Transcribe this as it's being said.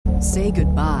Say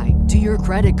goodbye to your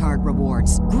credit card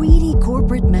rewards. Greedy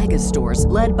corporate mega stores,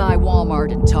 led by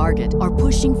Walmart and Target, are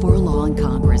pushing for a law in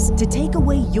Congress to take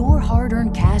away your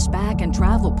hard-earned cash back and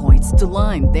travel points to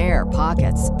line their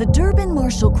pockets. The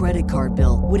Durbin-Marshall credit card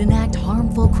bill would enact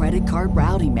harmful credit card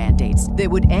routing mandates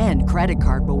that would end credit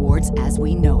card rewards as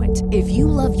we know it. If you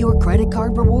love your credit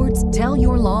card rewards, tell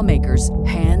your lawmakers,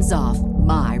 hands off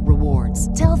my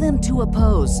rewards. Tell them to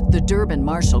oppose the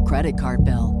Durbin-Marshall credit card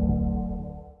bill.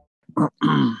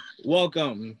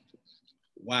 Welcome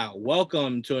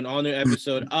to an all-new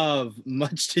episode of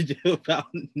Much to Do About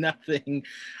Nothing.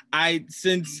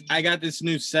 Since I got this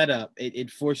new setup,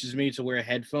 it forces me to wear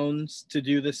headphones to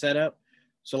do the setup.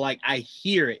 So like I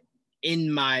hear it in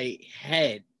my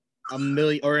head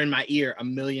in my ear a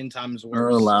million times worse.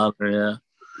 Or louder,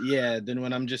 yeah, than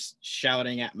when I'm just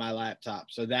shouting at my laptop.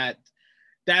 So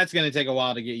that's gonna take a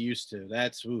while to get used to.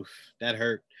 That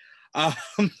hurt. But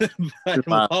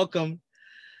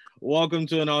welcome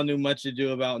to an all-new Much to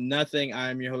Do About Nothing. I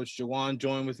am your host, Jawan.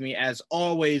 Join with me, as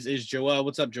always, is Joel.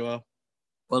 What's up, Joel?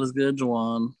 What is good,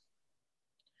 Jawan?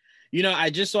 I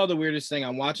just saw the weirdest thing.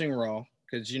 I'm watching Raw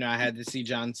because, I had to see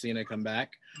John Cena come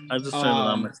back. I just turned it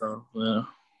on myself, yeah.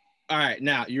 All right,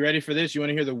 now, you ready for this? You want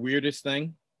to hear the weirdest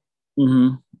thing?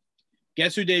 Mm-hmm.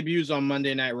 Guess who debuts on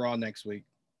Monday Night Raw next week?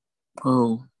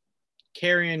 Oh.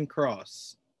 Karrion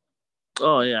Kross.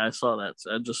 Oh, yeah, I saw that.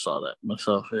 I just saw that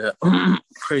myself, yeah.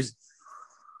 Crazy.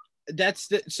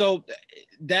 So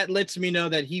that lets me know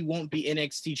that he won't be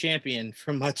NXT champion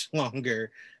for much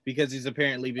longer because he's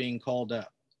apparently being called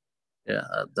up. Yeah,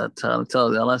 that tells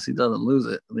you, unless he doesn't lose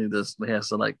it, he has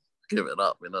to, give it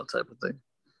up, type of thing.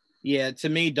 Yeah, to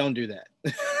me, don't do that.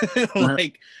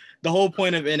 The whole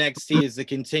point of NXT is to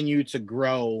continue to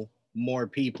grow more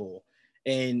people.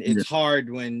 And it's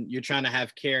hard when you're trying to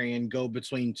have Karrion go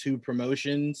between two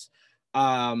promotions.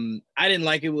 I didn't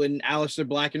like it when Aleister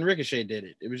Black and Ricochet did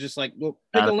it. It was just like, well,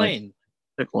 pick a lane.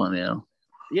 Pick one, yeah.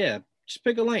 Yeah, just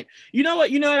pick a lane. You know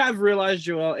what I've realized,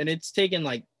 Joel, and it's taken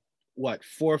 4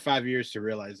 or 5 years to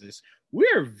realize this.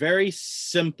 We're very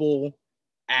simple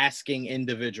asking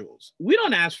individuals. We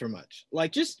don't ask for much.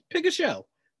 Just pick a show.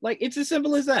 It's as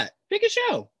simple as that. Pick a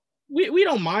show. We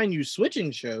don't mind you switching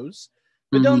shows.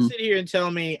 But don't sit here and tell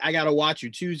me I got to watch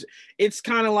you Tuesday. It's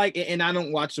kind of like, and I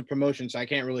don't watch the promotion, so I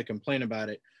can't really complain about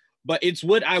it. But it's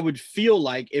what I would feel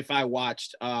like if I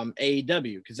watched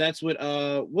AEW, because that's what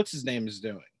what's his name is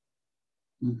doing.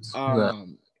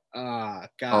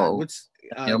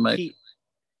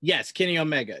 Kenny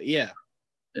Omega. Yeah.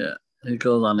 Yeah, he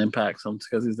goes on Impact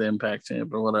because he's the Impact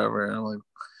champ or whatever. And I'm like,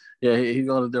 yeah, he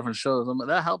goes to different shows.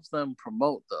 That helps them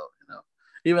promote, though.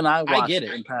 Even I watched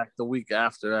Impact the week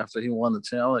after he won the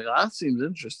channel. That seems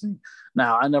interesting.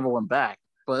 Now, I never went back,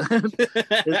 but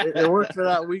it worked for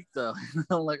that week, though.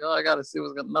 I'm like, I got to see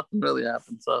what's going to. Nothing really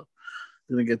happened, so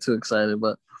didn't get too excited.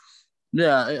 But,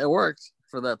 yeah, it worked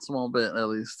for that small bit, at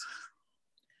least.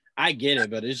 I get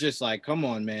it, but it's just come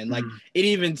on, man. It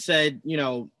even said,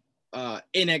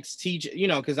 NXT,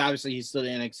 because obviously he's still the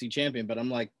NXT champion, but I'm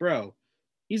like, bro,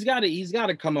 he's got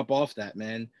to come up off that,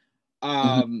 man.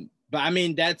 But I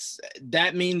mean,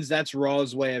 that means that's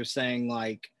Raw's way of saying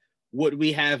what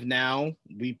we have now,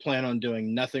 we plan on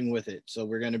doing nothing with it. So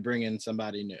we're going to bring in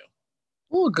somebody new.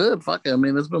 Well, good. Fuck it. I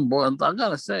mean, it's been boring. I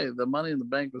got to say, the Money in the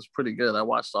Bank was pretty good. I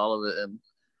watched all of it and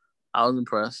I was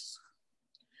impressed.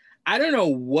 I don't know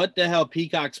what the hell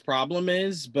Peacock's problem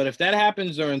is, but if that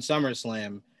happens during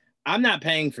SummerSlam, I'm not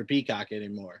paying for Peacock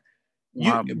anymore.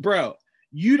 Bro,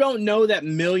 you don't know that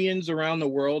millions around the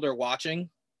world are watching?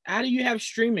 How do you have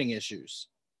streaming issues?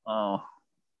 Oh,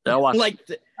 I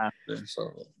watched after.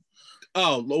 So,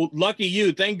 lucky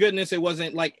you! Thank goodness it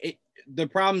wasn't the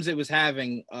problems it was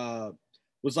having.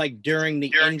 Was during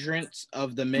the entrance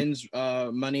of the men's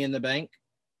Money in the Bank,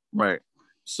 right?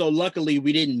 So luckily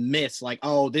we didn't miss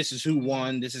this is who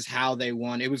won, this is how they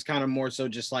won. It was kind of more so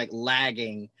just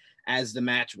lagging as the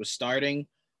match was starting.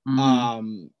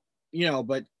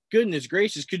 But goodness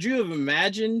gracious, could you have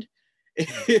imagined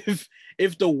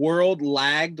if the world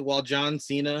lagged while John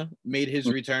Cena made his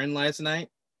return last night?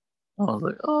 I was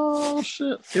like, oh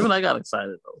shit. Even I got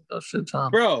excited though. Oh shit,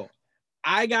 John. Bro,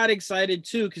 I got excited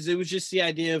too because it was just the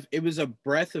idea of it was a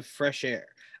breath of fresh air.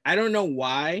 I don't know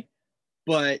why,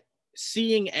 but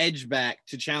seeing Edge back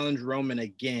to challenge Roman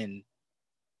again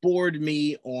bored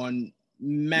me on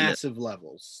massive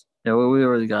levels. Yeah, well, we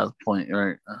already got the point,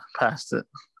 right? Past it.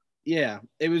 Yeah,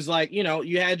 it was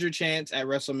you had your chance at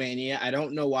WrestleMania. I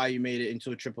don't know why you made it into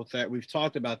a triple threat. We've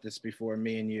talked about this before,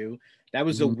 me and you. That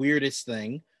was the weirdest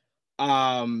thing.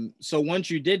 So once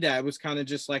you did that, it was kind of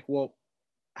just well,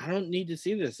 I don't need to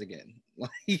see this again.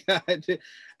 Like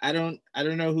I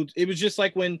don't know who. It was just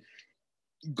like when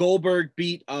Goldberg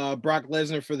beat Brock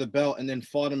Lesnar for the belt and then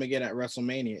fought him again at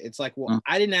WrestleMania. It's like, well,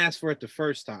 I didn't ask for it the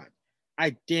first time.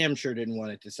 I damn sure didn't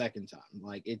want it the second time.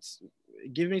 Like, it's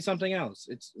give me something else.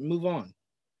 It's move on.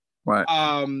 Right.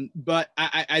 But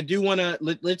I do want to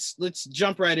let's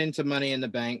jump right into Money in the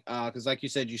Bank because like you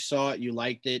said, you saw it, you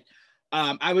liked it.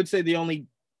 I would say the only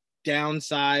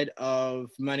downside of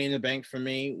Money in the Bank for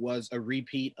me was a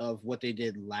repeat of what they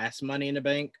did last Money in the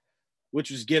Bank,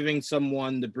 which was giving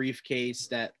someone the briefcase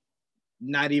that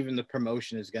not even the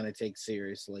promotion is going to take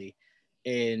seriously.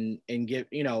 And give,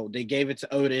 you know, they gave it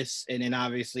to Otis, and then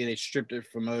obviously they stripped it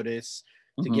from Otis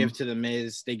to give to The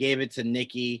Miz. They gave it to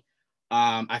Nikki.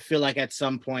 I feel like at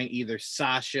some point either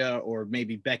Sasha or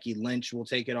maybe Becky Lynch will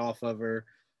take it off of her.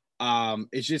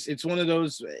 It's one of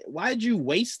those, why'd you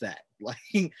waste that?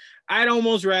 Like, I'd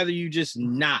almost rather you just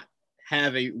not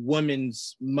have a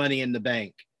woman's Money in the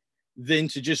Bank than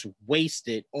to just waste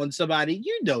it on somebody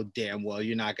you know damn well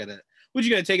you're not gonna. What,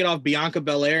 you gonna take it off Bianca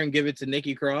Belair and give it to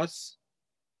Nikki Cross?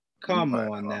 Come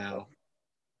on now.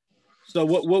 So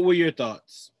what were your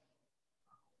thoughts?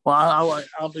 Well,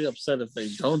 I'll be upset if they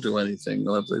don't do anything.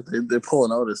 If they pull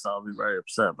an Otis, I'll be very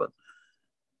upset. But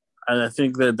I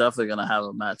think they're definitely going to have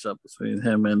a matchup between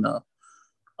him and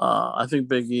I think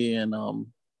Big E and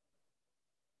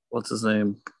what's his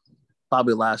name,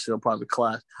 Bobby Lashley will probably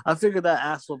clash. I figured that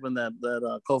ass whooping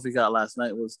that Kofi got last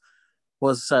night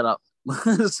was set up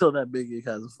so that Big E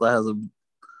has a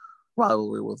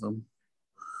rivalry with him.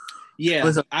 Yeah,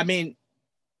 listen, I mean,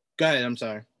 go ahead. I'm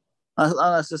sorry.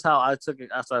 That's just how I took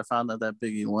it after I found out that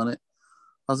Big E won it.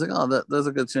 I was like, oh, there's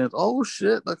a good chance. Oh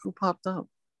shit, look who popped up.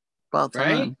 About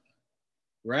time.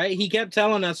 Right? He kept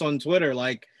telling us on Twitter,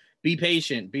 like, be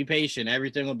patient.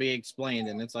 Everything will be explained.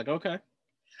 And it's like, okay.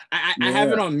 I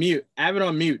have it on mute.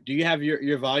 Do you have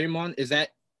your volume on? Is that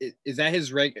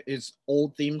his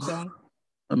old theme song?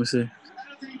 Let me see.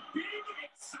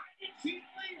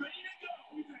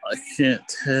 I can't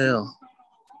tell.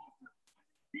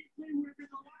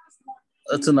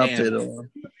 It's an updated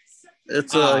one.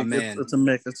 It's a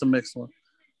mix. It's a mixed one.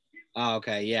 Oh,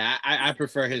 okay, yeah, I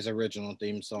prefer his original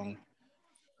theme song.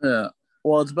 Yeah,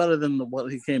 well, it's better than what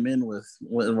he came in with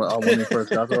when he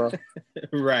first got there.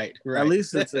 Right. At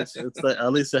least it's like,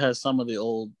 at least it has some of the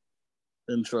old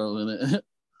intro in it.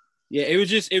 Yeah,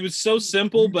 it was so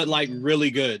simple but like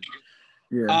really good.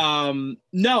 Yeah.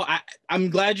 No, I'm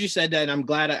glad you said that, and I'm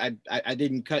glad I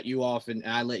didn't cut you off and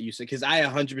I let you say, because I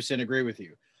 100% agree with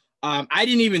you. I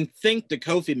didn't even think the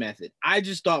Kofi method. I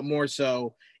just thought more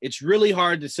so it's really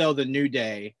hard to sell the New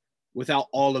Day without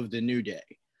all of the New Day.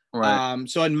 Right.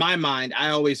 So in my mind, I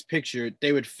always pictured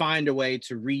they would find a way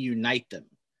to reunite them.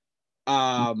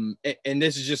 And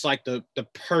this is just like the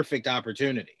perfect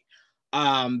opportunity.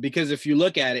 Because if you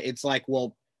look at it, it's like,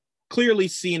 well, clearly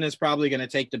Cena's probably going to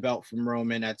take the belt from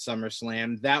Roman at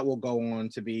SummerSlam. That will go on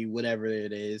to be whatever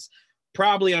it is.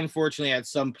 Probably, unfortunately, at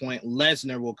some point,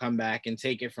 Lesnar will come back and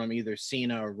take it from either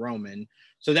Cena or Roman.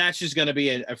 So that's just going to be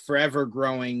a forever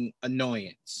growing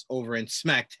annoyance over in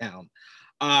SmackDown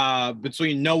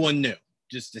between no one new.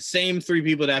 Just the same three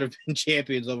people that have been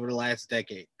champions over the last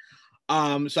decade.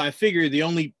 So I figure the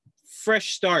only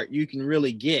fresh start you can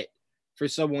really get for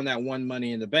someone that won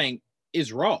Money in the Bank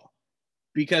is Raw.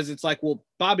 Because it's like, well,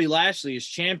 Bobby Lashley is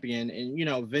champion, and, you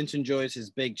know, Vince enjoys his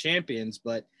big champions,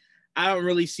 but I don't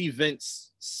really see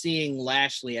Vince seeing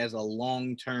Lashley as a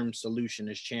long-term solution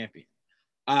as champion.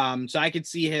 So I could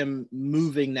see him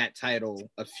moving that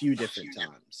title a few different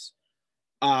times.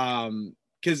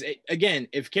 Because, again,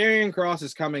 if Karrion Kross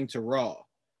is coming to Raw,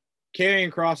 Karrion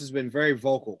Kross has been very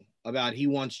vocal about he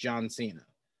wants John Cena.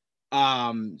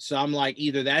 So I'm like,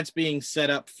 either that's being set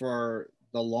up for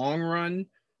the long run,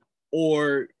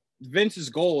 or Vince's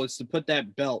goal is to put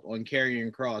that belt on Karrion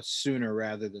Kross sooner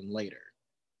rather than later.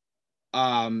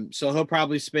 So he'll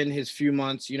probably spend his few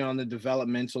months, you know, on the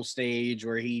developmental stage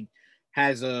where he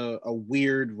has a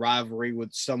weird rivalry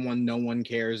with someone no one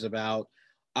cares about.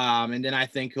 And then I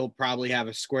think he'll probably have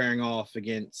a squaring off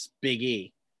against Big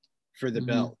E for the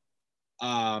belt.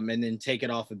 And then take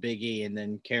it off of Big E, and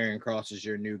then Karrion Kross is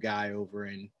your new guy over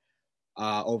in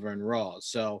Raw.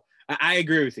 So I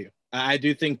agree with you. I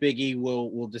do think Big E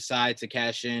will decide to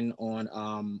cash in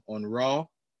on Raw.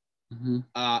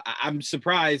 I'm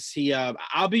surprised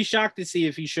I'll be shocked to see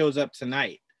if he shows up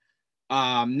tonight.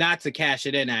 Not to cash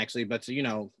it in actually, but to, you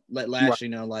know, let Lashley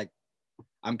know, like,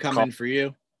 I'm coming for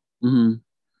you.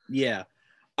 Yeah.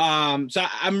 So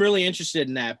I'm really interested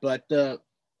in that. But the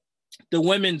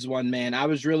women's one, man, I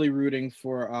was really rooting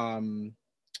for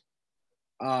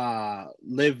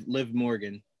Liv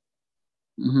Morgan.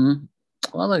 Mm-hmm.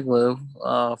 I like Liv.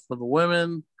 For the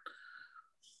women,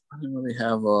 I didn't really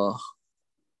have a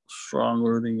strong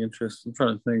rooting interest. I'm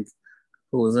trying to think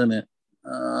who was in it.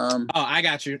 I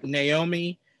got you.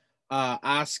 Naomi,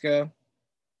 Asuka,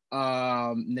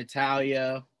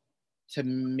 Natalya,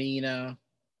 Tamina,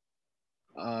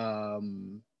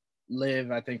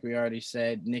 Liv, I think we already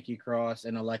said, Nikki Cross,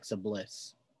 and Alexa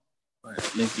Bliss.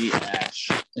 Nikki Ash.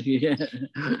 Yeah.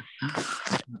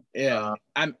 Yeah.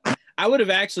 I would have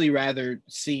actually rather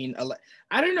seen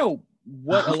I don't know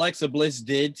what Alexa Bliss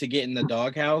did to get in the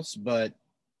doghouse, but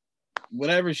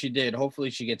whatever she did, hopefully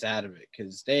she gets out of it,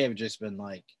 because they have just been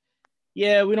like,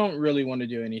 yeah, we don't really want to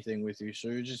do anything with you, so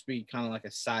it'll just be kind of like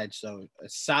a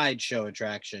sideshow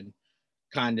attraction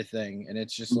kind of thing. And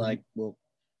it's just like, well,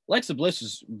 Alexa Bliss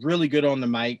is really good on the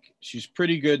mic. She's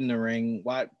pretty good in the ring.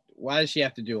 Why does she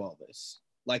have to do all this?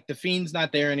 Like, the Fiend's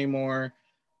not there anymore.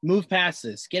 Move past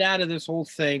this. Get out of this whole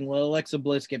thing. Let Alexa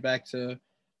Bliss get back to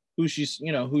who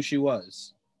she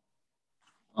was.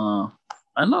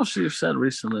 I know she said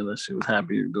recently that she was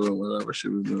happy doing whatever she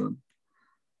was doing.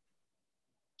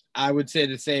 I would say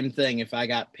the same thing if I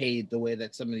got paid the way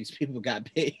that some of these people got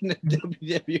paid in the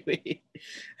WWE.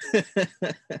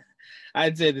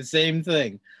 I'd say the same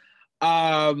thing.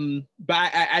 But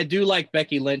I do like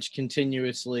Becky Lynch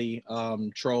continuously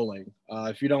trolling.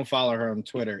 If you don't follow her on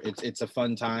Twitter, it's a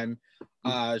fun time.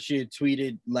 She had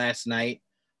tweeted last night,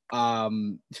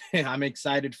 I'm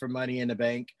excited for Money in the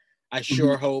Bank. I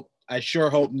sure hope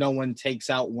no one takes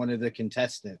out one of the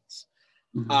contestants.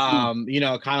 Kind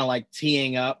of like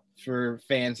teeing up for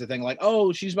fans to think like,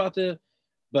 oh, she's about to,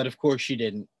 but of course she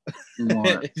didn't.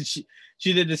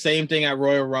 She did the same thing at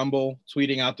Royal Rumble,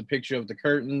 tweeting out the picture of the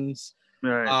curtains.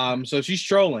 Right. So she's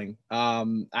trolling.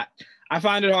 I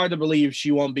find it hard to believe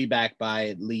she won't be back by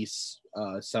at least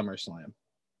SummerSlam.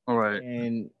 All right.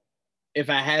 And if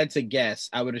I had to guess,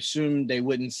 I would assume they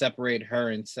wouldn't separate her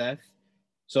and Seth.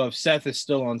 So if Seth is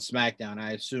still on SmackDown,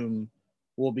 I assume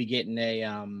we'll be getting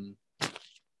a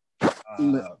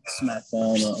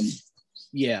SmackDown.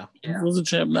 Yeah. Who's the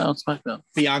champ now? SmackDown.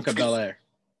 Bianca Belair.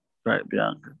 Right,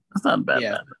 Bianca. That's not bad.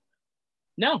 Yeah.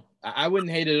 No, I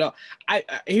wouldn't hate it at all.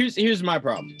 Here's my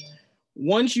problem.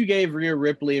 Once you gave Rhea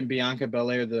Ripley and Bianca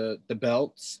Belair the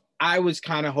belts, I was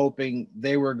kind of hoping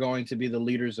they were going to be the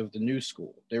leaders of the new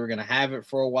school. They were going to have it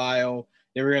for a while.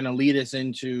 They were going to lead us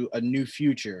into a new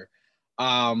future.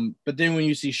 But then when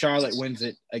you see Charlotte wins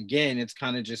it again, it's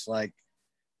kind of just like,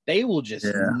 they will just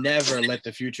never let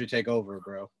the future take over,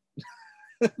 bro.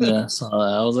 Yeah, so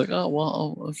I was like, oh,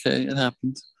 well, okay, it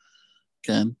happened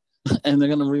again. And they're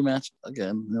going to rematch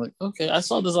again. They're like, okay, I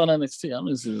saw this on NXT. I'm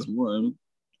going to see this more.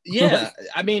 Yeah,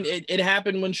 I mean, it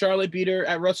happened when Charlotte beat her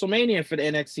at WrestleMania for the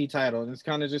NXT title. And it's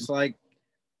kind of just like,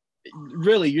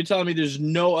 really, you're telling me there's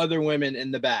no other women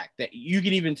in the back that you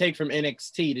can even take from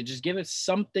NXT to just give us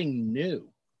something new?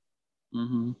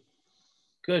 Mm-hmm.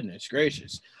 Goodness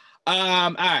gracious.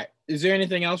 All right. Is there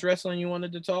anything else wrestling you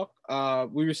wanted to talk?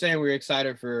 We were saying we were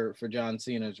excited for John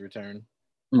Cena's return.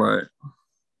 Right.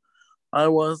 I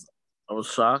was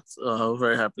shocked. I was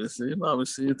very happy to see him.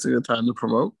 Obviously, it's a good time to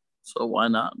promote, so why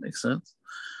not? Makes sense.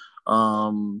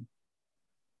 But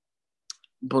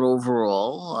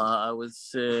overall, I would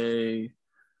say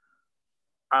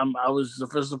I was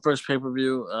the first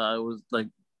pay-per-view I was like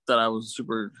that I was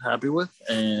super happy with,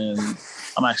 and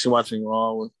I'm actually watching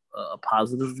Raw with a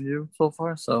positive view so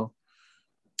far. So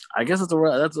I guess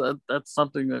that's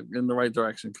something in the right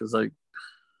direction, because like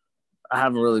I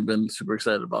haven't really been super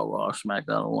excited about Raw or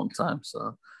SmackDown in a long time.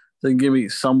 So they can get me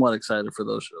somewhat excited for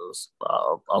those shows.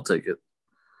 I'll take it.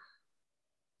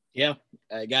 Yeah,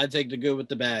 I gotta take the good with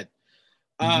the bad.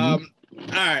 All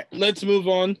right, let's move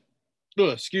on.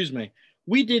 Excuse me.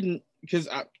 We didn't, because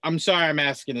I'm sorry I'm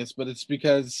asking this, but it's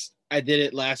because I did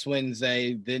it last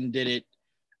Wednesday, then did it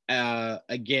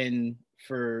again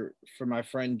for my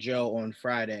friend Joe on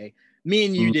Friday. Me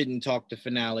and you didn't talk the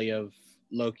finale of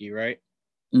Loki, right?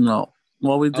 No.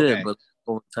 Well, we did, but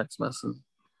over text message.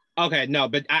 Okay, no,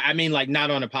 but I mean, like, not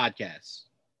on a podcast.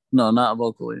 No, not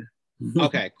vocally.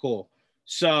 Okay, cool.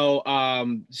 So,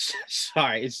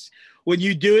 sorry, it's when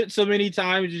you do it so many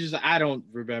times, you just, I don't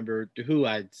remember who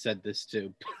I said this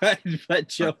to, but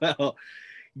Joel,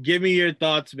 give me your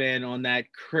thoughts, man, on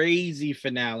that crazy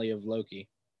finale of Loki.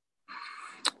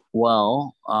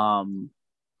 Well,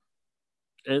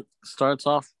 it starts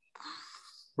off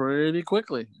pretty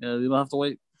quickly. You don't have to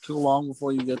wait too long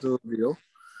before you get the reveal.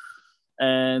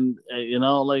 And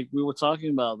like we were talking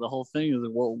about, the whole thing is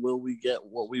like, what will we get?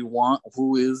 What we want?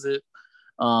 Who is it?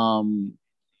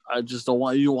 I just don't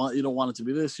want you don't want it to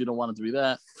be this. You don't want it to be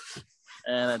that.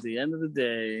 And at the end of the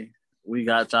day, we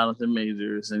got Jonathan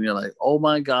Majors, and you're like, oh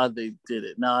my God, they did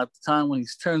it. Now, at the time when he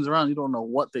turns around, you don't know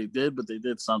what they did, but they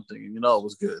did something, and you know it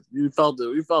was good. You felt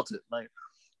it. You felt it. Like,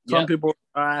 some people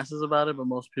are asses about it, but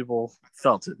most people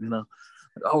felt it, you know.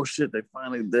 Like, oh shit, they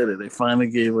finally did it. They finally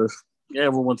gave us,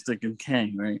 everyone's thinking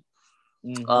Kang, right?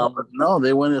 Mm-hmm. But no,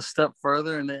 they went a step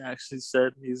further, and they actually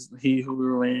said he's he who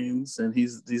remains, and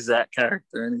he's that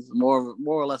character, and he's more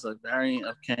or less a variant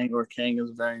of Kang, or Kang is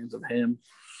a variant of him.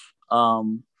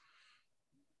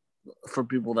 For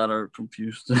people that are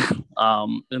confused,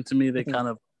 and to me, they kind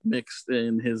of mixed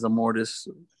in his Immortus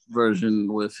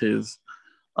version with his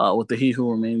with the He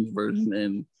Who Remains version,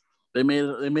 and they made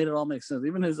it all make sense.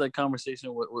 Even his like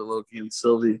conversation with Loki and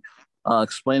Sylvie,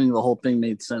 explaining the whole thing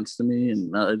made sense to me,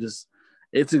 and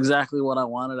it's exactly what I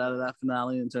wanted out of that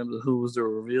finale in terms of who was the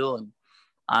reveal, and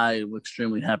I'm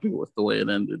extremely happy with the way it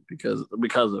ended because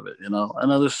of it. You know, I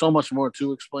know there's so much more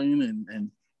to explain,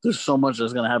 and there's so much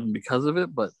that's gonna happen because of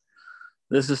it, but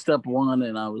this is step one,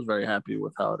 and I was very happy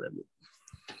with how it ended.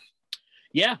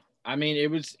 Yeah, I mean,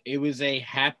 it was a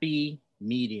happy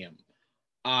medium.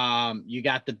 You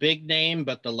got the big name,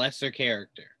 but the lesser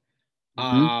character.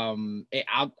 I'll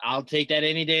take that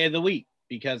any day of the week,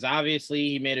 because obviously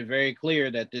he made it very clear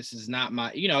that this is not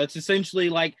my, it's essentially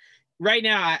like right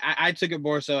now I took it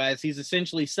more so as he's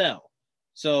essentially Cell.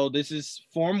 So this is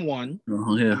form 1.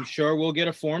 I'm sure we'll get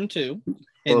a form 2,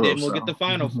 and then we'll get the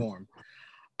final form.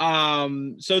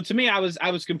 So to me, I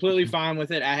was completely fine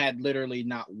with it. I had literally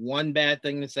not one bad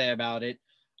thing to say about it.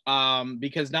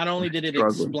 Because not only did it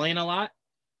explain a lot,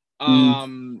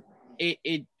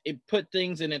 it put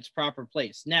things in its proper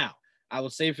place. Now, I will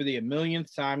say for the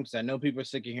 1,000,000th time, because I know people are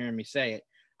sick of hearing me say it,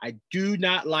 I do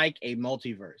not like a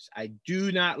multiverse. I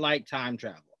do not like time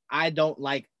travel. I don't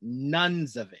like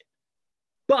nones of it.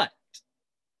 But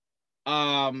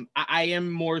I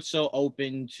am more so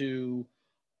open to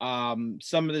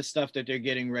some of the stuff that they're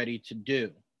getting ready to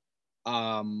do,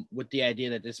 with the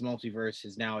idea that this multiverse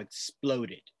has now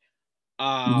exploded.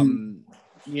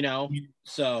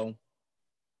 So,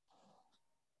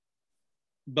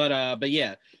 but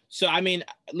yeah. So, I mean,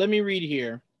 let me read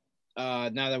here. Now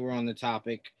that we're on the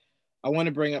topic, I want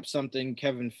to bring up something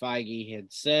Kevin Feige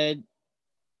had said.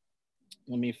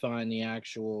 Let me find the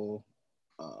actual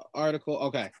article.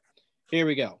 Okay, here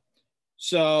we go.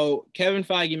 So Kevin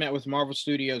Feige met with Marvel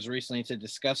Studios recently to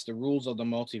discuss the rules of the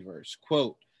multiverse.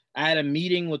 Quote, I had a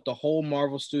meeting with the whole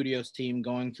Marvel Studios team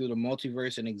going through the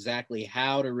multiverse and exactly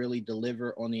how to really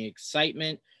deliver on the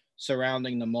excitement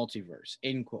surrounding the multiverse,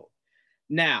 end quote.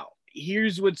 Now,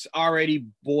 here's what's already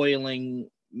boiling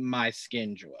my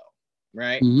skin, Joel,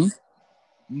 right?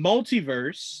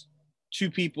 Multiverse,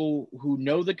 to people who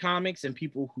know the comics and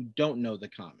people who don't know the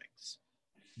comics.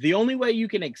 The only way you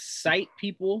can excite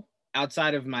people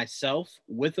outside of myself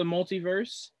with a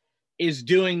multiverse is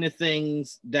doing the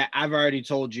things that I've already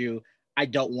told you I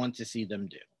don't want to see them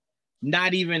do.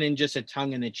 Not even in just a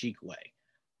tongue-in-the-cheek way.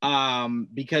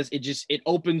 Because it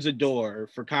opens a door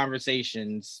for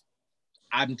conversations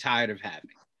I'm tired of having.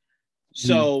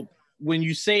 So when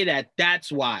you say that,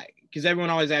 that's why. Because everyone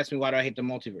always asks me, why do I hate the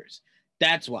multiverse?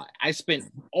 That's why. I spent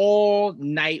all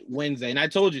night Wednesday, and I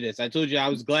told you this. I told you I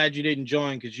was glad you didn't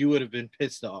join because you would have been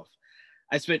pissed off.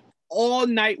 I spent all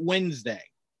night Wednesday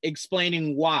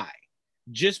explaining why.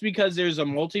 Just because there's a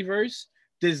multiverse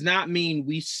does not mean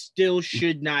we still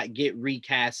should not get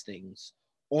recastings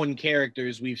on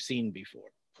characters we've seen before.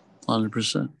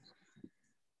 100%.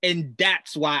 And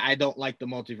that's why I don't like the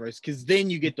multiverse, because then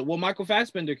you get Michael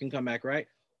Fassbender can come back, right?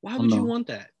 Why would you want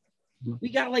that?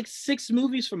 We got like 6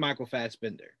 movies for Michael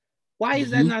Fassbender. Why is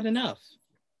that not enough?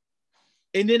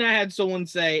 And then I had someone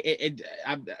say,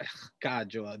 God,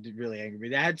 Joel, it really angered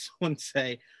me. I had someone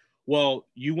say, well,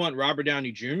 you want Robert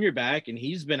Downey Jr. back, and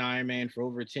he's been Iron Man for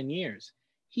over 10 years.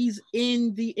 He's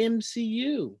in the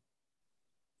MCU.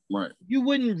 Right. You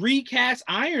wouldn't recast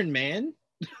Iron Man.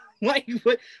 Like,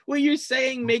 what you're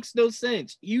saying makes no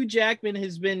sense. Hugh Jackman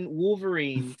has been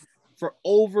Wolverine for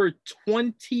over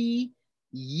 20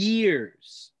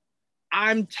 years.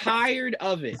 I'm tired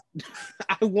of it.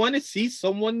 I want to see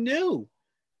someone new.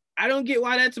 I don't get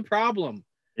why that's a problem.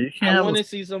 I want to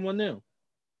see someone new.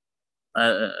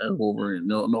 Wolverine,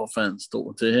 no offense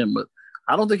to him, but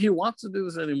I don't think he wants to do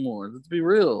this anymore. Let's be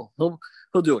real. He'll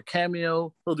do a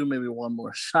cameo. He'll do maybe one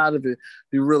more shot of it if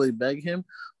you really beg him.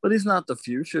 But he's not the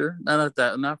future. Not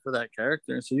for that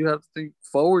character. So you have to think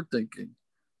forward thinking.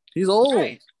 He's old.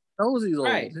 Right. He knows he's old.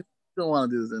 Right. He don't want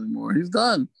to do this anymore. He's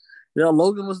done. Yeah,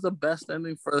 Logan was the best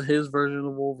ending for his version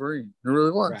of Wolverine. It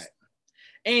really was. Right.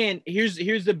 And here's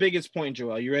the biggest point,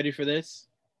 Joel. You ready for this?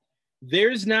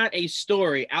 There's not a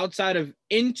story outside of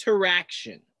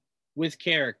interaction with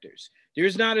characters.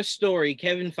 There's not a story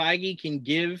Kevin Feige can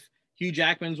give Hugh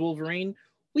Jackman's Wolverine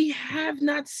we have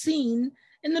not seen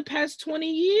in the past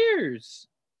 20 years.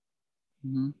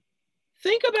 Mm-hmm.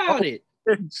 Think about it.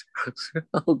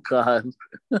 Oh, God.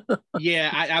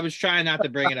 Yeah, I was trying not to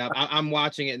bring it up. I'm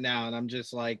watching it now, and I'm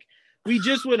just like, we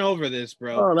just went over this,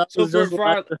 bro. Oh, so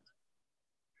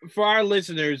for our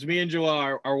listeners, me and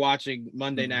Joel are watching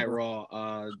Monday Night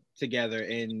Raw together,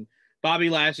 and Bobby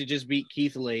Lashley just beat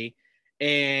Keith Lee,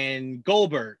 and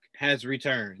Goldberg has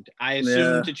returned. I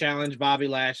assume to challenge Bobby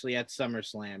Lashley at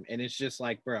SummerSlam, and it's just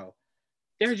like, bro,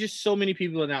 there are just so many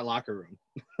people in that locker room.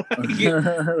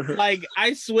 Like,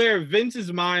 I swear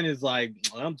Vince's mind is like,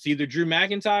 well, it's either Drew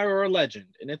McIntyre or a legend.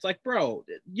 And it's like, bro,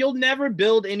 you'll never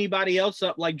build anybody else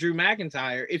up like Drew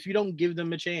McIntyre if you don't give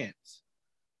them a chance.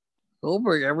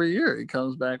 Goldberg, every year, he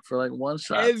comes back for like one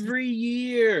shot. Every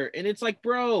year. And it's like,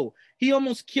 bro, he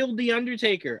almost killed The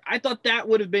Undertaker. I thought that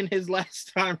would have been his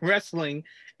last time wrestling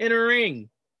in a ring.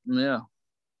 Yeah.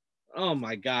 Oh,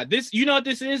 my God. This, you know what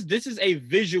this is? This is a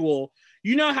visual.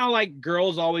 You know how like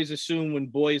girls always assume when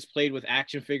boys played with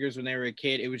action figures when they were a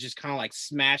kid, it was just kind of like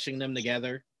smashing them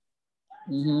together.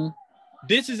 Mm-hmm.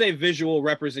 This is a visual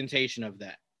representation of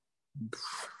that.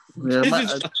 Yeah,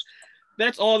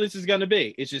 that's all this is going to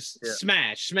be. It's just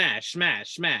smash, smash,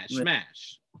 smash, smash,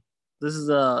 smash. This is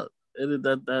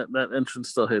that entrance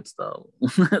still hits though.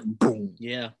 Boom.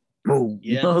 Yeah. Boom.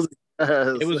 Yeah.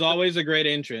 It was always a great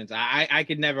entrance. I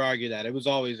could never argue that. It was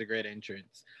always a great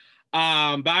entrance. But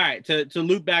all right, to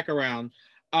loop back around.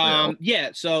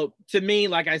 So to me,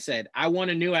 like I said, I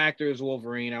want a new actor as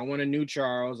Wolverine. I want a new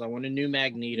Charles. I want a new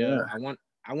Magneto. Yeah.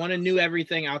 I want a new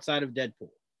everything outside of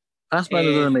Deadpool.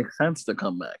 Fassbender doesn't make sense to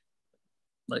come back.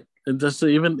 Like, it just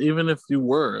even if you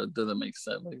were, it doesn't make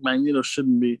sense. Like, Magneto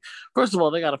shouldn't be. First of all,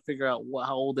 they got to figure out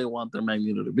how old they want their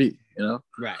Magneto to be. You know,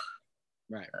 right.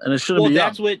 And it shouldn't be.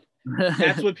 That's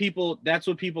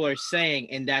what people are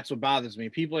saying, and that's what bothers me.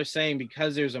 People are saying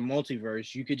because there's a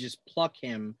multiverse, you could just pluck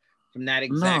him from that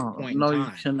exact point in time.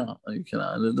 You cannot. It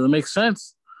doesn't make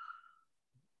sense.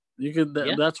 You could.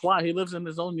 That's why he lives in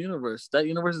his own universe. That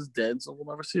universe is dead, so we'll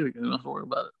never see it again. You don't have to worry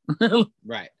about it.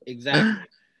 Right. Exactly.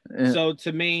 Yeah. So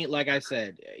to me, like I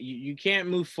said, you can't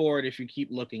move forward if you keep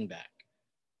looking back.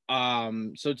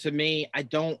 So to me,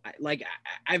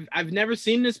 I've never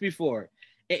seen this before.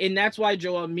 And that's why,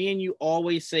 Joel, me and you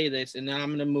always say this, and then I'm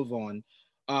going to move on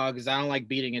because I don't like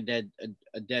beating a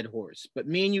dead horse. But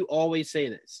me and you always say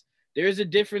this. There's a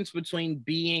difference between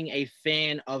being a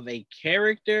fan of a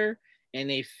character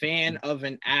and a fan of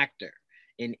an actor.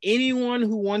 And anyone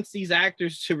who wants these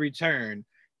actors to return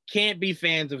can't be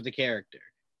fans of the character.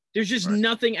 There's just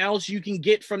nothing else you can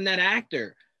get from that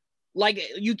actor. Like,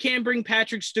 you can't bring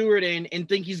Patrick Stewart in and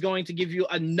think he's going to give you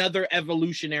another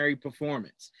evolutionary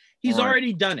performance. He's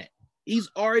already done it. He's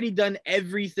already done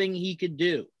everything he could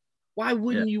do. Why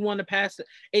wouldn't you want to pass it?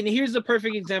 And here's the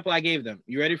perfect example I gave them.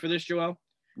 You ready for this, Joel?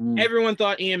 Everyone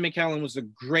thought Ian McKellen was the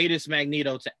greatest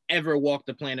Magneto to ever walk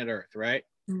the planet Earth, right?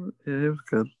 Yeah, it was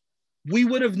good. We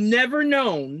would have never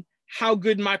known how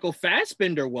good Michael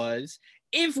Fassbender was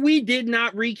if we did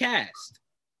not recast.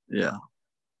 Yeah.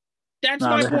 That's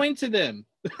my point to them.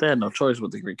 They had no choice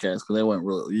but to recast because they weren't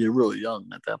really young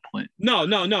at that point. No,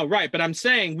 right. But I'm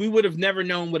saying we would have never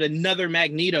known what another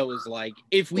Magneto is like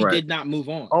if we did not move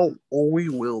on. Oh, we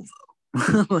will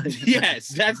though. Yes,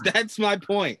 that's my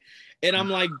point. And I'm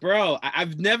like, bro,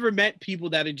 I've never met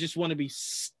people that just want to be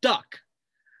stuck.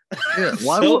 Yeah,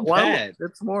 why?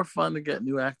 It's more fun to get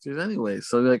new actors anyway.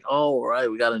 So like, oh, right,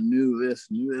 we got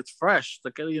it's fresh.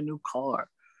 Look at a new car.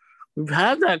 We've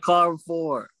had that car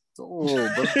before.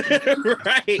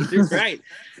 Right.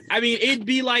 I mean, it'd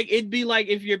be like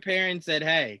if your parents said,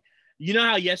 hey, you know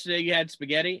how yesterday you had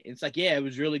spaghetti? It's like, yeah, it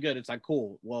was really good. It's like,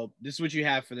 cool. Well, this is what you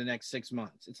have for the next 6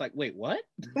 months. It's like, wait, what?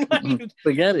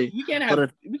 Spaghetti. We can't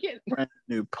have brand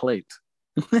new plate.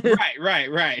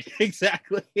 Right.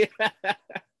 Exactly.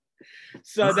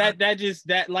 So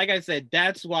that like I said,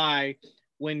 that's why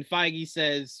when Feige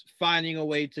says finding a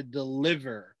way to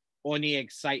deliver on the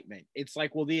excitement, it's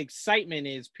like, well, the excitement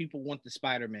is people want the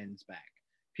Spider-Mans back.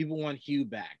 People want Hugh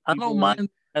back. I don't mind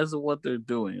as of what they're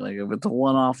doing. Like, if it's a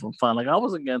one-off and fun, like I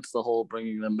was against the whole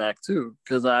bringing them back too,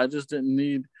 because I just didn't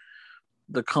need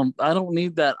I don't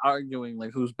need that arguing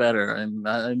like who's better, and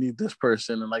I need this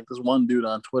person, and like this one dude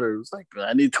on Twitter who's like,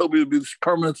 I need Toby to be this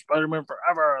permanent Spider-Man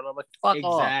forever, and I'm like, fuck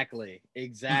exactly.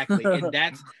 off. And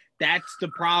that's the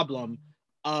problem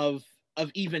of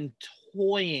even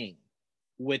toying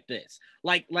with this.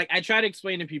 Like I try to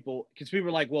explain to people, because people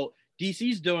are like, well,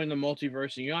 DC's doing the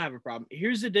multiverse and you don't have a problem.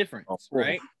 Here's the difference,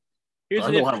 right? Here's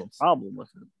I the don't have a problem with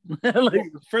it. Well,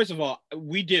 first of all,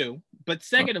 we do, but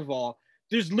second of all,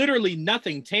 there's literally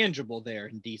nothing tangible there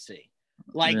in DC.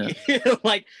 Like,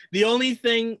 like the only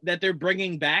thing that they're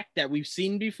bringing back that we've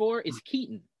seen before is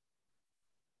Keaton.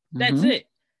 That's it.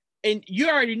 And you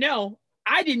already know,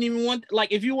 I didn't even want,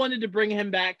 like, if you wanted to bring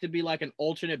him back to be like an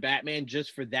alternate Batman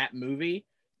just for that movie,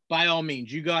 by all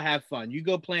means, you go have fun. You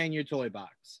go play in your toy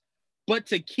box. But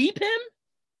to keep him,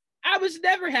 I was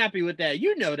never happy with that.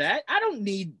 You know that. I don't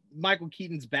need Michael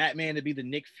Keaton's Batman to be the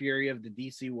Nick Fury of the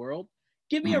DC world.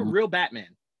 Give me a real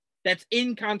Batman that's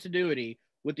in continuity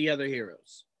with the other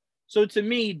heroes. So to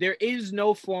me, there is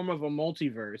no form of a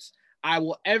multiverse I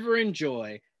will ever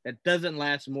enjoy that doesn't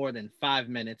last more than 5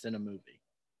 minutes in a movie.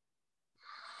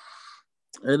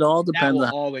 It all depends.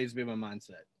 That will always be my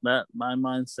mindset. My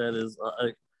mindset is,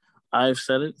 I've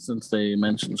said it since they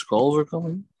mentioned Skrulls are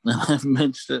coming. And I've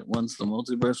mentioned it once the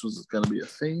multiverse was going to be a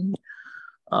thing.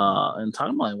 And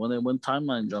timeline, when they went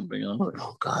timeline jumping, I was like,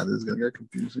 oh God, this is going to get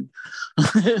confusing.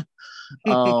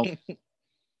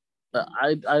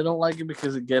 I don't like it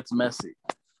because it gets messy.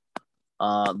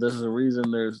 There's a reason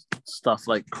there's stuff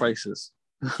like Crisis,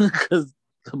 because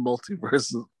the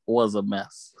multiverse was a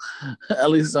mess. At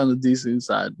least on the DC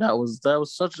side, that was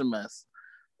such a mess.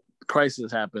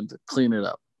 Crisis happened to clean it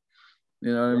up.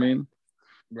 You know what I mean?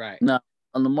 Right. Now,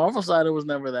 on the Marvel side, it was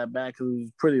never that bad because it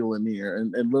was pretty linear,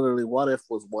 and literally, What If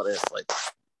was What If, like,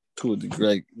 to a degree.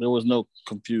 Like, there was no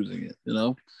confusing it, you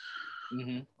know?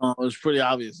 It was pretty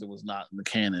obvious it was not in the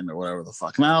canon or whatever the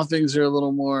fuck. Now things are a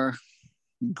little more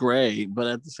gray, but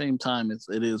at the same time,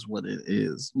 it is what it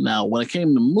is. Now, when it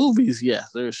came to movies,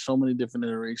 yes, there's so many different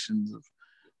iterations of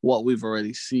what we've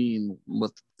already seen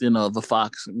with, the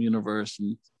Fox universe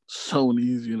and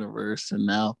Sony's universe, and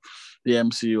now the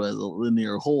MCU as a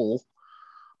linear whole.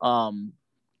 I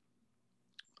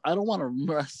don't want to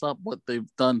mess up what they've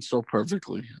done so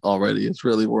perfectly already. It's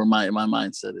really where my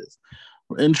mindset is.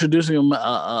 Introducing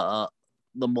the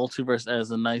multiverse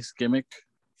as a nice gimmick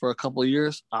for a couple of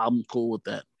years, I'm cool with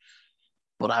that.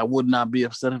 But I would not be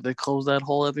upset if they closed that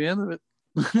hole at the end of it.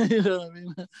 You know what I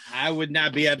mean? I would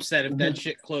not be upset if that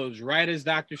shit closed right as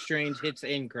Doctor Strange hits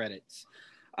end credits.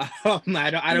 I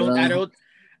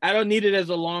don't need it as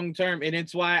a long term, and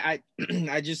it's why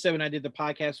I just said when I did the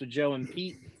podcast with Joe and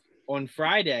Pete on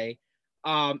Friday,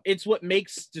 it's what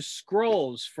makes the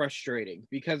Skrulls frustrating,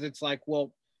 because it's like,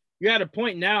 well, you're at a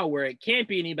point now where it can't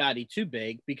be anybody too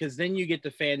big, because then you get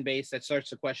the fan base that starts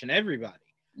to question everybody.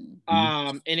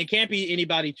 And it can't be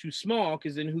anybody too small,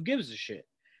 because then who gives a shit?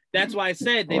 That's why I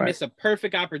said they miss a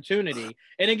perfect opportunity.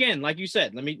 And again, like you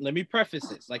said, let me preface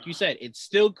this. Like you said, it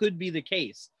still could be the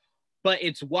case, but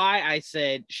it's why I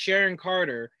said Sharon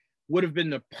Carter would have been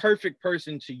the perfect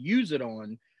person to use it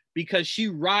on, because she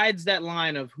rides that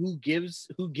line of who gives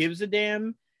a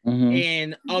damn.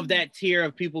 And of that tier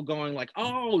of people going like,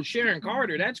 oh, Sharon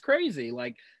Carter, that's crazy.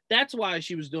 Like, that's why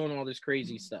she was doing all this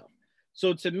crazy stuff.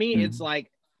 So to me, it's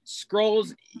like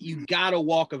Skrulls, you gotta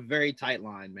walk a very tight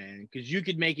line, man, because you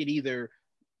could make it either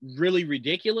really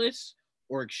ridiculous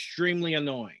or extremely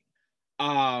annoying.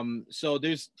 So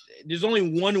there's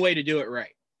only one way to do it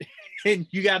right. And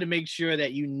you got to make sure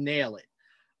that you nail it.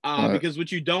 Because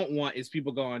what you don't want is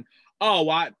people going, oh,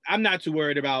 well, I'm not too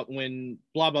worried about when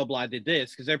blah, blah, blah did this,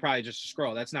 because they're probably just a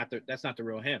Skrull. That's not the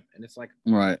real him. And it's like,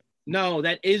 right. No,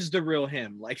 that is the real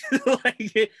him. Like,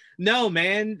 no,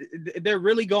 man, they're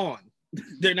really gone.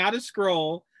 They're not a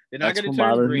Skrull. They're not going to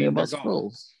turn green. About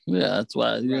Skrulls. Yeah, that's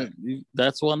why.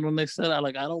 That's one when they said,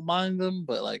 I don't mind them,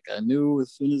 but like I knew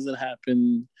as soon as it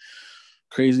happened,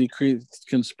 crazy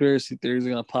conspiracy theories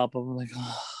are gonna pop up. I'm like,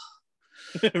 oh.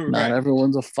 Not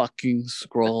everyone's a fucking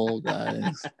Skrull,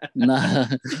 guys. Nah,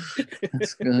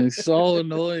 it's gonna be so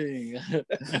annoying.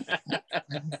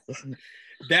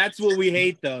 That's what we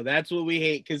hate, though. That's what we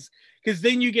hate, because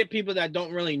then you get people that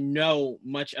don't really know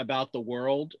much about the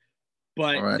world,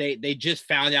 but they just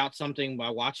found out something by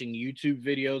watching YouTube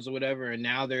videos or whatever, and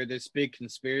now they're this big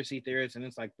conspiracy theorist, and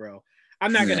it's like, bro,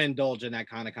 I'm not gonna indulge in that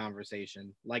kind of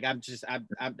conversation. Like, I'm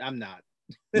not.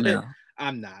 No.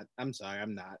 I'm not. I'm sorry,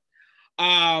 I'm not.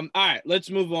 All right,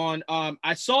 let's move on.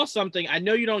 I saw something. I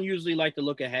know you don't usually like to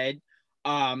look ahead.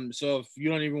 So if you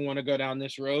don't even want to go down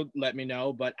this road, let me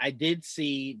know. But I did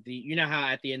see you know how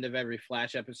at the end of every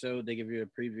Flash episode, they give you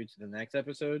a preview to the next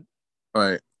episode?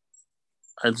 Right.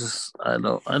 I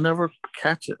never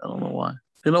catch it. I don't know why.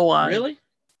 You know why? Really?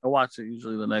 I watch it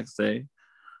usually the next day.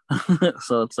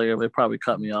 So it's like they probably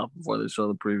cut me off before they show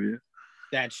the preview.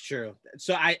 That's true.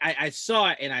 So I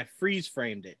saw it and I freeze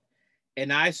framed it.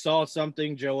 And I saw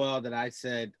something, Joel, that I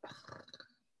said,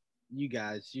 you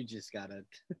guys, you just gotta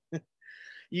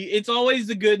It's always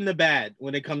the good and the bad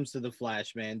when it comes to the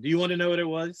Flash, man. Do you want to know what it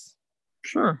was?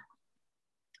 Sure.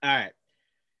 All right.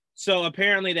 So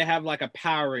apparently they have like a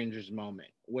Power Rangers moment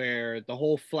where the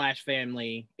whole Flash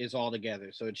family is all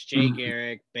together. So it's Jay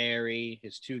Garrick, Barry,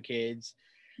 his 2 kids.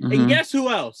 And guess who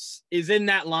else is in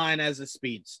that line as a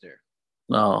speedster?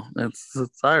 No, it's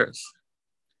Iris.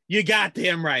 You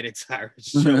goddamn right, it's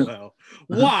Iris Joel.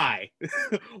 Why?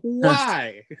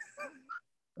 Why?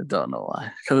 I don't know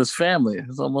why. Because it's family.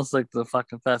 It's almost like the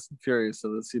fucking Fast and Furious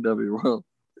of the CW world.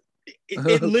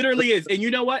 It literally is. And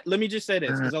you know what? Let me just say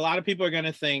this, because a lot of people are going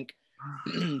to think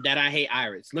that I hate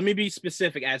Iris. Let me be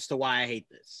specific as to why I hate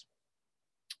this.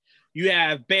 You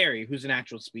have Barry, who's an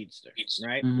actual speedster,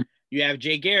 right? You have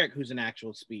Jay Garrick, who's an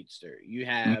actual speedster. You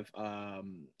have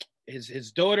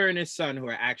his daughter and his son, who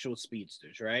are actual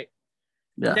speedsters, right?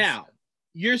 Yes. Now,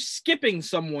 you're skipping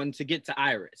someone to get to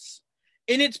Iris,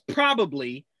 and it's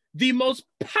probably the most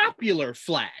popular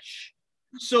Flash.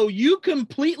 So you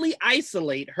completely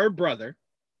isolate her brother,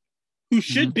 who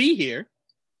should be here,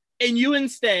 and you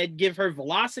instead give her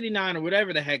Velocity 9 or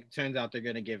whatever the heck it turns out they're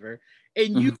going to give her,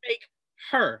 and you make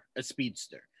her a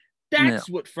speedster. That's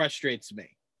what frustrates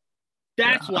me.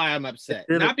 That's why I'm upset.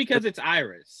 Not because it's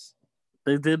Iris.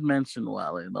 They did mention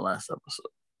Wally in the last episode.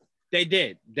 They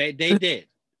did. They did.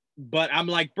 But I'm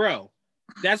like, bro,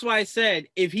 that's why I said,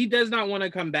 if he does not want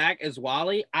to come back as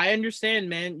Wally, I understand,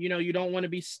 man. You know, you don't want to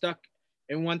be stuck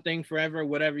in one thing forever,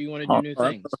 whatever. You want to do new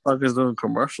things. The fucker's doing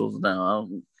commercials now.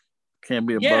 Can't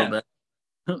be above that.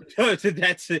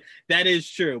 That is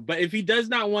true. But if he does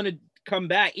not want to come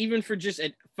back, even for just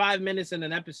 5 minutes in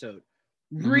an episode,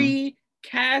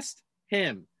 recast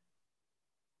him.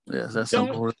 Yes, that's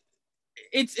simple.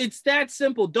 It's that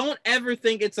simple. Don't ever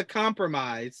think it's a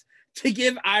compromise to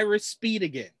give Iris speed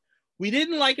again. We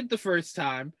didn't like it the first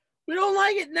time. We don't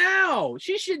like it now.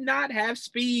 She should not have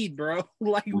speed, bro.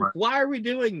 Like, why are we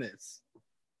doing this?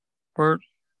 100%.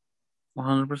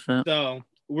 So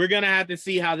we're gonna have to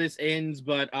see how this ends.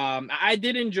 But I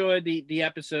did enjoy the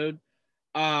episode,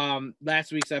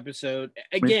 last week's episode.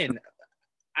 Again,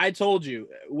 I told you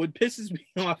what pisses me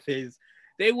off is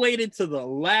they waited to the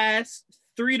last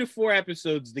 3 to 4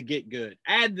 episodes to get good.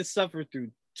 I had to suffer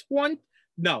through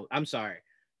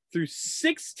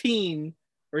 16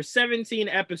 or 17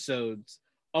 episodes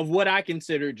of what I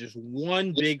consider just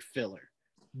one big filler,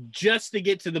 just to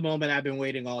get to the moment I've been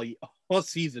waiting all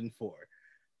season for.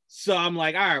 So I'm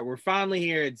like, all right, we're finally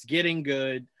here. It's getting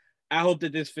good. I hope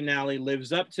that this finale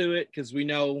lives up to it, because we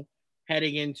know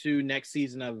heading into next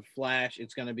season of Flash,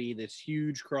 it's going to be this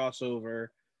huge crossover.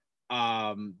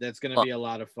 That's going to be a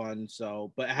lot of fun.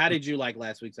 So, but how did you like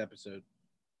last week's episode?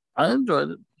 I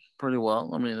enjoyed it pretty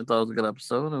well. I mean, I thought it was a good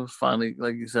episode. It was finally,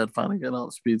 like you said, finally getting all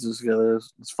the speeds together.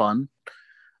 It's fun.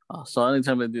 So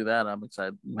anytime they do that, I'm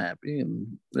excited. I'm happy,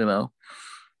 and you know,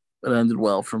 it ended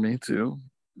well for me too.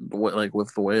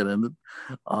 With the way it ended,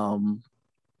 and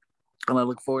I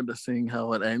look forward to seeing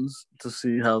how it ends, to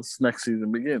see how next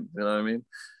season begins. You know what I mean?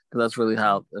 Because that's really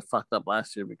how it fucked up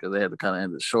last year, because they had to kind of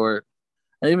end it short.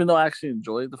 And even though I actually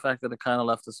enjoyed the fact that it kind of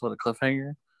left us with a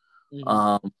cliffhanger,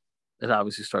 it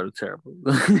obviously started terribly.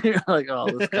 You're like,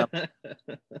 oh, this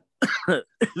it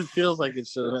feels like it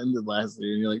should have ended last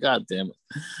year. And you're like, God damn it.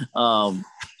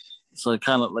 So it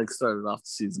kind of like started off the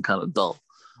season kind of dull.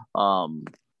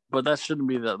 But that shouldn't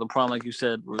be the problem. Like you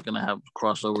said, we're going to have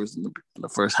crossovers in the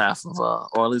first half of,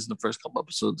 or at least in the first couple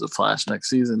episodes of Flash next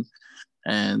season.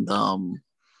 And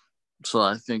so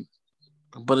I think,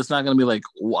 but it's not going to be like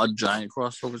a giant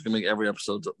crossover. It's going to make every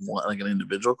episode like an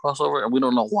individual crossover. And we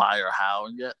don't know why or how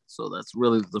yet. So that's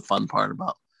really the fun part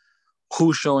about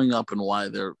who's showing up and why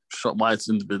why it's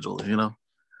individual, you know?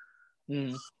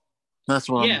 That's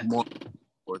what I'm more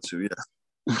forward to,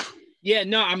 Yeah,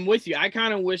 no, I'm with you. I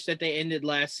kind of wish that they ended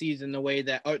last season the way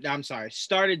that,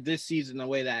 started this season the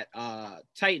way that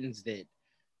Titans did,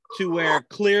 to where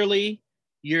clearly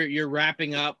you're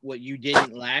wrapping up what you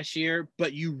didn't last year,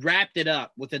 but you wrapped it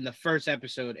up within the first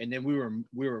episode, and then we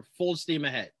were full steam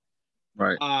ahead.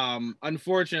 Right.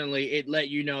 Unfortunately, it let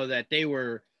you know that they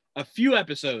were a few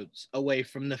episodes away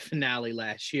from the finale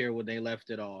last year when they left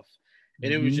it off.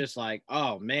 And it was just like,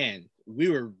 oh man, we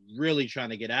were really trying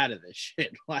to get out of this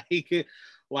shit.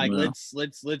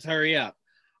 Let's hurry up.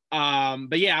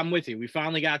 But yeah, I'm with you. We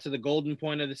finally got to the golden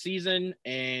point of the season,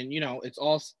 and you know, it's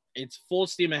full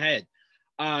steam ahead.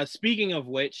 Speaking of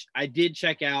which, I did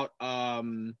check out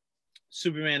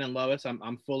Superman and Lois.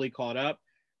 I'm fully caught up,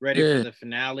 ready for the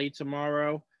finale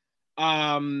tomorrow.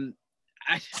 I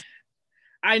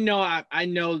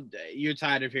know you're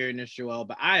tired of hearing this, Joel,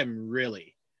 but I am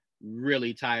really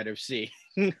tired of seeing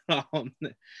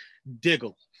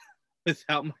Diggle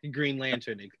without my Green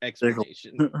Lantern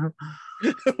explanation.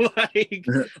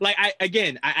 like I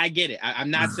get it.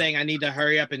 I'm not saying I need to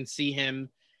hurry up and see him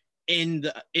in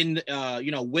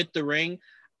the with the ring.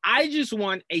 I just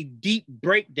want a deep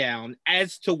breakdown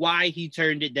as to why he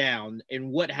turned it down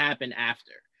and what happened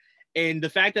after. And the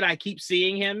fact that I keep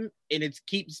seeing him and it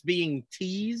keeps being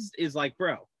teased is like,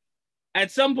 bro, at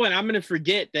some point I'm gonna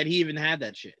forget that he even had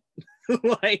that shit.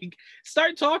 Like,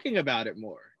 start talking about it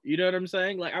more. You know what I'm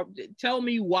saying? Like, tell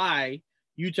me why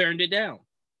you turned it down.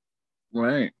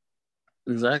 Right.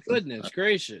 Exactly. Goodness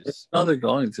gracious. No, they're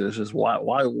going to. It's just why,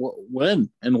 when,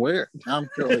 and where. I'm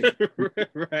killing.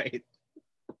 Right.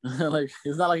 Like,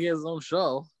 it's not like he has his own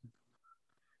show.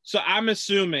 So I'm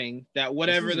assuming that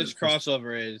whatever this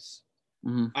crossover is.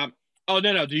 Mm-hmm. Oh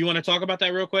no! Do you want to talk about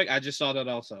that real quick? I just saw that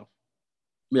also.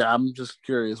 Yeah, I'm just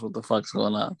curious what the fuck's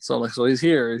going on. So he's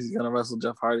here. He's gonna wrestle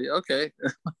Jeff Hardy. Okay,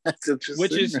 that's interesting.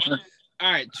 Which is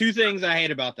all right. Two things I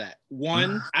hate about that.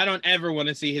 One, I don't ever want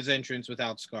to see his entrance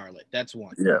without Scarlett. That's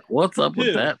one. Yeah, what's up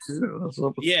with that too?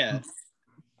 Yeah.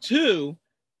 Two,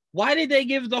 why did they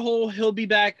give the whole he'll be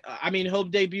back? He'll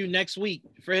debut next week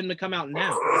for him to come out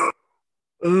now.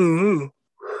 Mm-hmm.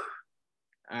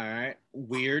 All right,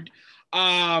 weird.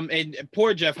 And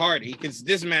poor Jeff Hardy, because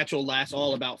this match will last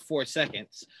all about 4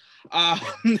 seconds. But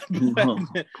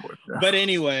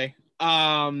anyway,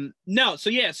 no. So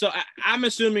yeah, so I'm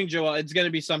assuming, Joel, it's going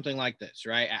to be something like this,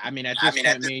 right? At this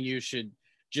point, me and you should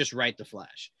just write the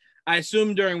Flash. I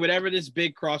assume during whatever this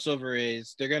big crossover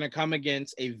is, they're going to come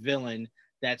against a villain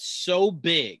that's so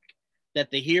big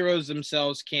that the heroes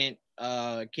themselves can't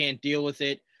deal with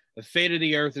it. The fate of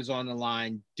the Earth is on the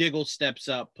line. Diggle steps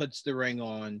up, puts the ring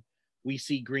on. We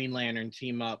see Green Lantern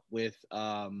team up with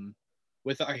our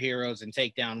heroes and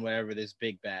take down whatever this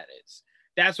big bad is.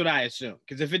 That's what I assume.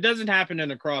 Because if it doesn't happen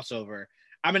in a crossover,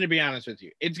 I'm going to be honest with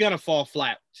you, it's going to fall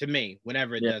flat to me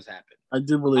whenever it does happen. I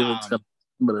do believe it's going to,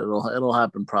 but it'll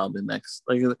happen probably next.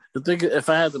 Like, if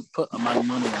I had to put my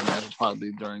money on that, it'll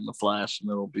probably be during the Flash, and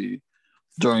it'll be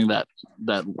during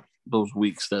those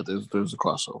weeks that there's a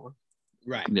crossover.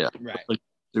 Right. Yeah. Right. Like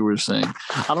they were saying,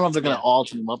 I don't know if they're going to all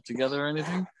team up together or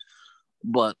anything.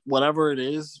 But whatever it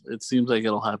is, it seems like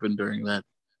it'll happen during that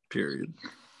period.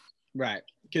 Right.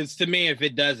 Because to me, if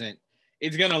it doesn't,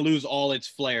 it's going to lose all its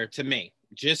flair to me,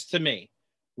 just to me,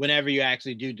 whenever you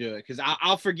actually do it. Because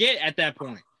I'll forget at that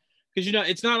point. Because,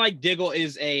 it's not like Diggle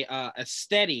is a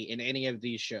steady in any of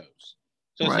these shows.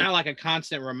 So it's not like a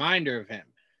constant reminder of him.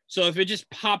 So if it just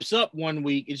pops up one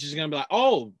week, it's just going to be like,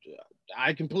 oh,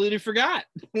 I completely forgot.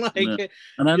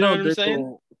 And I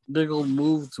know Diggle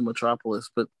moved to Metropolis,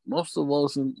 but most of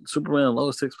Lois and Superman and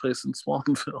Lois takes place in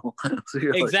Smallville. So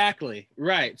exactly.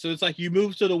 Right. So it's like you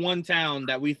move to the one town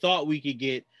that we thought we could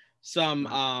get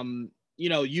some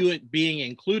you being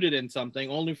included in something,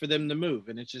 only for them to move.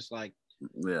 And it's just like,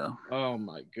 yeah. Oh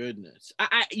my goodness.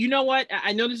 You know what?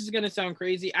 I know this is gonna sound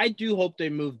crazy. I do hope they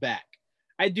move back.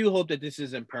 I do hope that this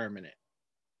isn't permanent.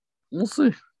 We'll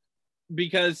see.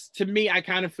 Because to me, I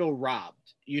kind of feel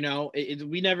robbed.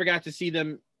 We never got to see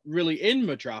them really in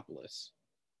Metropolis.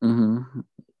 Mm-hmm.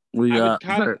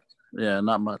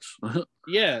 Not much.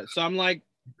 Yeah, so I'm like,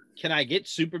 can I get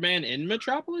Superman in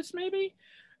Metropolis? Maybe.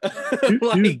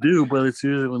 You do, but it's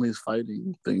usually when he's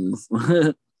fighting things.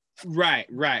 Right.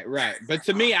 But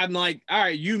to me, I'm like, all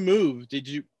right, you moved. Did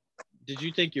you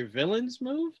think your villains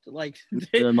moved? Like,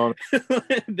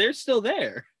 they're still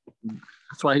there.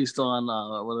 That's why he's still on,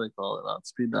 what do they call it? On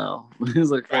speed dial.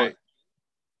 He's like, right.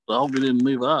 I hope you didn't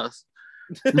leave us.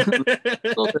 Still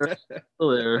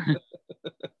there.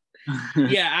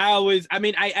 Yeah,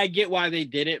 I get why they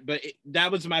did it, but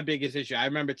that was my biggest issue. I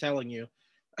remember telling you,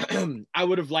 I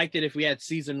would have liked it if we had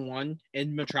season 1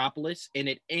 in Metropolis and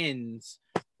it ends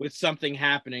with something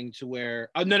happening to where,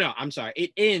 I'm sorry.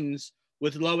 It ends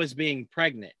with Lois being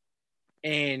pregnant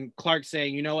and Clark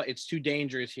saying, you know what, it's too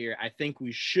dangerous here. I think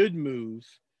we should move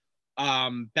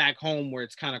back home where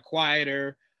it's kind of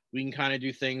quieter. We can kind of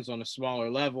do things on a smaller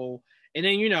level. And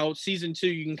then, season 2,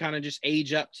 you can kind of just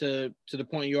age up to the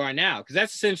point you are now. Because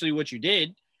that's essentially what you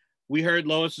did. We heard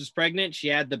Lois was pregnant. She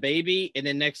had the baby. And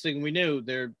then next thing we knew,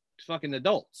 they're fucking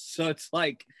adults. So it's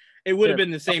like, it would have been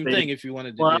the same thing if you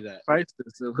wanted to do that. Crisis.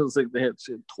 It was like they had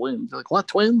twins. They're like, what,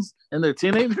 twins? And they're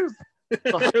teenagers?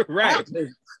 Right.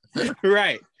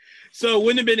 Right. So it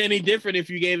wouldn't have been any different if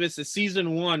you gave us a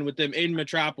season 1 with them in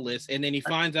Metropolis and then he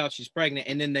finds out she's pregnant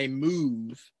and then they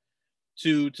move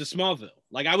to Smallville.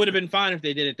 Like, I would have been fine if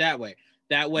they did it that way.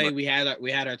 That way we had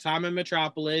our time in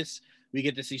Metropolis. We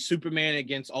get to see Superman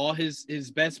against all his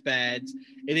best bads,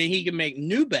 and then he can make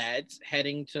new bads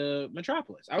heading to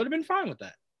Metropolis. I would have been fine with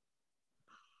that.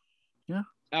 Yeah,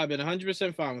 I've been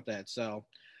 100% fine with that. So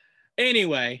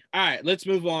anyway, all right, let's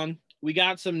move on. We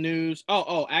got some news.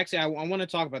 Actually, I want to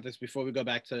talk about this before we go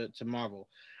back to Marvel.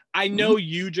 I know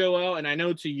you, Joel, and I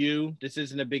know to you, this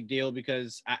isn't a big deal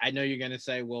because I know you're going to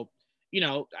say, well,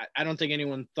 I don't think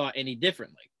anyone thought any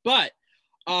differently. But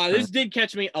this did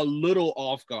catch me a little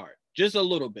off guard, just a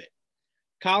little bit.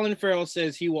 Colin Farrell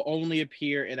says he will only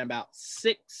appear in about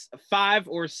 5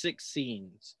 or 6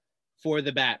 scenes for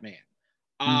the Batman.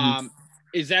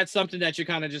 Is that something that you're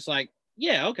kind of just like,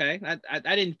 yeah, okay.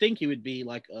 I didn't think he would be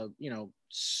like a,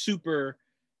 super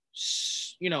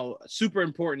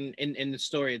important in the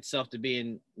story itself to be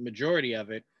in majority of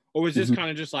it. Or was this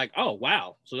kind of just like, oh,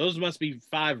 wow. So those must be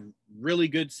 5 really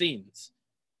good scenes.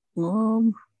 I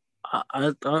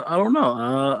don't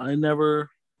know.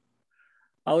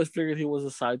 I always figured he was a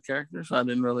side character, so I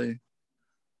didn't really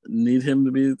need him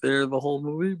to be there the whole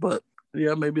movie. But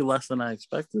yeah, maybe less than I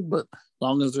expected. But as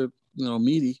long as they're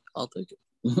meaty, I'll take it.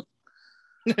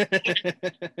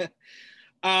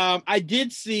 I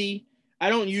did see. I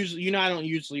don't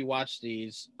usually watch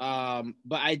these. But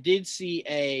I did see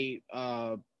a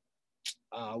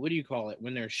what do you call it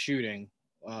when they're shooting?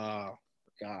 God.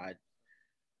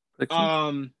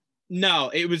 Pictures? No,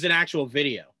 it was an actual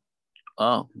video.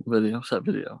 Oh, set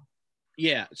video.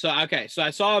 Yeah. So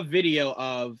I saw a video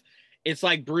of it's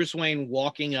like Bruce Wayne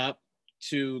walking up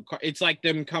to. It's like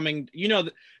them coming.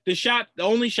 The shot. The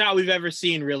only shot we've ever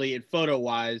seen, really, photo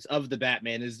wise, of the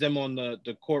Batman is them on the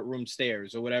courtroom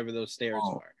stairs or whatever those stairs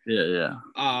are. Yeah.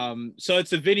 So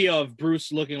it's a video of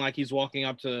Bruce looking like he's walking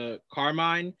up to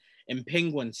Carmine, and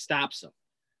Penguin stops him.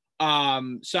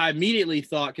 So I immediately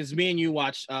thought, because me and you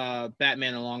watched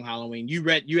Batman: A Long Halloween. You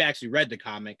actually read the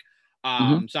comic.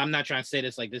 So I'm not trying to say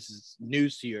this like this is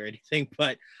news to you or anything,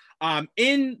 but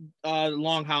in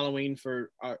Long Halloween,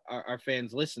 for our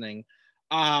fans listening,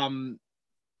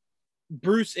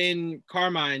 Bruce and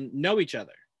Carmine know each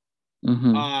other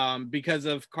because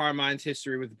of Carmine's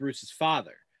history with Bruce's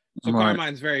father. So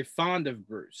Carmine's very fond of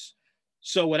Bruce.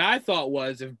 So what I thought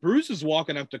was, if Bruce is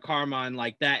walking up to Carmine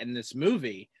like that in this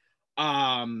movie,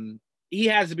 he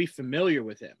has to be familiar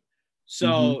with him.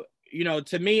 So,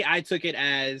 to me, I took it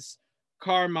as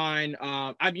Carmine,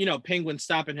 Penguin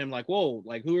stopping him like, whoa,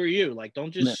 like, who are you? Like,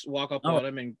 don't just walk up on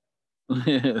him and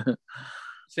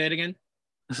say it again.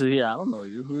 So yeah, I don't know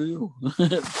you. Who are you?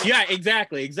 Yeah,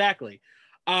 exactly.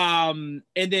 And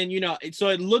then, so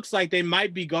it looks like they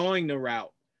might be going the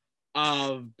route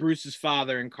of Bruce's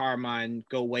father and Carmine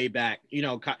go way back,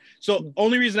 So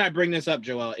only reason I bring this up,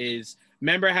 Joel, is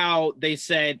remember how they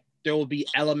said there will be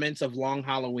elements of Long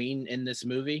Halloween in this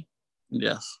movie?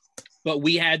 Yes. But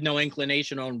we had no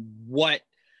inclination on what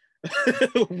the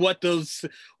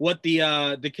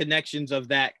connections of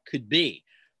that could be.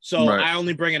 So I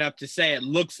only bring it up to say it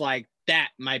looks like that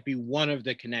might be one of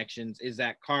the connections, is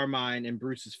that Carmine and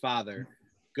Bruce's father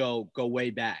go way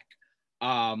back.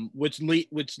 Which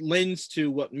lends to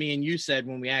what me and you said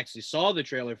when we actually saw the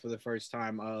trailer for the first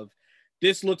time, of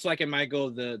this looks like it might go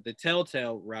the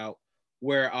Telltale route,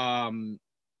 where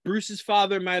Bruce's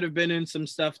father might have been in some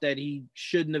stuff that he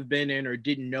shouldn't have been in or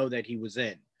didn't know that he was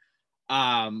in.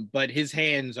 But his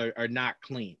hands are not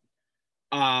clean.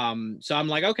 So I'm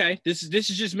like, okay, this is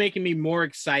just making me more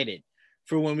excited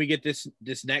for when we get this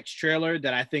next trailer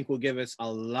that I think will give us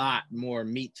a lot more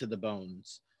meat to the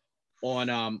bones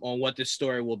on what this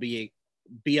story will be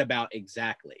about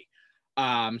exactly. So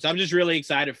I'm just really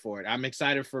excited for it. I'm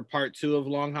excited for part 2 of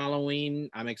Long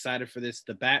Halloween. I'm excited for the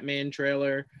Batman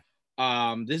trailer.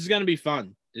 This is gonna be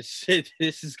fun. This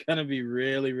is gonna be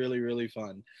really, really, really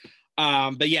fun.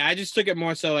 But yeah, I just took it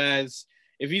more so as,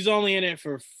 if he's only in it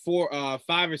for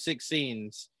 5 or 6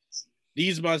 scenes,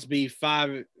 these must be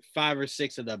 5 or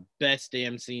 6 of the best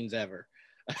damn scenes ever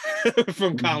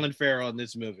from Colin Farrell in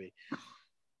this movie.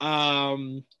 All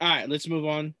right, let's move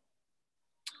on.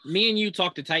 Me and you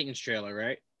talked the Titans trailer,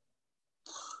 right?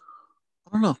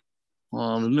 I don't know.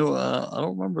 I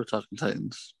don't remember talking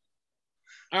Titans.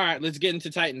 All right, let's get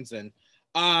into Titans then.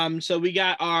 So we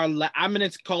got I'm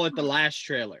gonna call it the last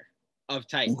trailer of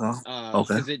Titans.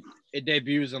 Because it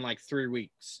debuts in like 3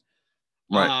 weeks.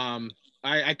 Right.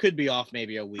 I could be off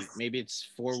maybe a week. Maybe it's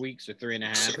 4 weeks or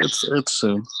 3.5. It's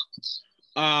soon.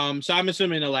 So I'm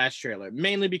assuming the last trailer,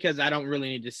 mainly because I don't really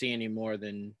need to see any more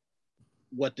than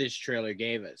what this trailer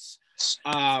gave us.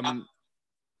 I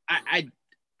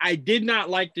did not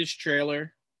like this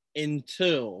trailer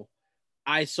until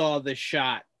I saw the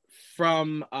shot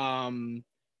from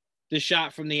the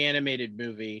animated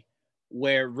movie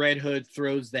where Red Hood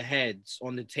throws the heads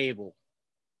on the table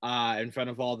in front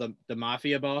of all the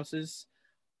mafia bosses.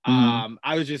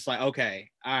 I was just like, okay,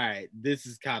 all right, this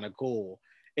is kind of cool.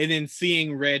 and then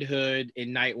seeing Red Hood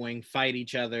and Nightwing fight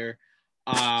each other.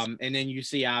 And then you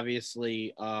see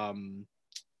obviously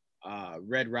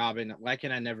Red Robin. Why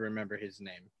can I never remember his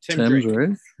name? Tim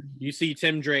Drake. You see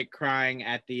Tim Drake crying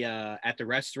at the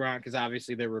restaurant because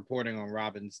obviously they're reporting on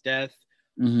Robin's death.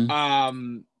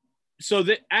 Mm-hmm. So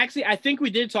that actually I think we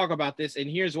did talk about this, and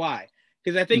here's why.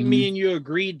 Because I think me and you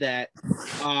agreed that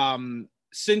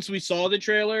since we saw the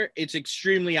trailer, it's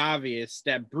extremely obvious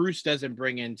that Bruce doesn't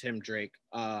bring in Tim Drake.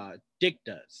 Dick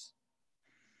does.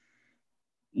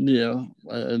 Yeah,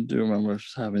 I do remember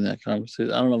having that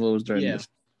conversation. I don't know if it was during this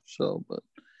show, but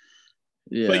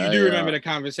yeah. But you do remember the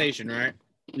conversation, right?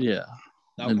 Yeah,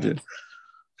 okay. I do.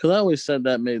 Because I always said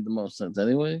that made the most sense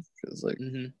anyway. Because like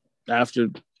after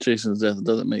Jason's death, it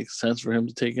doesn't make sense for him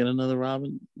to take in another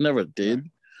Robin. Never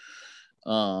did.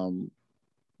 Right.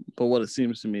 But what it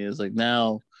seems to me is like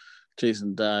now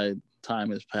Jason died, time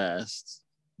has passed.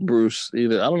 Bruce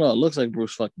either, I don't know, it looks like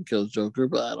Bruce fucking kills Joker,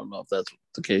 but I don't know if that's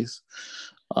the case.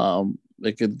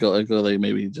 It could go like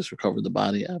maybe he just recovered the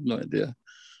body. I have no idea.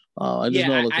 I just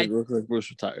know it looks like Bruce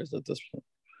retires at this point.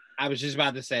 I was just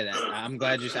about to say that. I'm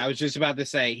glad I was just about to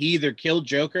say he either killed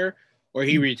Joker or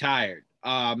he retired.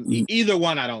 Either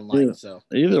one I don't like. So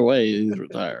either way, he's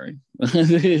retiring.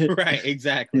 Right,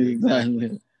 exactly.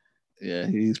 Yeah,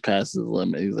 he's past his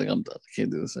limit. He's like, I'm done. I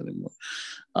can't do this anymore.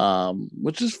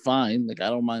 Which is fine. Like, I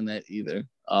don't mind that either.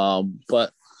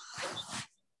 But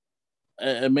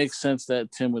it makes sense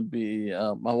that Tim would be.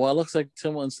 Well, it looks like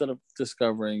Tim will, instead of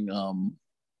discovering,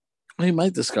 he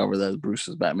might discover that Bruce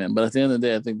is Batman. But at the end of the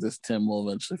day, I think this Tim will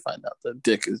eventually find out that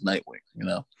Dick is Nightwing. You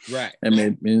know, right? And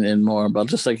maybe and more about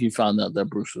just like he found out that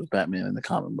Bruce was Batman in the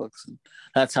comic books, and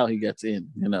that's how he gets in.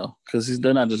 You know, because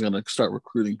they're not just gonna start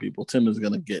recruiting people. Tim is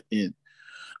gonna get in.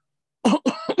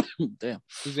 Damn.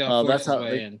 That's how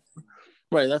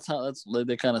right. That's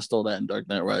they kind of stole that in Dark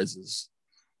Knight Rises.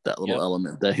 That little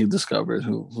element that he discovered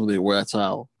who they were. That's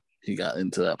how he got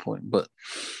into that point. But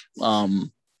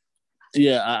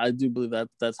I do believe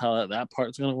that's how that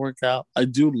part's gonna work out. I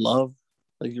do love,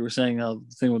 like you were saying, how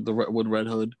the thing with Red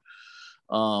Hood,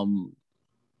 how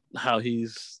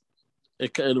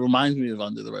it reminds me of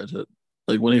Under the Red Hood,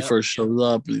 like when he first shows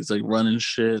up and he's like running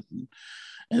shit and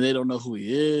they don't know who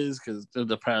he is because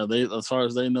as far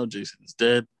as they know, Jason is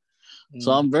dead.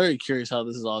 So I'm very curious how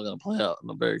this is all going to play out, and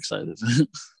I'm very excited.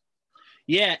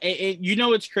 Yeah, you know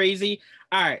what's crazy?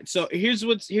 All right, so here's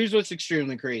what's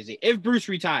extremely crazy. If Bruce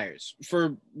retires,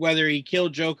 for whether he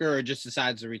killed Joker or just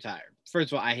decides to retire,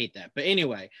 first of all, I hate that. But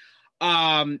anyway,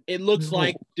 it looks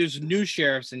like there's new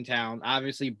sheriffs in town.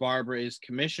 Obviously, Barbara is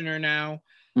commissioner now.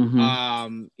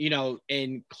 You know,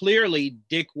 and clearly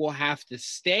Dick will have to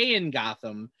stay in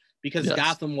Gotham because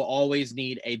Gotham will always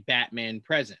need a Batman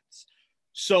presence.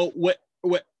 So what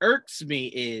irks me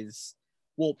is,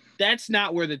 well, that's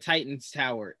not where the Titans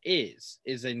Tower is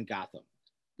in Gotham.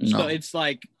 No. So it's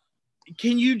like,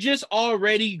 can you just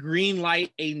already green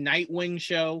light a Nightwing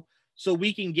show so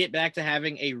we can get back to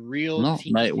having a real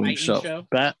Nightwing show?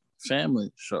 Bat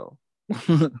Family show.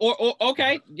 or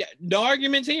okay, no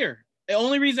arguments here. The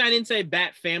only reason I didn't say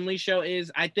Bat Family show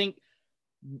is I think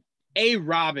a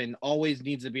Robin always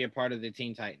needs to be a part of the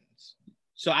Teen Titans.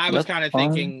 So I was kind of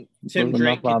thinking Tim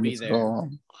Drake could be there.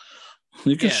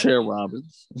 You can share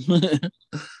Robins. Robin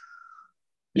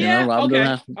doesn't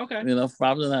have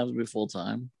to be full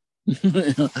time.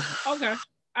 Okay. All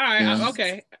right. Yeah.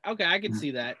 Okay. I can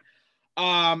see that.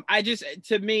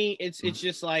 To me, it's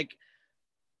just like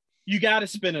you got to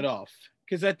spin it off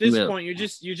because at this point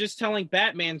you're just telling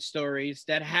Batman stories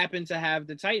that happen to have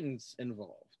the Titans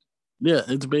involved. Yeah,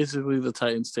 it's basically the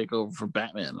Titans take over for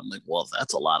Batman. I'm like, well,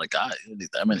 that's a lot of guys. You don't need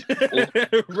that many people.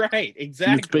 Right,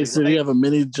 exactly. It's basically you have a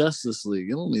mini Justice League.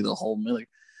 You don't need a whole mini.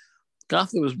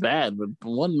 Gotham was bad, but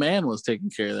one man was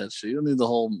taking care of that shit. You don't need the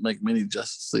whole mini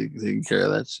Justice League taking care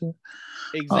of that shit.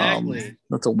 Exactly.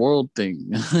 That's a world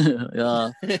thing.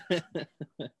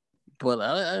 But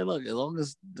I look, as long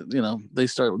as they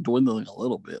start dwindling a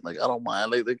little bit, like I don't mind.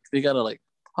 Like they gotta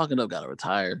Hawk and Up gotta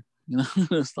retire.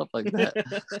 Stuff like that.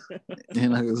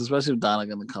 Especially if Donna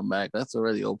gonna come back. That's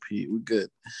already OP. We're good.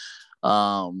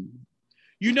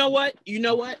 You know what?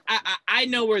 I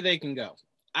know where they can go.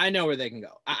 I'm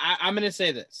gonna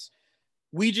say this.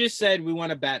 We just said we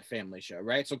want a Bat Family show,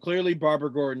 right? So clearly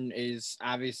Barbara Gordon is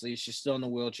she's still in the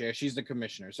wheelchair. She's the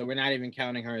commissioner. So we're not even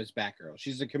counting her as Batgirl.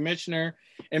 She's the commissioner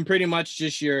and pretty much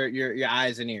just your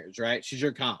eyes and ears, right? She's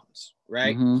your comms,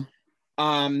 right? Mm-hmm.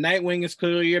 Nightwing is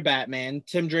clearly your Batman.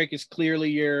 Tim Drake is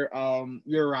clearly your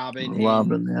Robin.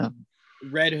 Yeah.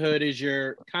 Red Hood is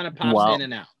your kind of pops in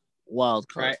and out. Wild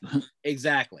card. Right?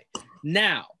 Exactly.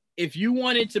 Now, if you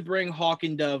wanted to bring Hawk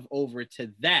and Dove over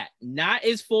to that, not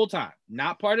as full-time,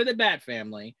 not part of the Bat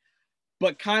family,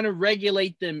 but kind of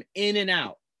regulate them in and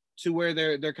out to where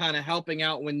they're kind of helping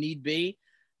out when need be,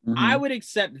 I would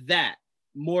accept that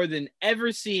more than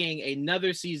ever seeing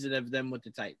another season of them with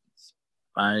the Titans.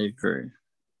 I agree.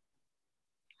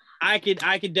 I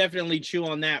could definitely chew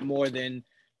on that more than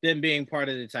them being part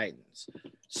of the Titans.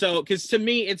 So, because to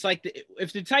me, it's like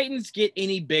if the Titans get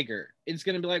any bigger, it's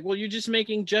going to be like, well, you're just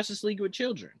making Justice League with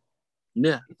children.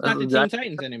 Yeah. It's not the Teen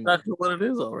Titans anymore. That's what it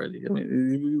is already. I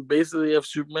mean, you basically have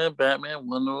Superman, Batman,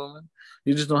 Wonder Woman.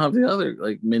 You just don't have the other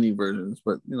like mini versions,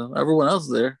 but you know, everyone else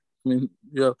is there. I mean,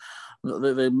 you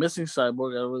know, they're missing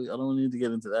Cyborg. I don't need to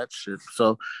get into that shit.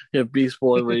 So you have Beast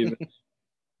Boy, Raven,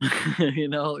 you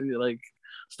know, like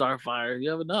Starfire.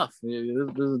 You have enough.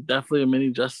 There's definitely a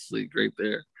mini Justice League right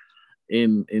there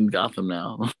in Gotham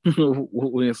now.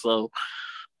 So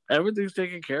everything's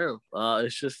taken care of.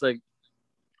 It's just like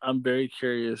I'm very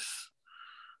curious,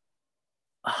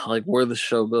 like where the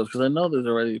show goes, because I know there's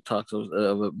already talks of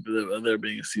there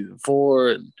being a season 4,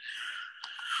 and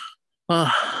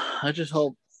I just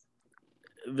hope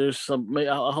there's some.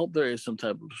 I hope there is some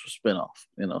type of spinoff,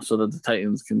 you know, so that the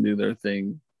Titans can do their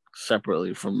thing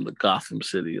separately from the Gotham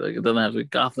City. Like it doesn't have to be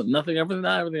Gotham. Not everything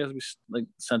has to be like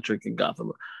centric in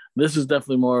Gotham. This is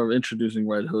definitely more of introducing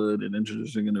Red Hood and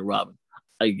introducing a new Robin.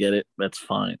 I get it. That's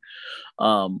fine.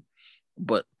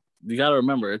 But you got to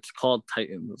remember, it's called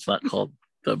Titans. It's not called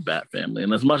the Bat Family.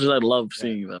 And as much as I love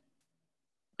seeing them,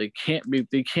 they can't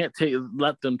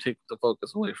let them take the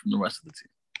focus away from the rest of the team.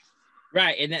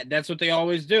 Right, and that's what they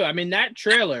always do. I mean, that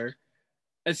trailer,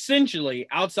 essentially,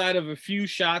 outside of a few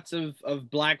shots of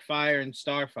Blackfire and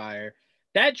Starfire,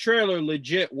 that trailer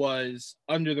legit was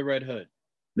Under the Red Hood.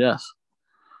 Yes.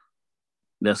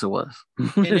 Yes, it was.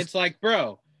 And it's like,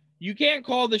 bro, you can't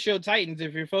call the show Titans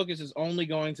if your focus is only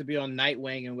going to be on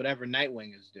Nightwing and whatever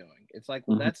Nightwing is doing. It's like,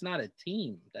 well, that's not a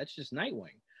team. That's just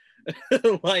Nightwing.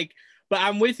 Like, but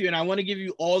I'm with you, and I want to give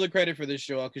you all the credit for this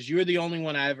show because you're the only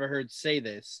one I ever heard say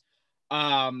this.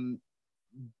 HBO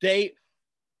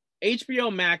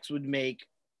Max would make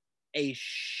a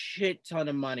shit ton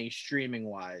of money streaming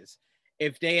wise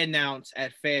if they announce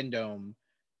at Fandom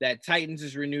that Titans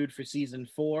is renewed for season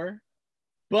 4.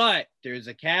 But there's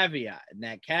a caveat, and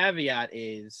that caveat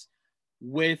is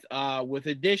with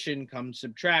addition comes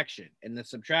subtraction, and the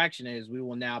subtraction is we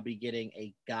will now be getting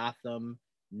a Gotham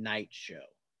Night show.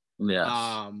 Yes.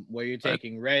 Where you're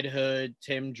taking Red Hood,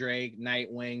 Tim Drake,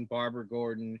 Nightwing, Barbara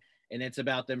Gordon, and it's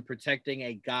about them protecting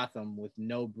a Gotham with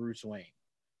no Bruce Wayne.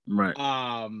 Right.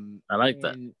 I like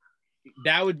that.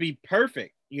 That would be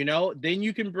perfect. You know, then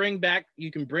you can bring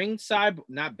Cyborg,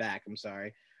 not back. I'm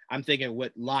sorry. I'm thinking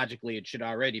what logically it should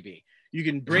already be. You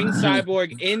can bring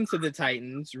Cyborg into the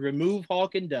Titans, remove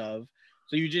Hawk and Dove.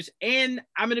 So and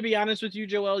I'm going to be honest with you,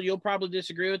 Joel, you'll probably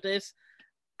disagree with this.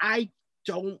 I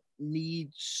don't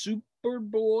need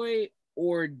Superboy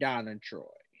or Donna Troy.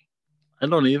 I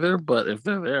don't either, but if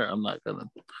they're there, I'm not going to.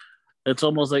 It's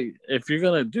almost like if you're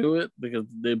going to do it, because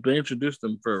they introduced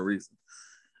them for a reason.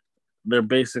 They're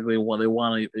basically they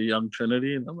want a young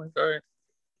Trinity, and I'm like, all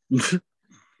right.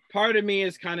 Part of me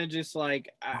is kind of just like,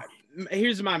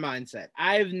 here's my mindset.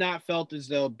 I have not felt as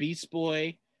though Beast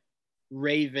Boy,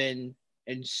 Raven,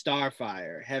 and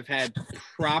Starfire have had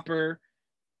proper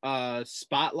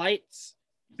spotlights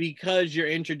because you're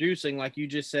introducing, like you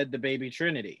just said, the baby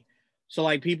Trinity. So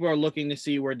like people are looking to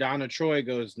see where Donna Troy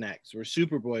goes next, where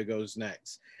Superboy goes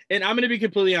next. And I'm going to be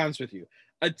completely honest with you.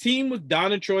 A team with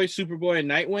Donna Troy, Superboy, and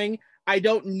Nightwing, I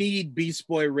don't need Beast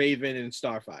Boy, Raven, and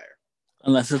Starfire.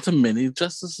 Unless it's a mini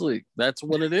Justice League. That's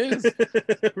what it is.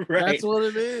 Right. That's what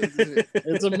it is.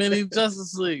 It's a mini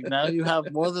Justice League. Now you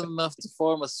have more than enough to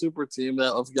form a super team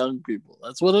of young people.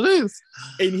 That's what it is.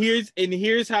 And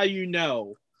here's how you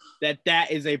know that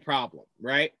is a problem,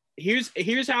 right? Here's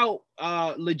how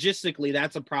logistically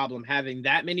that's a problem, having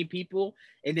that many people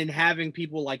and then having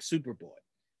people like Superboy.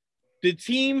 The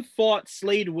team fought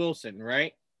Slade Wilson,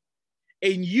 right?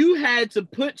 And you had to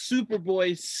put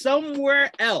Superboy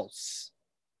somewhere else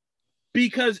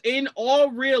because in all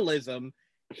realism,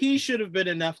 he should have been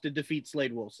enough to defeat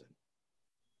Slade Wilson.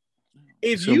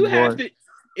 Superboy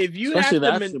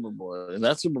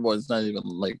that Superboy is not even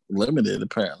like limited.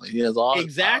 Apparently, he has all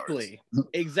exactly.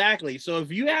 So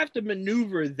if you have to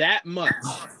maneuver that much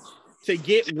to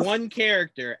get one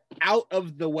character out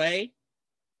of the way,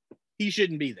 he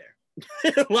shouldn't be there.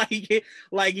 like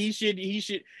he should.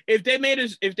 If they made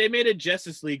a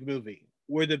Justice League movie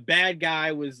where the bad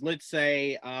guy was, let's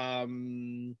say,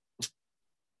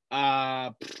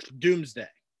 Doomsday,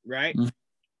 right? Mm-hmm.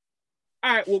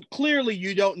 all right, well, clearly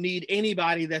you don't need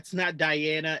anybody that's not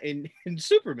Diana and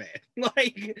Superman.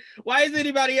 Like, why is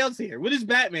anybody else here? What is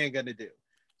Batman gonna do?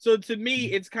 So to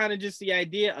me, it's kind of just the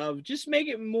idea of just make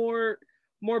it more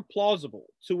plausible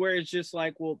to where it's just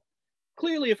like, well,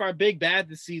 clearly if our big bad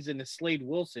this season is Slade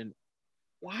Wilson,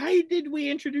 why did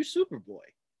we introduce Superboy?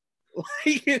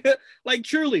 Like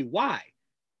truly, why?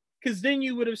 Because then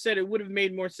you would have said it would have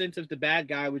made more sense if the bad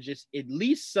guy was just at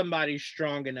least somebody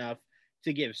strong enough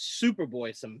to give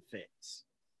Superboy some fits.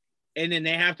 And then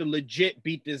they have to legit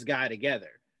beat this guy together.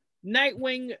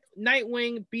 Nightwing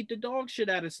beat the dog shit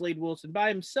out of Slade Wilson by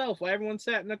himself while everyone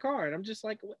sat in the car. And I'm just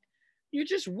like, you're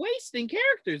just wasting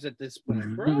characters at this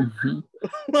point, bro.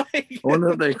 Like, I wonder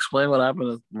if they explain what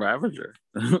happened to Ravager.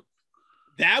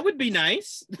 That would be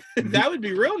nice. That would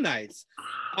be real nice.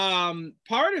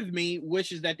 Part of me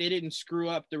wishes that they didn't screw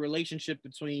up the relationship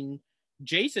between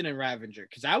Jason and Ravager,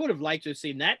 because I would have liked to have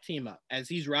seen that team up as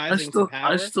he's rising to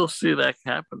power. I still see that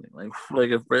happening. Like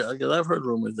if I've heard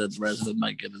rumors that Red Hood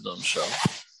might get his own show.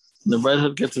 When the Red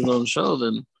Hood gets his own show,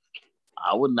 then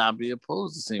I would not be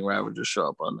opposed to seeing Ravager show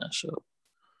up on that show.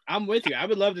 I'm with you. I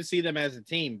would love to see them as a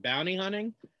team bounty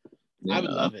hunting. Yeah. I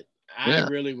would love it. I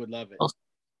really would love it.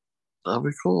 That'd be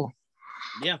cool.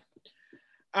 Yeah.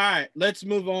 All right, let's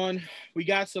move on. We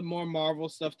got some more Marvel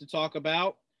stuff to talk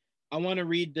about. I want to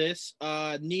read this.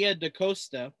 Nia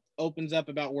DaCosta opens up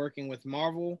about working with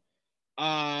Marvel.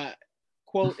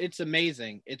 Quote, "It's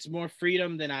amazing. It's more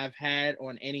freedom than I've had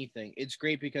on anything. It's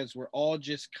great because we're all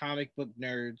just comic book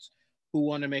nerds who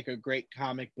want to make a great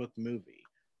comic book movie."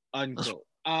 Unquote.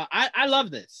 I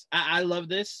love this. I love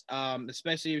this,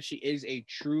 especially if she is a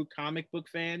true comic book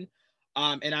fan.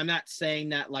 And I'm not saying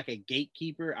that like a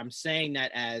gatekeeper. I'm saying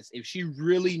that as if she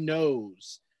really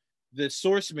knows the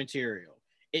source material,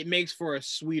 it makes for a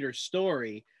sweeter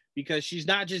story because she's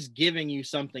not just giving you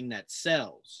something that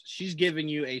sells. She's giving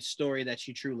you a story that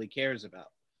she truly cares about.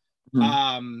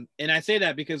 And I say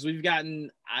that because we've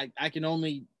gotten, I can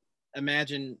only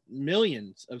imagine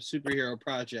millions of superhero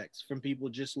projects from people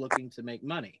just looking to make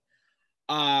money.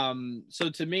 So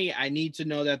to me, I need to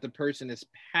know that the person is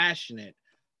passionate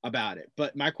about it.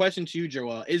 But my question to you,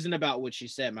 Joelle, isn't about what she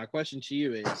said. My question to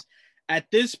you is,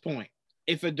 at this point,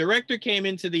 if a director came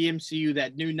into the MCU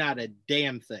that knew not a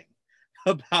damn thing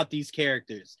about these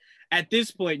characters, at this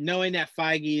point, knowing that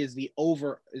Feige is the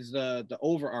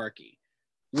overarchy,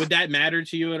 would that matter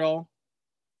to you at all?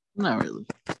 Not really,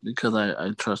 because I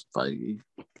trust Feige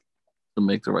to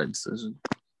make the right decision.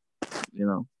 You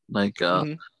know, like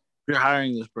if you're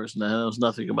hiring this person that knows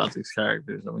nothing about these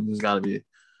characters, I mean,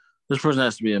 this person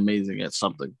has to be amazing at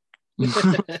something. Like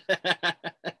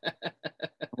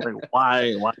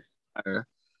why hire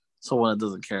someone that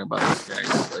doesn't care about this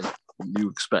character like you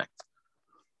expect?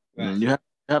 Right. And you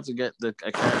have to get a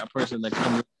person that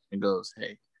comes and goes,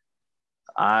 "Hey,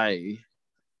 I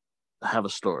have a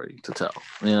story to tell,"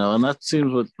 you know, and that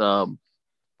seems what to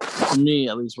me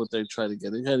at least what they try to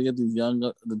get. They try to get these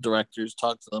the directors,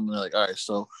 talk to them, and they're like, "All right,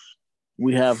 so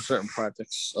we have certain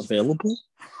projects available.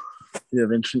 Do you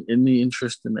have any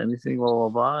interest in anything, blah, blah,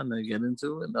 blah," and they get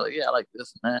into it, and they're like, "Yeah, I like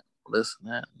this and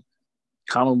that."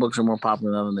 Comic books are more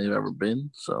popular now than they've ever been,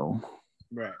 so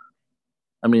right.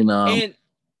 I mean, and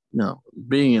you know,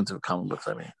 being into comic books,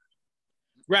 I mean,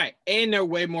 right, and they're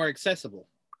way more accessible.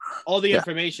 All the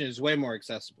information is way more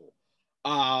accessible.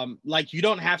 Like you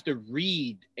don't have to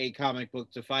read a comic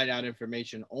book to find out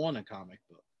information on a comic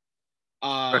book.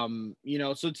 Right. You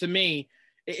know, so to me,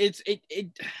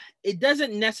 it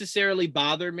doesn't necessarily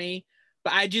bother me,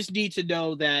 but I just need to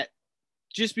know that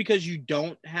just because you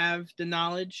don't have the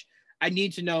knowledge, I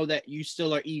need to know that you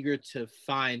still are eager to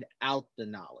find out the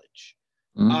knowledge.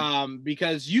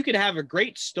 Because you could have a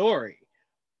great story,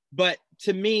 but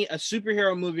to me, a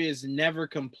superhero movie is never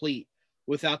complete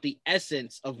without the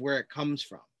essence of where it comes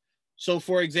from. So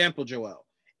for example, Joel,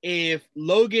 if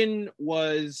Logan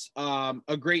was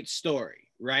a great story,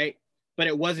 right? But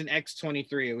it wasn't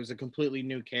X-23. It was a completely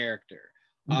new character.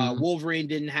 Wolverine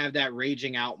didn't have that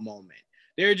raging out moment.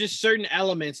 There are just certain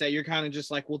elements that you're kind of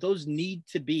just like, well, those need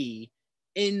to be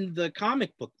in the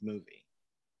comic book movie.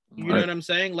 You know what I'm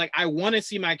saying? Like, I want to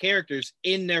see my characters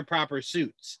in their proper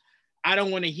suits. I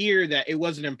don't want to hear that it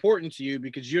wasn't important to you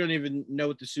because you don't even know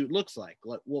what the suit looks like.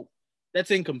 Well,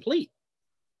 that's incomplete.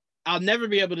 I'll never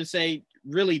be able to say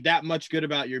really that much good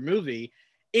about your movie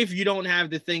if you don't have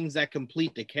the things that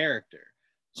complete the character.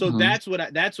 So that's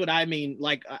what I mean.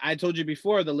 Like I told you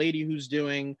before, the lady who's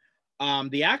doing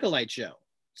the Acolyte show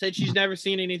said she's never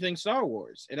seen anything Star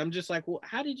Wars. And I'm just like, well,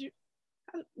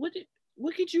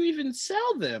 what could you even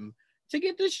sell them to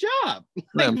get this job?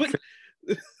 Like,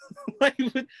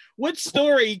 what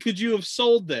story could you have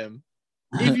sold them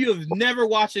if you have never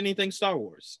watched anything Star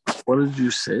Wars. What did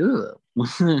you say to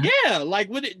them? Yeah, like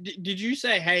did you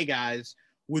say, hey guys,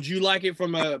 would you like it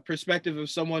from a perspective of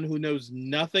someone who knows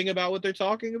nothing about what they're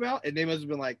talking about? And they must have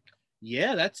been like,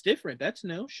 yeah, that's different. That's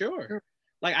no, sure.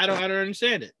 Like I don't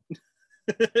understand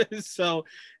it. So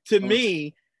to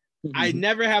me, I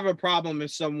never have a problem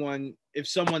if someone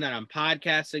that I'm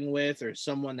podcasting with or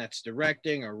someone that's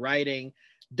directing or writing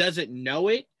doesn't know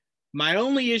it. My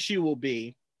only issue will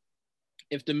be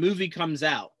if the movie comes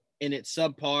out and it's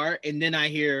subpar, and then I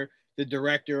hear the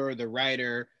director or the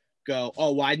writer go,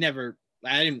 "Oh, well, I didn't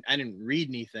read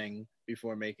anything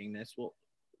before making this." Well,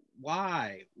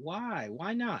 why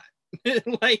not?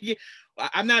 Like,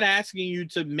 I'm not asking you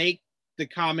to make the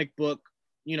comic book,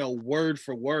 word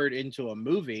for word into a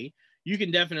movie. You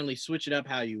can definitely switch it up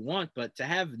how you want, but to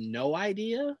have no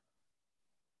idea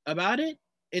about it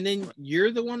and then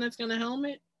you're the one that's going to helm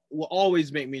it will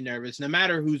always make me nervous, no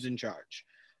matter who's in charge.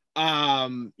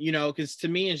 Because to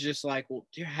me it's just like, well,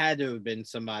 there had to have been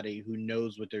somebody who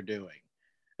knows what they're doing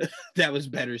that was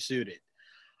better suited.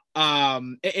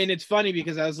 And it's funny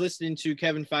because I was listening to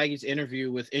Kevin Feige's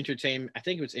interview with I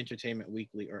think it was Entertainment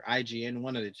Weekly or IGN,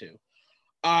 one of the two.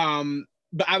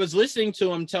 But I was listening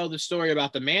to him tell the story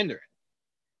about the Mandarin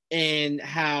and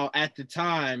how at the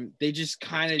time they just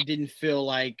kind of didn't feel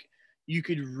like you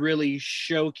could really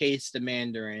showcase the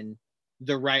Mandarin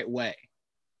the right way.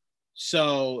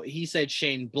 So he said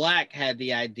Shane Black had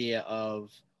the idea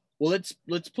of, well,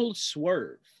 let's pull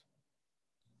Swerve.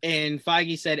 And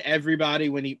Feige said everybody,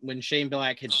 when Shane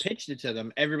Black had pitched it to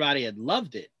them, everybody had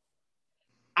loved it.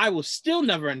 I will still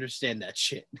never understand that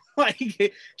shit.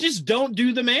 Like, just don't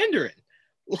do the Mandarin.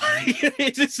 Like,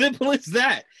 it's as simple as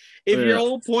that. If your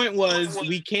whole point was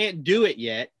we can't do it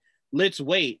yet, let's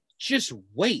wait. Just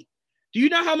wait. Do you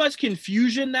know how much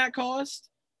confusion that caused?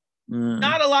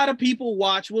 Not a lot of people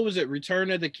watch, what was it,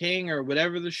 Return of the King or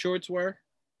whatever the shorts were?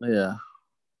 Yeah.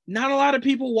 Not a lot of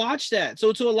people watch that.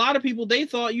 So to a lot of people, they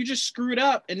thought you just screwed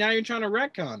up and now you're trying to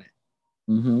retcon it.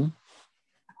 Mm-hmm.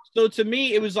 So to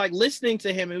me, it was like listening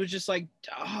to him. It was just like,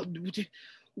 oh,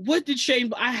 what did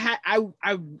Shane? I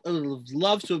would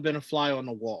love to have been a fly on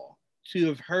the wall to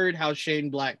have heard how Shane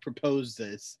Black proposed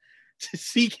this, to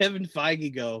see Kevin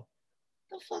Feige go,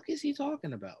 the fuck is he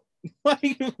talking about?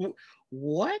 Like,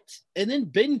 what? And then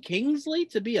Ben Kingsley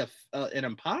to be an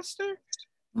imposter?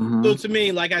 Mm-hmm. So to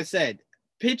me, like I said,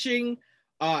 pitching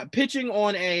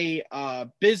on a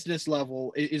business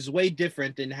level is way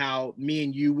different than how me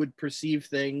and you would perceive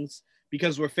things,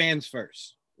 because we're fans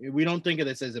first. We don't think of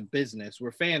this as a business.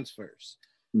 We're fans first.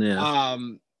 Yeah.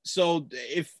 So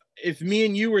if me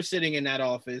and you were sitting in that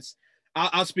office,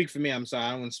 I'll speak for me. I'm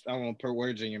sorry. I won't put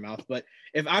words in your mouth. But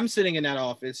if I'm sitting in that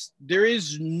office, there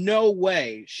is no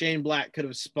way Shane Black could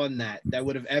have spun that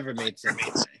would have ever made sense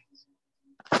to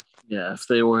me. Yeah, if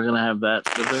they were gonna have that,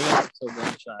 if they're gonna be so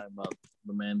gun shy about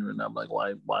the Mandarin, I'm like,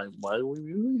 why are we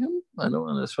using him? I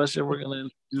don't know, especially if we're gonna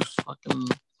introduce fucking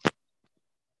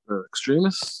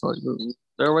extremists. Like,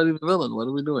 they're already the villain. What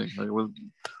are we doing? Like,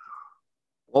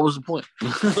 what was the point?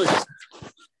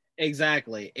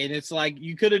 Exactly. And it's like,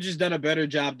 you could have just done a better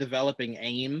job developing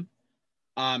AIM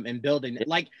and building it.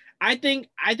 Like, I think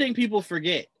people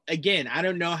forget. Again, I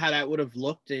don't know how that would have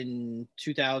looked in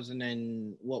 2000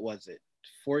 and what was it?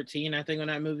 14, I think, when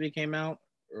that movie came out,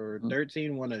 or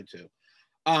 13, one of the two.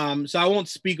 So I won't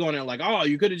speak on it like, oh,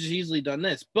 you could have just easily done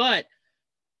this. But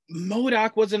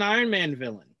MODOK was an Iron Man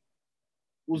villain.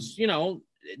 Was,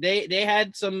 they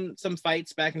had some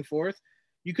fights back and forth.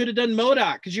 You could have done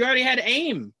MODOK because you already had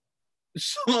AIM.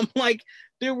 So I'm like,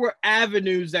 there were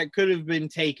avenues that could have been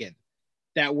taken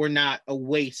that were not a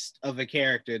waste of a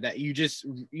character that you just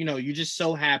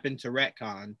so happen to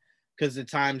retcon because the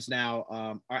times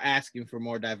now are asking for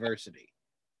more diversity.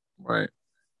 Right.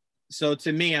 So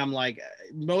to me, I'm like,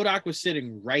 MODOK was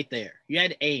sitting right there. You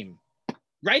had AIM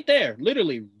right there,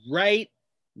 literally right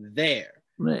there.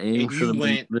 The AIM should have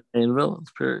been the main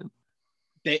villains, period.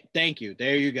 Thank you.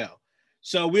 There you go.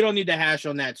 So we don't need to hash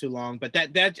on that too long, but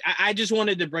I just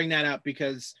wanted to bring that up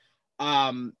because,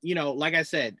 like I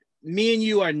said, me and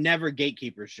you are never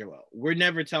gatekeepers, Joel. We're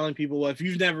never telling people, well, if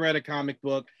you've never read a comic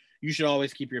book, you should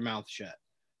always keep your mouth shut.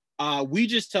 We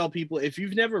just tell people, if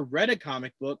you've never read a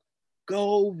comic book,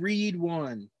 go read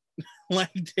one.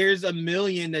 Like, there's a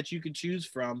million that you could choose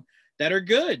from that are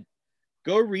good.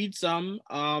 Go read some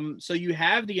so you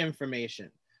have the information.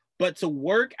 But to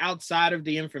work outside of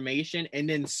the information and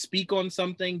then speak on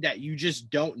something that you just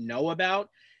don't know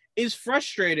about is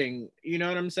frustrating. You know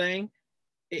what I'm saying?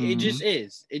 It just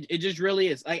is. It just really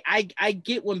is. Like, I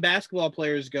get when basketball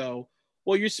players go,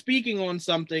 well, you're speaking on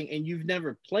something and you've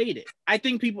never played it. I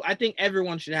think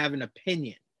everyone should have an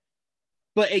opinion,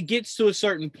 but it gets to a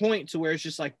certain point to where it's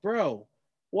just like, bro,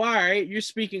 why? Right? You're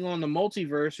speaking on the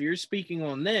multiverse, or you're speaking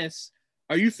on this.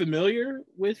 Are you familiar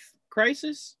with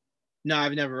Crisis? No,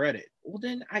 I've never read it. Well,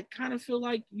 then I kind of feel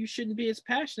like you shouldn't be as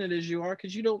passionate as you are,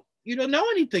 because you don't know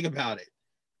anything about it.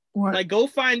 What? Like, go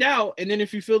find out, and then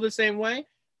if you feel the same way,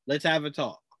 let's have a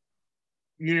talk.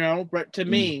 But to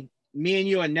me and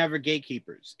you are never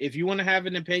gatekeepers. If you want to have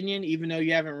an opinion, even though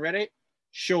you haven't read it,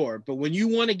 sure. But when you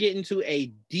want to get into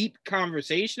a deep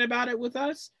conversation about it with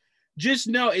us, just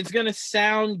know it's going to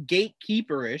sound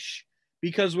gatekeeperish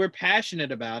because we're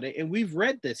passionate about it and we've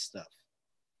read this stuff.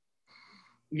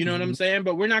 You know what I'm saying?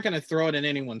 But we're not going to throw it in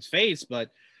anyone's face. But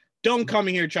don't come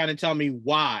here trying to tell me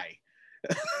why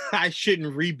I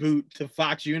shouldn't reboot the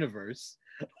Fox universe.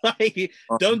 Like,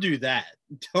 don't do that.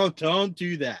 Don't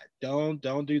do that. Don't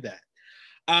do that.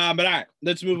 But all right,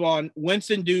 let's move on.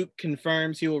 Winston Duke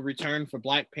confirms he will return for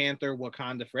Black Panther: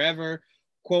 Wakanda Forever.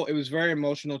 Quote, it was very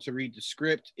emotional to read the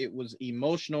script. It was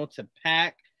emotional to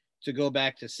pack to go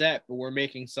back to set, but we're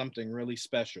making something really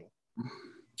special.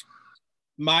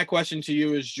 My question to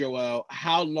you is, Joel,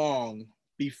 how long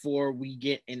before we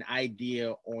get an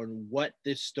idea on what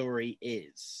this story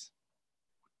is?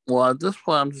 Well, at this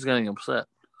point, I'm just getting upset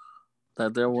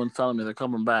that everyone's telling me they're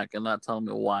coming back and not telling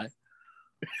me why.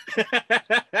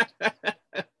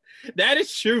 That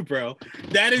is true, bro.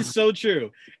 That is so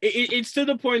true. It's to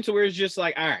the point to where it's just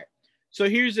like, all right, so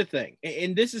here's the thing.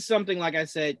 And this is something, like I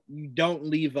said, you don't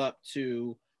leave up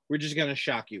to, we're just going to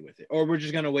shock you with it, or we're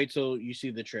just going to wait till you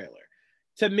see the trailer.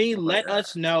 To me, let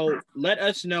us know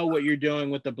what you're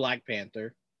doing with the Black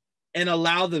Panther and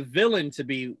allow the villain to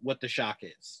be what the shock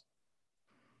is.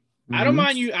 I don't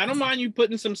mind you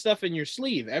putting some stuff in your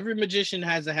sleeve. Every magician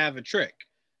has to have a trick.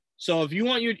 So if you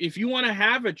want to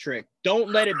have a trick, don't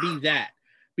let it be that.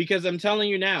 Because I'm telling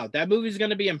you now, that movie is going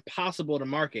to be impossible to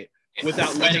market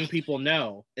without letting people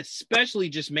know, especially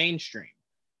just mainstream.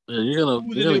 Yeah,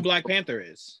 who the new Black Panther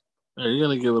is. Yeah, you're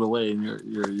gonna give it away in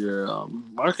your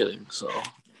marketing. So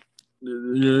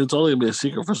it's only gonna be a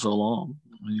secret for so long.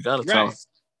 I mean, you gotta tell us.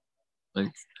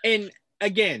 And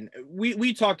again,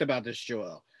 we talked about this,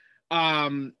 Joel.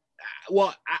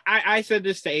 Well, I said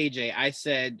this to AJ. I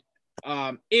said,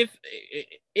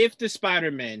 if the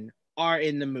Spider-Men are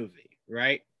in the movie,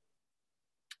 right,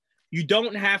 you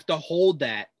don't have to hold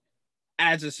that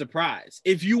as a surprise.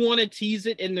 If you want to tease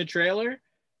it in the trailer,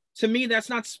 to me, that's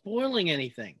not spoiling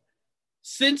anything.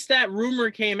 Since that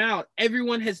rumor came out,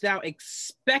 everyone has now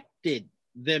expected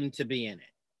them to be in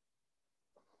it.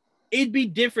 It'd be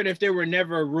different if there were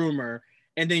never a rumor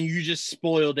and then you just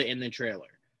spoiled it in the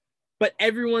trailer. But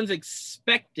everyone's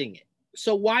expecting it.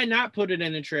 So why not put it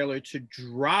in a trailer to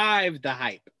drive the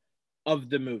hype of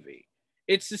the movie?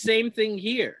 It's the same thing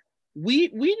here.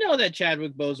 We know that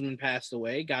Chadwick Boseman passed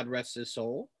away, God rest his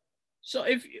soul. So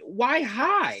why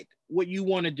hide what you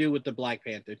want to do with the Black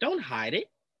Panther? Don't hide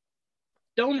it.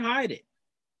 Don't hide it.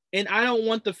 And I don't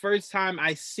want the first time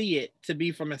I see it to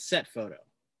be from a set photo.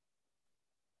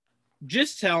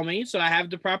 Just tell me so I have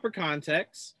the proper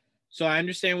context, so I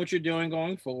understand what you're doing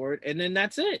going forward, and then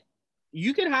that's it.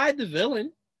 You could hide the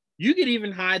villain. You could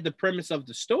even hide the premise of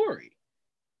the story.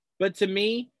 But to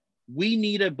me, we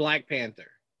need a Black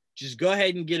Panther. Just go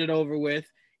ahead and get it over with.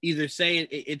 Either say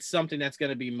it's something that's going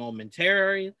to be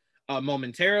momentarily,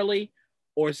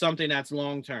 or something that's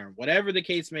long-term. Whatever the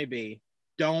case may be,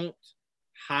 don't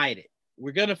hide it.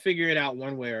 We're going to figure it out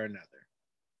one way or another.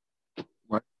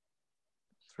 Right.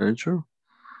 Very true.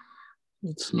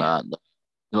 It's not.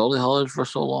 It only held for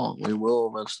so long. We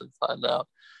will eventually find out.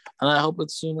 And I hope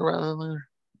it's sooner rather than later.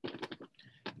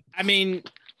 I mean,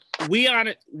 we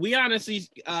honestly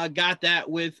got that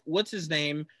with, what's his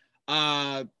name?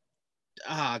 God,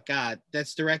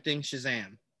 that's directing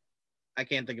Shazam. I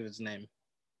can't think of his name.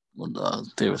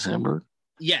 David Sandberg?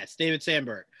 Yes, David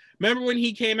Sandberg. Remember when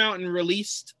he came out and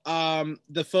released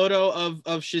the photo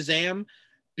of Shazam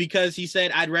because he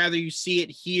said, I'd rather you see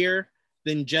it here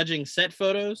than judging set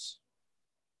photos?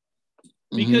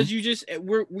 Because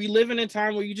we live in a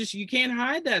time where you can't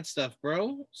hide that stuff,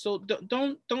 bro. So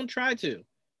don't try to.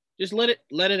 Just let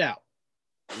it out.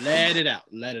 Let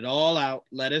it all out.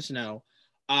 Let us know.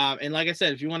 And like I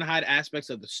said, if you want to hide aspects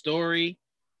of the story,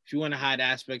 if you want to hide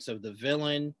aspects of the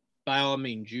villain, by all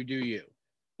means, you do you.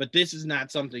 But this is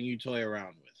not something you toy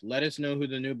around with. Let us know who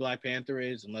the new Black Panther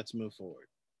is, and let's move forward.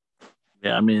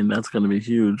 Yeah, I mean, that's going to be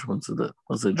huge once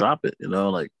they drop it,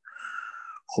 like,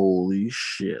 holy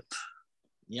shit.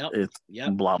 Yep. It's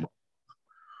blah, blah.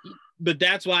 But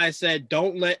that's why I said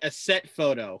don't let a set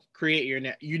photo create your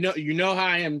you know how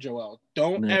I am, Joel.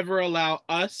 Don't ever allow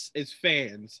us as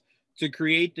fans to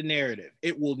create the narrative.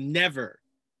 It will never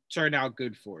turn out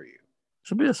good for you.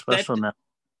 Should be a special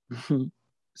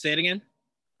Say it again.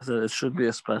 So it should be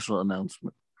a special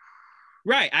announcement.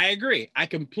 Right, I agree. I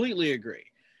completely agree.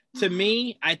 To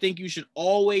me, I think you should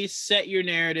always set your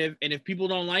narrative, and if people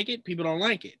don't like it, people don't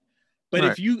like it. But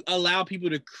if you allow people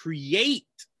to create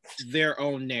their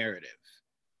own narrative,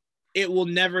 it will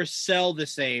never sell the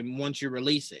same once you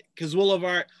release it. Because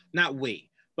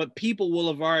people will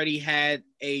have already had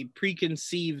a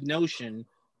preconceived notion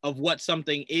of what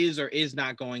something is or is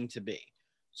not going to be.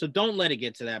 So don't let it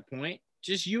get to that point.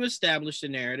 Just you establish the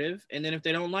narrative, and then if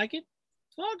they don't like it,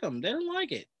 fuck them. They don't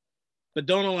like it. But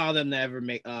don't allow them to ever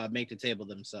make the table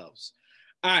themselves.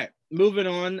 All right, moving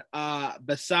on.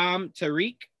 Bassam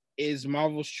Tariq is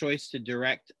Marvel's choice to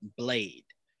direct Blade.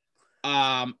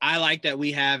 I like that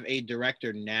we have a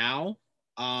director now,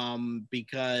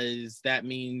 because that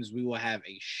means we will have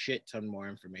a shit ton more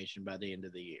information by the end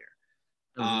of the year.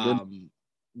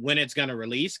 When it's gonna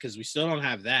release, because we still don't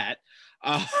have that,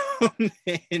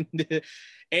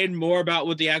 and more about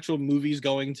what the actual movie's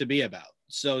going to be about.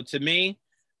 So to me,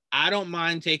 I don't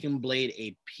mind taking Blade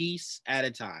a piece at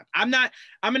a time. I'm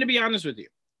going to be honest with you.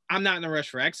 I'm not in a rush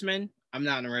for X-Men. I'm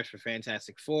not in a rush for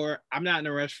Fantastic Four. I'm not in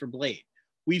a rush for Blade.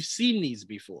 We've seen these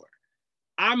before.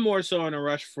 I'm more so in a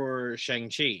rush for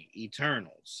Shang-Chi,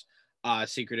 Eternals,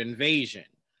 Secret Invasion,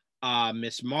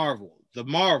 Miss Marvel, The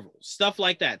Marvels, stuff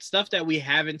like that. Stuff that we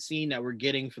haven't seen that we're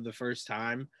getting for the first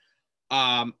time.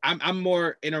 I'm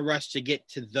more in a rush to get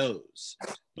to those.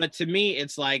 But to me,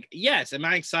 it's like, yes, am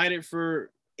I excited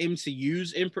for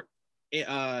MCU's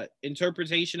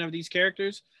interpretation of these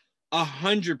characters?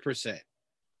 100%.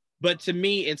 But to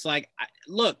me, it's like,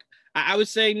 look, I was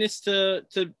saying this to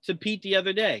Pete the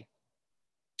other day.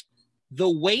 The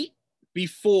wait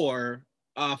before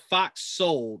Fox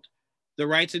sold the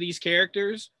rights of these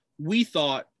characters, we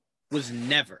thought was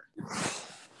never,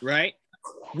 right?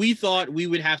 We thought we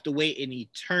would have to wait an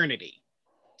eternity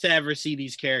to ever see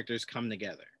these characters come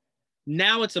together.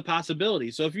 Now it's a possibility.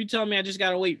 So if you tell me I just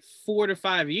got to wait 4 to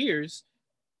 5 years,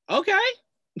 okay.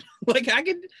 Like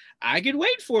I could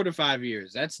wait 4 to 5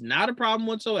 years. That's not a problem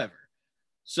whatsoever.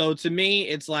 So to me,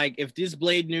 it's like if this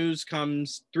Blade news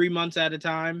comes 3 months at a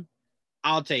time,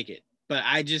 I'll take it. But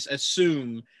I just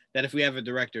assume that if we have a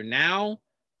director now,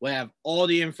 we'll have all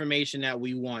the information that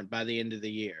we want by the end of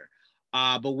the year.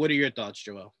 But what are your thoughts,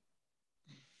 Joel?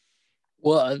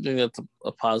 Well, I think that's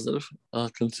a positive,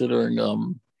 considering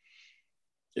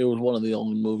it was one of the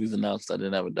only movies announced that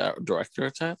didn't have a director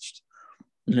attached.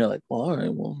 And you're like, well, all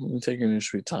right, well, we'll take your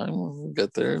sweet time. We'll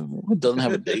get there. It doesn't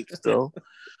have a date still.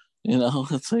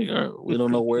 It's like, all right, we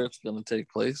don't know where it's going to take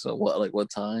place or what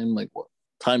time, like what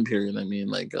time period. I mean,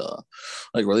 like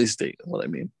release date, what I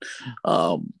mean.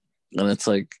 And it's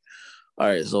like, all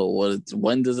right, so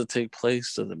when does it take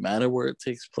place? Does it matter where it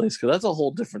takes place? Because that's a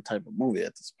whole different type of movie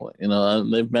at this point.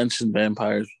 They've mentioned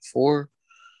vampires before.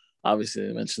 Obviously,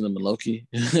 they mentioned them in Loki.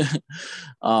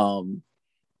 But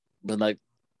like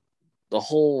the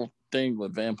whole thing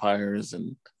with vampires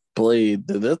and Blade,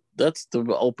 that's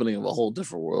the opening of a whole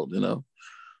different world,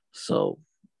 So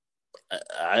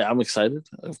I'm excited,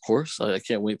 of course. I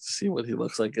can't wait to see what he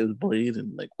looks like as Blade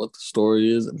and like what the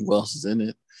story is and who else is in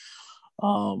it.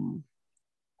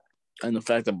 And the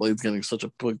fact that Blade's getting such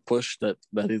a big push that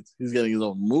he's getting his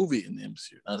own movie in the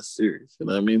MCU, not a series. You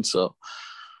know what I mean? So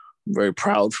I'm very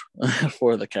proud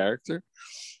for the character.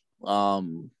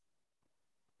 And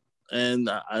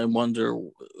I wonder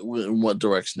in what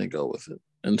direction they go with it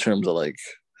in terms of like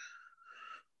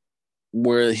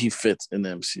where he fits in the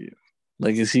MCU.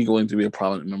 Like, is he going to be a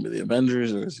prominent member of the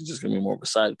Avengers, or is he just going to be more of a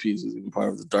side piece? Is he part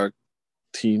of the dark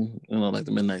team, like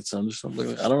the Midnight Sun or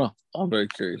something? I don't know. I'm very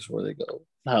curious where they go,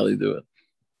 how they do it.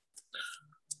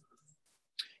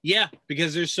 Yeah,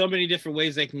 because there's so many different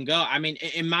ways they can go. I mean,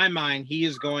 in my mind, he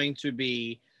is going to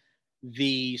be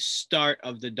the start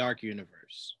of the Dark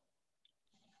Universe.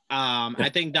 I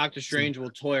think Doctor Strange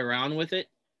will toy around with it.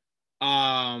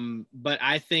 But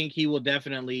I think he will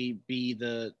definitely be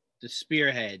the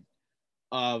spearhead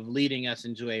of leading us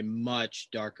into a much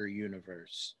darker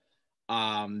universe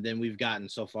than we've gotten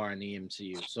so far in the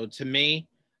MCU. So to me,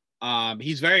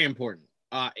 he's very important.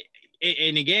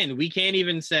 And again, we can't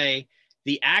even say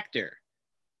the actor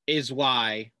is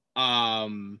why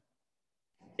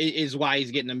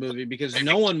he's getting the movie, because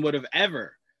no one would have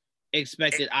ever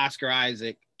expected Oscar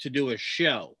Isaac to do a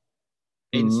show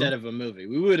instead of a movie.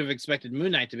 We would have expected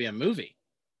Moon Knight to be a movie.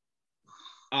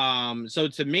 So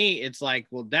to me, it's like,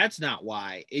 well, that's not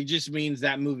why. It just means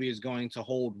that movie is going to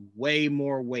hold way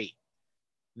more weight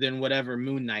than whatever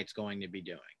Moon Knight's going to be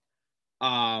doing.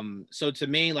 So to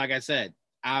me, like I said,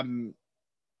 I'm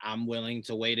willing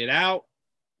to wait it out,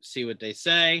 see what they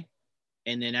say,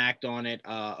 and then act on it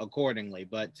accordingly.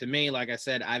 But to me, like I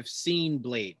said, I've seen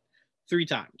Blade 3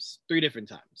 different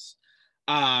times.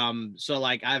 So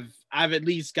like I've at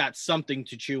least got something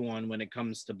to chew on when it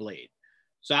comes to Blade.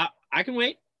 So I can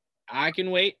wait.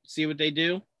 See what they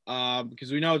do.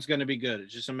 Because we know it's going to be good.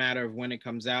 It's just a matter of when it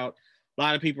comes out. A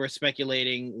lot of people are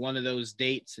speculating one of those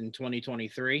dates in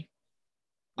 2023.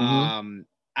 Mm-hmm.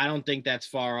 I don't think that's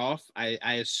far off. I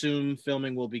assume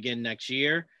filming will begin next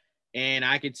year, and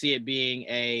I could see it being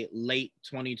a late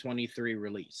 2023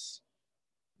 release.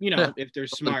 If they're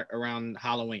smart around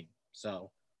Halloween.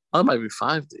 So that might be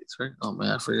 5 dates, right? Oh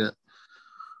man, I forget.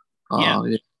 Yeah. I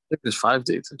think there's 5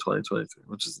 dates in 2023,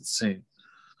 which is insane.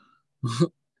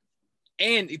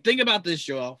 And think about this,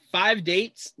 Joel. 5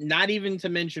 dates, not even to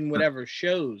mention whatever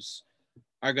shows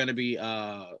are going to be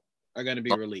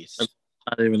released.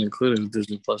 Not even including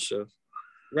Disney Plus shows.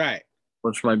 Right.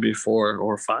 Which might be 4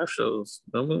 or 5 shows.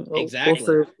 Exactly.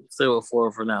 We'll stay with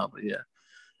 4 for now, but yeah.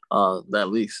 At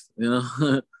least,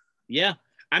 Yeah.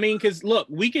 I mean, because look,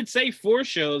 we could say 4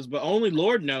 shows, but only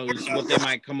Lord knows what they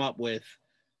might come up with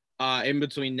in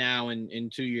between now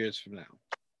and 2 years from now.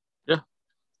 Yeah.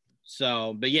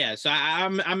 So, but yeah, so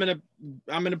I'm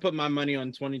gonna put my money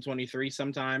on 2023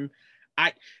 sometime.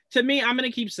 I'm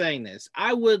gonna keep saying this.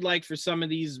 I would like for some of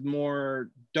these more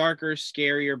darker,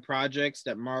 scarier projects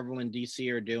that Marvel and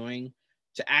DC are doing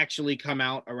to actually come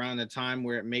out around the time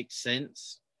where it makes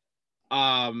sense.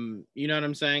 You know what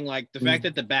I'm saying? Like the fact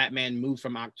that the Batman moved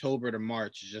from October to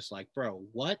March is just like, bro,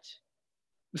 what?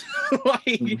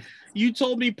 You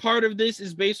told me part of this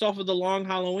is based off of the long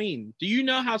Halloween. Do you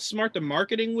know how smart the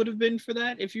marketing would have been for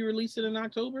that if you released it in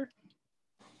October?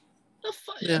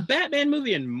 A Batman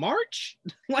movie in March?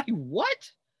 Like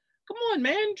what? Come on,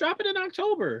 man, drop it in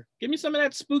October. Give me some of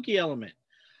that spooky element.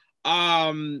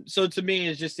 So to me,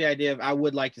 it's just the idea of I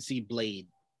would like to see Blade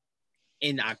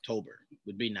in October.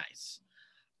 Would be nice.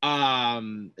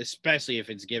 Especially if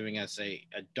it's giving us a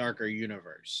darker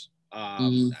universe.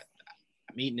 I'm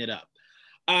eating it up.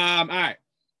 All right.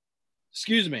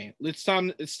 Excuse me. It's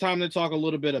time to talk a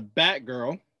little bit of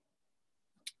Batgirl.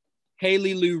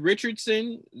 Haley Lou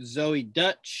Richardson, Zoe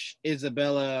Dutch,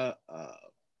 Isabella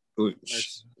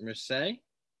Merced.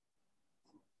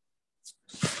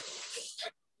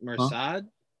 Mersad?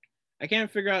 I can't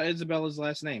figure out Isabella's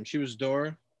last name. She was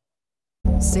Dora.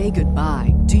 Say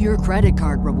goodbye to your credit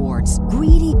card rewards.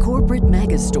 Greedy corporate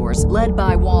mega stores, led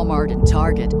by Walmart and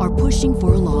Target, are pushing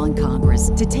for a law in Congress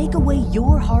to take away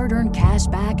your hard-earned cash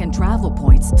back and travel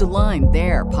points to line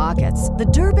their pockets. The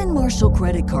Durbin-Marshall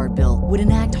credit card bill would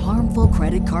enact harmful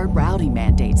credit card routing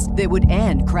mandates that would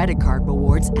end credit card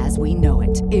rewards as we know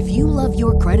it. If you love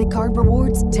your credit card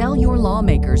rewards, tell your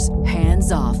lawmakers,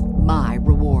 hands off my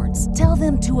rewards. Tell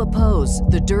them to oppose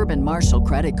the Durbin-Marshall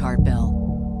credit card bill.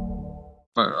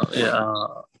 I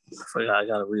forgot. I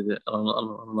gotta read it. I don't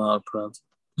know how to pronounce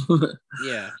it.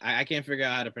 Yeah, I can't figure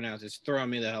out how to pronounce it. It's throwing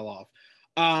me the hell off.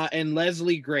 And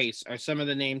Leslie Grace are some of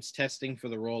the names testing for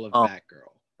the role of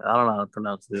Batgirl. I don't know how to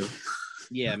pronounce it.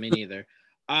 Yeah, me neither.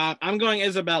 I'm going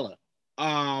Isabella.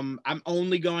 I'm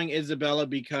only going Isabella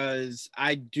because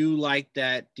I do like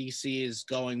that DC is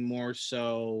going more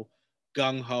so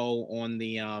gung-ho on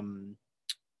the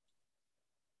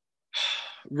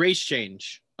race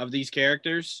change of these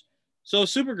characters. So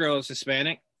Supergirl is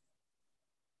Hispanic.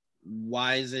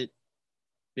 Why is it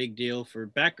big deal for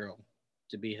Batgirl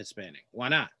to be Hispanic? Why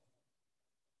not?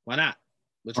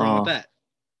 What's wrong with that?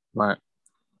 Right.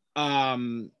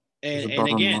 And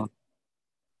again,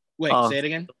 wait, say it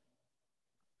again.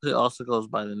 She also goes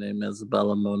by the name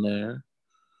Isabella Moner.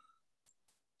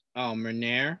 Oh,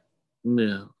 Moner?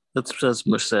 Yeah. It says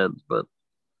Merced, but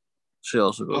she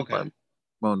also goes by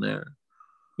Moner.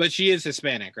 But she is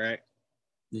Hispanic, right?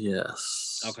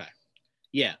 Yes. Okay.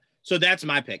 Yeah. So that's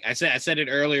my pick. I said it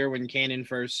earlier when Kanan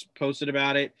first posted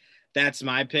about it. That's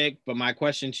my pick. But my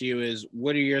question to you is,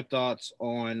 what are your thoughts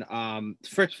on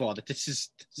first of all, that this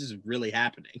is really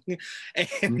happening,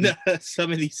 and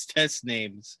some of these test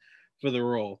names for the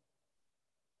role?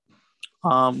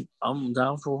 I'm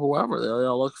down for whoever. They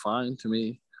all look fine to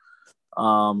me.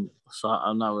 So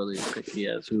I'm not really picky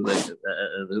as who they.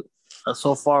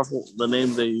 So far, the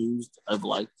name they used, I've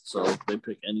liked. So if they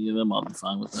pick any of them, I'll be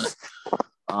fine with that.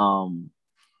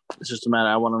 It's just a matter.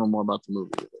 I want to know more about the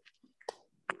movie.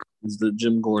 Is the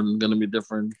Jim Gordon going to be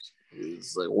different?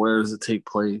 Is like, where does it take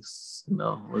place?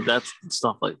 Like that's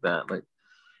stuff like that. Like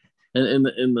And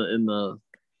in the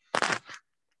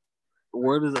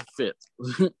where does it fit?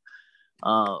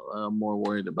 I'm more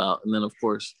worried about, and then of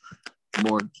course,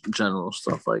 more general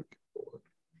stuff like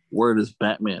where does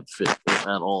Batman fit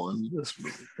at all in this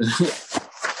movie?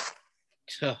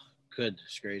 Oh,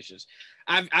 goodness gracious.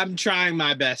 I'm trying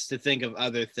my best to think of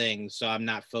other things so I'm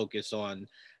not focused on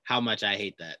how much I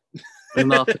hate that.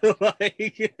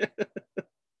 Like,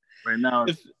 right now,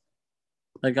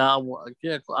 like I'm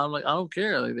like I don't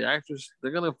care. Like the actors,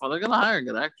 they're gonna hire a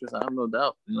good actress. I have no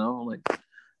doubt. You know, like,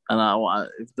 and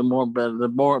if the more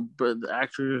the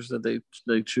actors that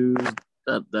they choose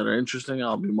that are interesting,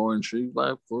 I'll be more intrigued by,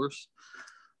 of course.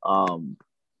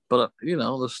 But you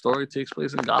know, the story takes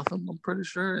place in Gotham. I'm pretty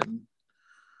sure, and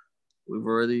we've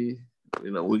already,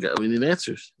 you know, we need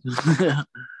answers.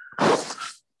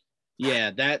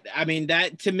 Yeah,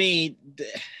 that to me,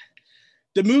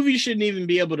 the movie shouldn't even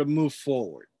be able to move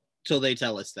forward till they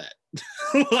tell us that.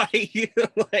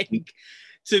 like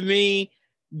to me,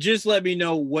 just let me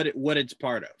know what it's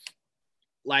part of,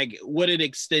 like what it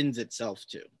extends itself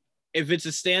to. If it's a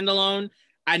standalone,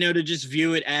 I know to just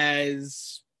view it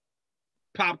as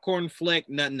popcorn flick,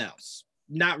 nothing else.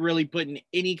 Not really putting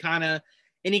any kind of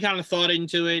thought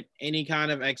into it, any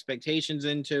kind of expectations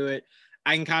into it.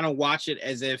 I can kind of watch it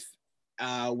as if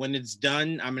when it's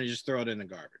done, I'm gonna just throw it in the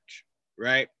garbage,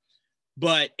 right?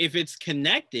 But if it's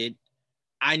connected,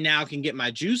 I now can get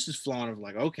my juices flowing of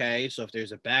like, okay, so if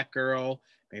there's a Batgirl,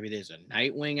 maybe there's a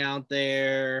Nightwing out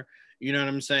there, you know what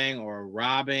I'm saying, or a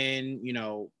Robin, you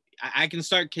know, I can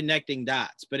start connecting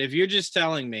dots. But if you're just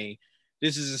telling me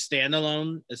this is a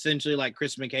standalone, essentially like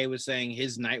Chris McKay was saying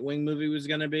his Nightwing movie was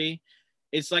going to be,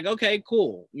 it's like, okay,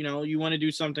 cool. You know, you want to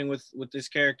do something with this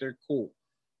character, cool.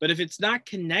 But if it's not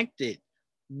connected,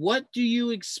 what do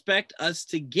you expect us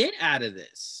to get out of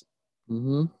this?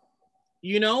 Mm-hmm.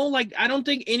 You know, like, I don't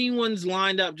think anyone's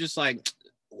lined up just like,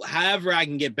 however I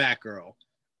can get Batgirl,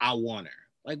 I want her.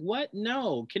 Like, what?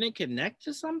 No. Can it connect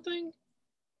to something?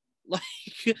 Like,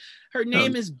 her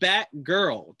name is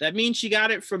Batgirl. That means she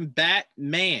got it from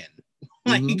Batman.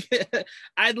 Like,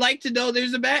 I'd like to know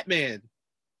there's a Batman.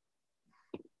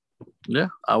 Yeah,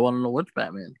 I want to know which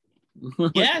Batman.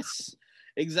 Yes,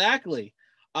 exactly.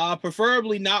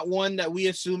 Preferably not one that we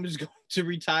assume is going to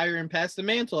retire and pass the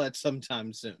mantle at some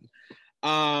time soon.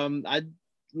 I'd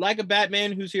like a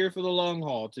Batman who's here for the long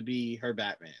haul to be her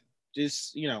Batman.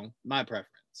 Just, you know, my preference.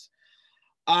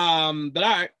 But all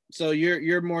right, so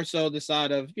you're more so the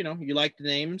side of, you know, you like the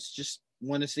names, just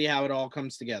want to see how it all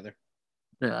comes together.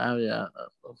 Yeah.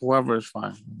 Whoever is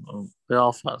fine. They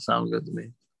all sound good to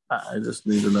me. I just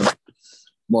need to know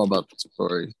more about the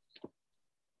story.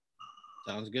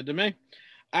 Sounds good to me.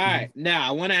 All right, now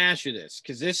I want to ask you this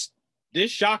because this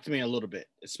shocked me a little bit,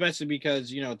 especially because,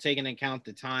 you know, taking into account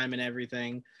the time and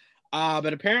everything.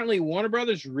 But apparently Warner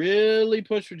Brothers really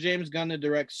pushed for James Gunn to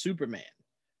direct Superman.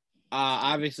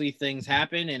 Obviously things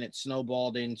happen and it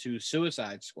snowballed into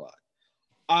Suicide Squad.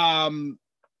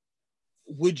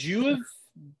 Would you have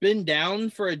been down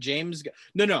for a James Gunn?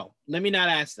 No, let me not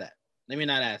ask that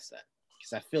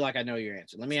because I feel like I know your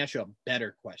answer. Let me ask you a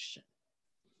better question.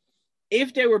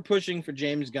 If they were pushing for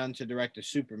James Gunn to direct a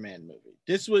Superman movie,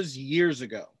 this was years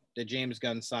ago that James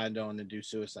Gunn signed on to do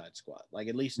Suicide Squad, like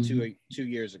at least 2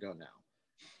 years ago now.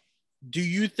 Do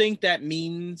you think that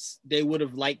means they would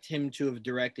have liked him to have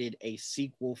directed a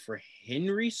sequel for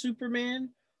Henry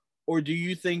Superman? Or do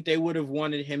you think they would have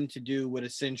wanted him to do what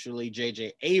essentially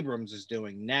J.J. Abrams is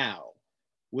doing now,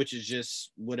 which is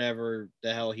just whatever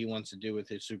the hell he wants to do with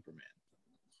his Superman?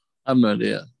 I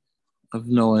have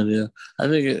no idea. I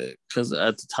think because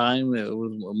at the time it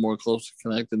was more closely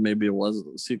connected. Maybe it was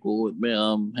a sequel with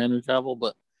Henry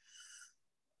Cavill,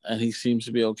 and he seems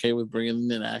to be okay with bringing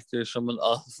in actors from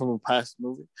a past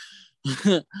movie.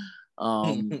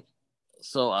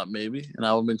 So maybe, and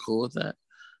I would have been cool with that.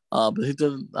 But he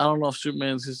doesn't. I don't know if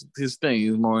Superman's his thing.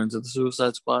 He's more into the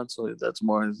Suicide Squad, so that's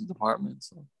more his department.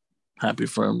 So happy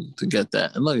for him to get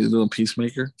that. And look, he's doing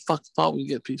Peacemaker. Fuck, thought we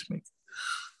get Peacemaker.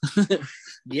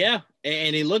 Yeah,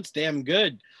 and he looks damn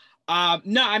good.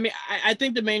 No, I mean, I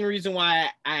think the main reason why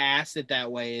I asked it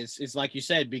that way is like you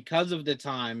said, because of the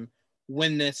time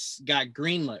when this got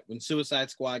greenlit, when Suicide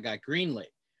Squad got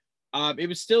greenlit, it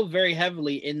was still very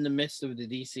heavily in the midst of the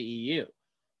DCEU.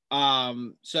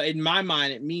 So in my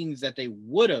mind, it means that they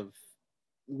would have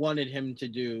wanted him to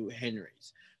do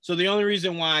Henry's. So the only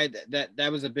reason why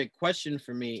that was a big question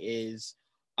for me is,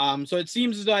 so it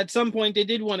seems as though at some point they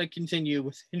did want to continue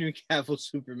with Henry Cavill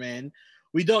Superman.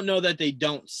 We don't know that they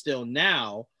don't still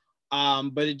now,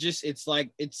 but it's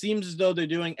like it seems as though they're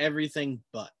doing everything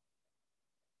but.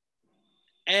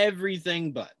 They're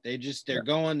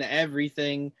going to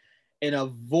everything, and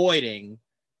avoiding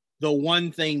the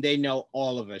one thing they know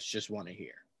all of us just want to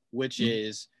hear, which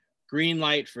is green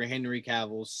light for Henry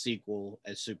Cavill's sequel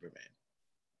as Superman.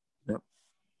 Yep.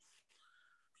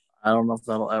 I don't know if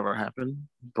that'll ever happen,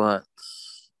 but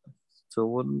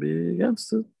still wouldn't be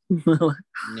against it.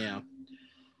 Yeah.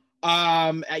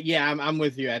 Yeah, I'm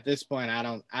with you at this point.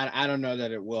 I don't know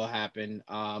that it will happen.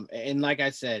 And like I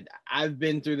said, I've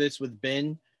been through this with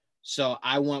Ben, so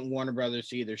I want Warner Brothers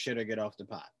to either shit or get off the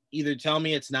pot. Either tell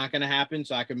me it's not going to happen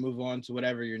so I can move on to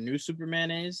whatever your new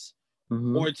Superman is,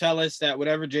 or tell us that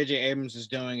whatever J.J. Abrams is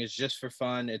doing is just for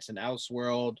fun. It's an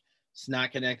Elseworld. It's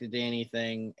not connected to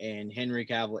anything, and Henry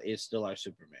Cavill is still our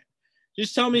Superman.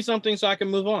 Just tell me something so I can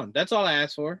move on. That's all I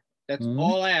ask for. That's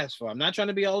all I ask for. I'm not trying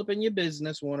to be all up in your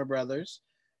business, Warner Brothers.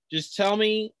 Just tell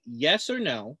me yes or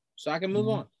no so I can move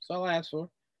on. That's all I ask for.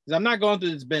 Because I'm not going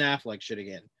through this Ben Affleck shit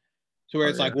again. To where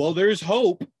it's like, well, there's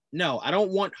hope. No, I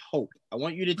don't want hope. I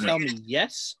want you to tell me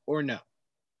yes or no.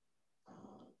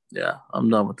 Yeah, I'm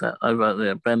done with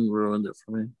that. Ben ruined it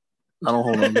for me. I don't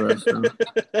hold on to that stuff.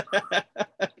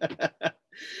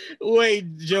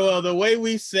 Wait, Joel, the way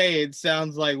we say it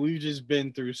sounds like we've just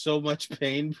been through so much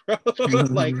pain, bro.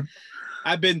 Like,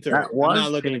 I've been through it. I'm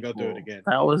not looking to go through it again.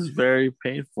 That was very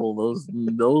painful. Those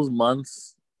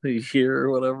months, a year,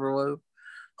 or whatever it was,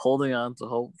 holding on to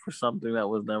hope for something that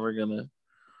was never gonna.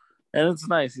 And it's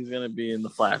nice he's gonna be in the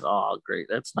Flash. Oh, great!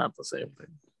 That's not the same thing.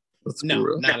 No,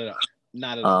 not at all.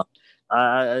 Not at all.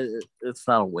 It's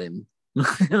not a win.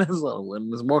 It's not a win.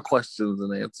 There's more questions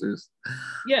than answers.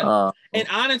 Yeah, and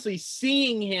honestly,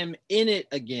 seeing him in it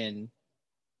again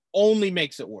only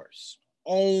makes it worse.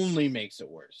 Only makes it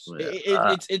worse.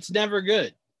 Yeah, it's never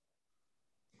good.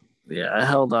 Yeah, I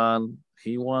held on.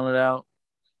 He wanted out.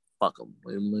 Fuck him.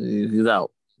 He's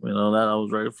out. You know that I was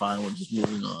very fine with just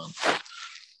moving on.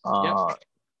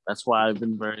 That's why I've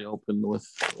been very open with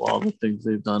all the things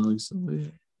they've done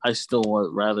recently. I still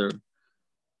would rather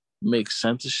make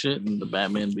sense of shit and the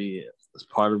Batman be as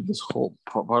part of this whole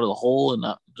part of the whole and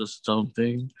not just its own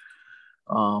thing.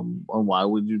 And why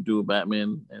would you do a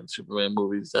Batman and Superman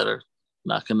movies that are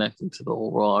not connected to the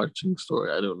overall arching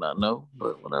story? I do not know,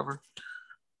 but whatever.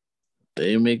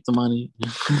 They make the money.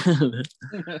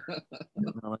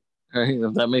 Right,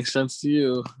 if that makes sense to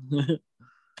you.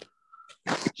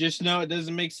 Just know it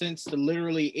doesn't make sense to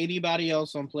literally anybody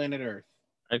else on planet Earth.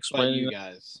 Explain you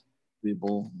guys.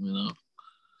 People, you know.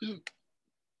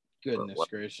 Goodness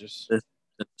gracious.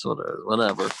 It's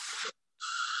whatever.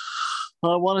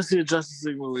 I want to see a Justice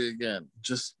League movie again.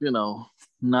 Just,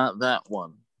 not that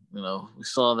one. We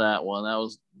saw that one. That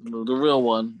was the real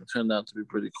one. It turned out to be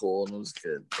pretty cool and it was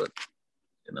good. But,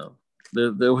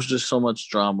 there was just so much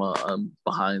drama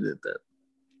behind it that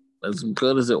as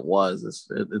good as it was,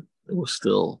 it was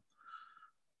still,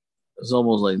 it's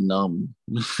almost like numb.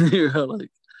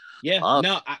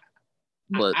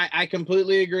 I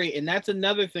completely agree. And that's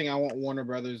another thing I want Warner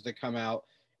Brothers to come out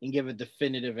and give a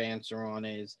definitive answer on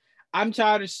is I'm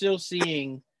tired of still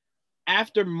seeing,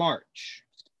 after March,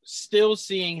 still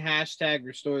seeing hashtag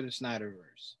restore the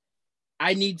Snyderverse.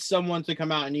 I need someone to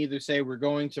come out and either say we're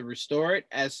going to restore it,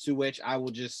 as to which I will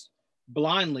just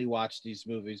blindly watch these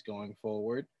movies going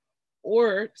forward,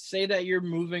 or say that you're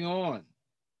moving on.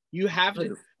 You have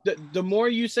to. The more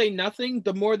you say nothing,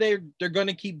 the more they're going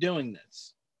to keep doing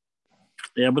this.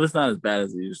 Yeah, but it's not as bad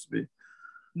as it used to be.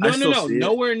 No,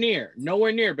 nowhere near.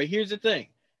 But here's the thing.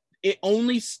 It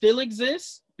only still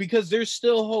exists because there's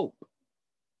still hope.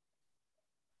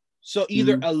 So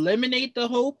either eliminate the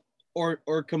hope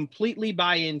or completely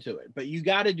buy into it. But you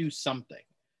got to do something,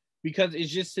 because it's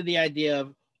just to the idea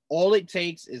of all it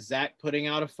takes is Zach putting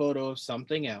out a photo of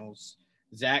something else,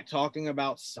 Zach talking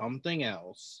about something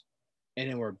else, and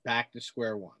then we're back to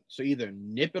square one. So either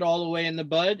nip it all away in the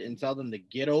bud and tell them to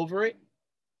get over it,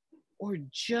 or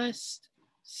just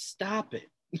stop it.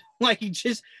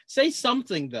 Just say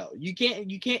something, though. You can't,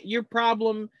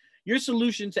 your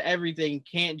solution to everything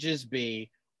can't just be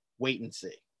wait and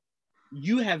see.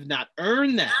 You have not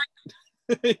earned that.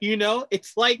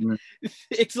 It's like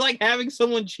having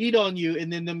someone cheat on you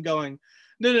and then them going,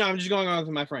 no, I'm just going on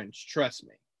with my friends. Trust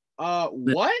me.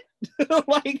 What?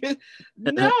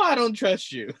 No, I don't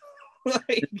trust you.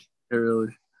 Really?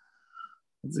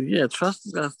 Yeah,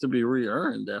 trust has to be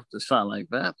re-earned after something like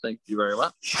that. Thank you very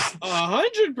much.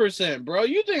 100%, bro.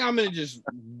 You think I'm gonna just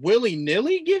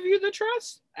willy-nilly give you the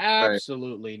trust?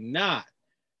 Absolutely not.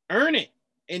 Earn it.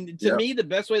 And to me, the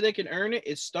best way they can earn it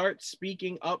is start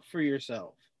speaking up for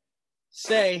yourself.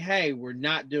 Say, hey, we're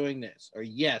not doing this, or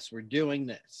yes, we're doing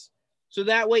this. So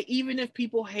that way, even if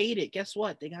people hate it, guess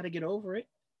what? They got to get over it.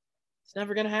 It's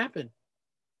never gonna happen.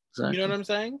 Exactly. You know what I'm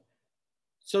saying?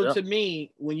 So to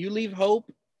me, when you leave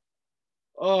hope,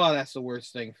 oh, that's the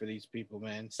worst thing for these people,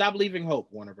 man. Stop leaving hope,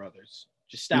 Warner Brothers.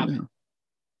 Just stop it.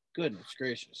 Goodness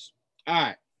gracious. All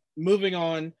right, moving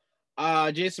on.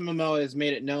 Jason Momoa has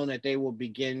made it known that they will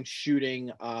begin shooting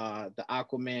the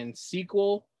Aquaman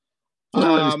sequel.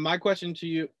 My question to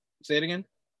you, say it again.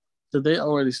 So they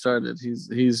already started.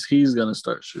 He's gonna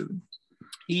start shooting.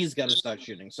 He's gonna start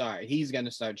shooting. Sorry, he's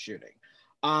gonna start shooting.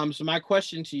 So my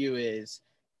question to you is,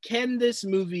 can this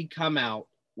movie come out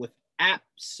with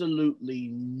absolutely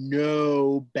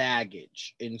no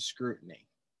baggage in scrutiny?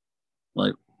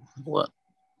 Like what?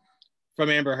 From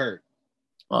Amber Heard.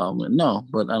 No,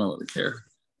 but I don't really care.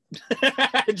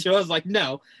 Joe's like,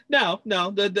 no.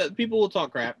 The people will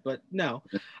talk crap, but no.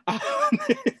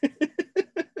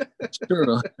 Sure,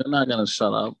 they're not gonna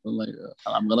shut up. I'm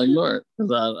gonna ignore it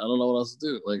because I don't know what else to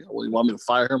do. Like, well, you want me to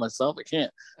fire her myself? I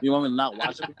can't. You want me to not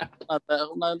watch it?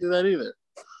 I'm not do that either.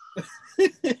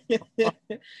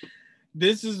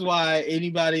 This is why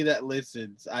anybody that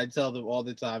listens, I tell them all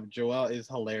the time, Joel is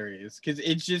hilarious because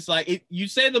it's just like you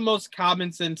say the most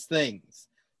common sense things,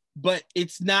 but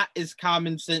it's not as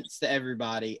common sense to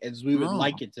everybody as we would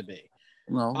like it to be.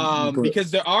 No,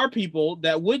 because there are people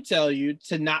that would tell you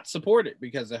to not support it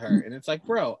because of her, and it's like,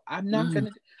 bro, I'm not gonna.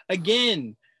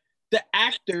 Again, the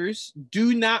actors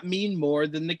do not mean more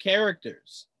than the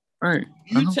characters. Right?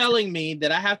 You telling me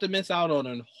that I have to miss out on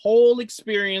a whole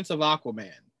experience of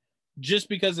Aquaman just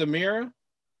because of Mira?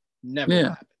 Never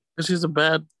happen. Because she's a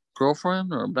bad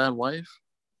girlfriend or a bad wife.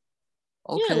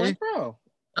 Okay, yeah, like, bro.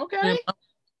 Okay.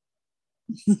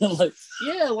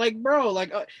 Bro,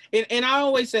 and I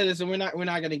always say this, and we're not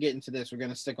gonna get into this. We're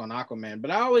gonna stick on Aquaman,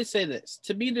 but I always say this.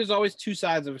 To me, there's always two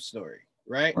sides of a story,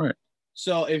 right? Right.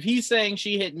 So if he's saying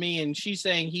she hit me and she's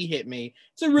saying he hit me,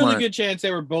 it's a really good chance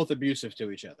they were both abusive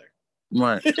to each other.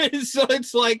 Right. So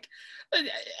it's like,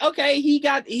 okay, he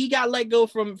got let go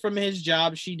from his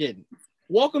job. She didn't.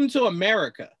 Welcome to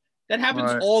America. That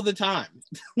happens all the time.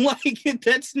 Like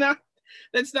that's not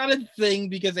a thing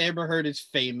because Amber Heard is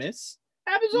famous.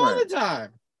 Happens all the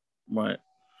time. Right.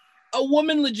 A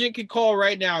woman legit could call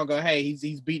right now and go, hey,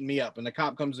 he's beating me up, and the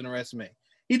cop comes and arrests me.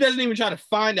 He doesn't even try to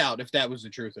find out if that was the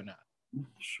truth or not.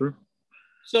 Sure.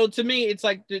 So to me, it's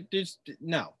like, there's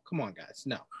no, come on, guys,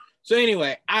 no. So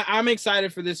anyway, I'm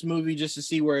excited for this movie just to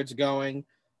see where it's going.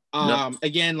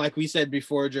 Again, like we said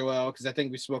before, Joel, because I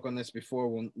think we spoke on this before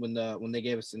when they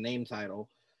gave us the name title.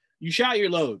 You shot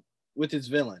your load with his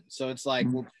villain, so it's like,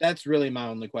 well, that's really my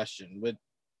only question.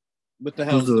 What the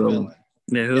hell's the villain?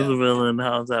 Yeah, who's the villain?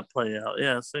 How does that play out?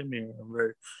 Yeah, same here. I'm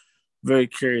very, very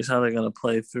curious how they're gonna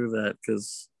play through that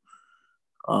because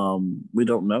we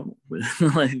don't know.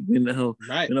 Like we know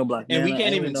Black and Manta, we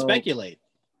can't even speculate.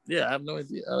 Yeah, I have no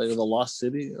idea. The Lost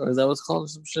City, or is that what's called? Or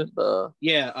some shit.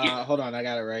 Hold on, I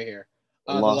got it right here.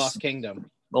 The Lost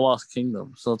Kingdom. The Lost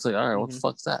Kingdom. So it's like, all right, what the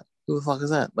fuck's that? Who the fuck is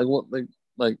that? Like what?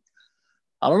 Like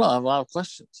I don't know. I have a lot of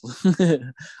questions.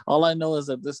 All I know is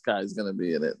that this guy's gonna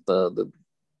be in it. The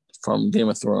from Game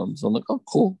of Thrones. I'm like, oh,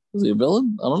 cool. Is he a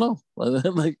villain? I don't know.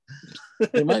 Like,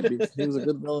 he might be. He was a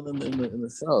good villain in the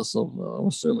show, so I'm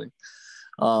assuming.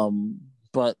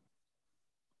 But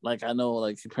like, I know,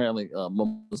 like, apparently,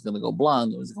 Momoa's gonna go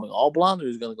blonde. Is he going all blonde, or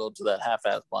is he gonna go to that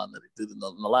half-ass blonde that he did in the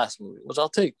last movie? Which I'll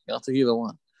take. I'll take either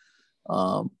one.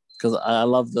 Because I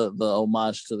love the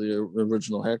homage to the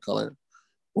original hair color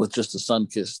with just the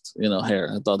sun-kissed,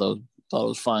 hair. I thought it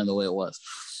was fine the way it was.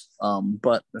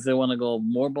 But if they want to go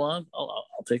more blonde,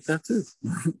 I'll take that too.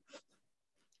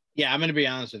 Yeah, I'm gonna be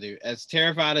honest with you. As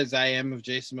terrified as I am of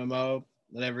Jason Momoa,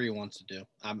 whatever he wants to do,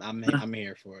 I'm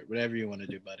here for it. Whatever you want to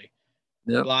do, buddy.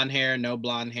 Yep. Blonde hair, no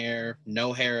blonde hair,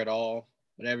 no hair at all.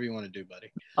 Whatever you want to do,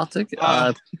 buddy. I'll take it.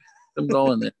 I'm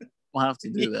going there. I'll have to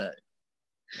do that.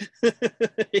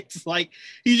 It's like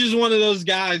he's just one of those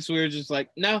guys where it's just like,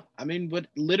 no, I mean, but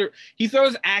literally, he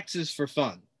throws axes for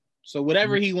fun. So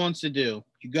whatever he wants to do,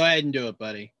 you go ahead and do it,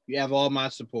 buddy. You have all my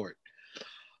support.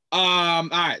 All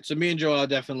right. So me and Joel are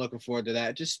definitely looking forward to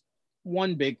that. Just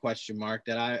one big question mark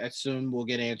that I assume will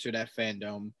get answered at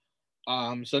Fandom.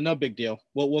 So no big deal.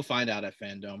 We'll find out at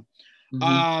Fandom.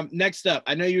 Next up,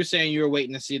 I know you were saying you were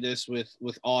waiting to see this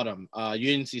with Autumn. You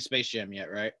didn't see Space Jam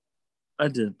yet, right? I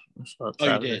did. Oh,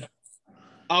 you did.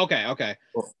 Okay.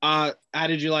 Cool. How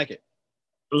did you like it?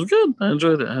 It was good. I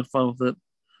enjoyed it. I had fun with it.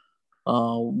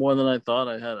 More than I thought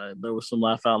I had. There were some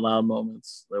laugh out loud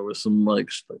moments. There was some like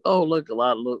oh look, a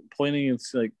lot pointing and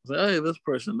like, hey, this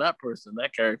person, that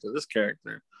character, this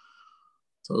character.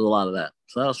 So there was a lot of that.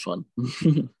 So that was fun.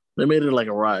 They made it like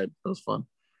a ride. It was fun.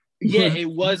 Yeah, it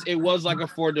was like a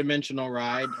 4-dimensional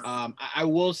ride. I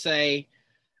will say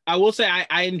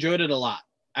I enjoyed it a lot.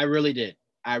 I really did.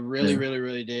 I really, really,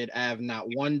 really did. I have not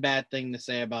one bad thing to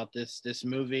say about this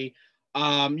movie.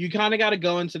 You kind of got to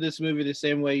go into this movie the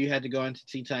same way you had to go into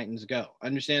Teen Titans Go.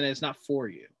 Understand that it's not for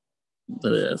you.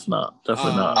 Yeah, it's not.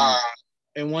 Definitely not.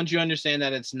 And once you understand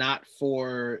that it's not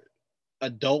for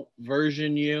adult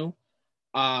version you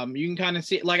can kind of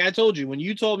see, like I told you, when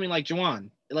you told me, like, Juwan,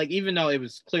 like, even though it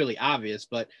was clearly obvious,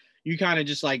 but you kind of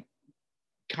just like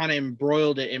kind of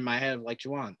embroiled it in my head, like,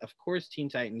 Juwan, of course Teen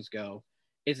Titans Go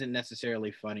isn't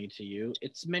necessarily funny to you.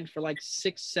 It's meant for like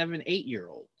 6, 7,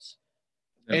 8-year-olds.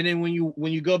 Yep. And then when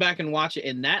you go back and watch it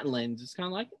in that lens, it's kind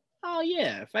of like, oh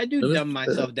yeah, if I do dumb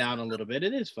myself down a little bit,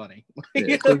 it is funny.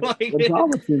 Yeah, the problem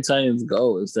with Teen Titans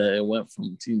Go is that it went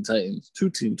from Teen Titans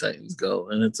to Teen Titans Go,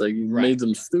 and it's like you made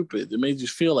them stupid. It made you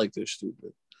feel like they're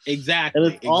stupid.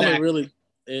 Exactly. And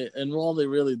all they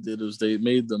really did was they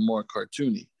made them more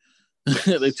cartoony.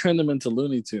 They turned them into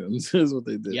Looney Tunes. Is what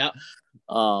they did. Yep.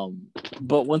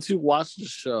 But once you watch the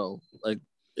show, like,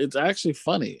 it's actually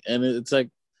funny and it's like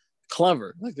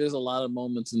clever. Like, there's a lot of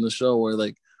moments in the show where,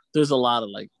 like, there's a lot of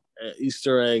like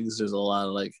Easter eggs. There's a lot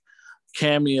of like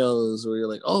cameos where you're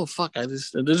like, oh fuck,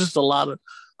 there's just a lot of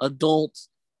adult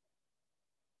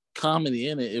comedy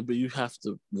in it, but you have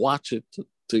to watch it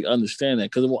to understand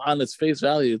that, because on its face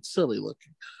value, it's silly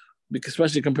looking, because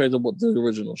especially compared to what the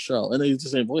original show, and they used the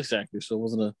same voice actor, so it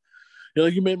wasn't you're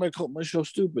like, you made my show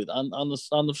stupid. On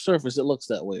the surface, it looks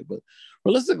that way, but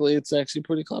realistically, it's actually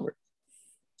pretty clever.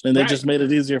 And they just made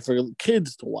it easier for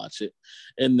kids to watch it,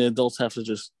 and the adults have to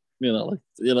just,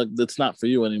 it's not for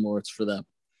you anymore; it's for them.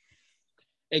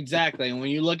 Exactly. And when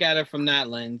you look at it from that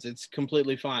lens, it's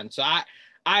completely fine. So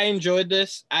I enjoyed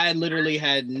this. I literally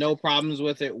had no problems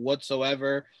with it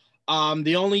whatsoever.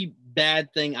 The only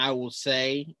bad thing I will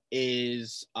say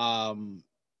is, well,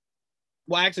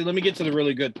 actually, let me get to the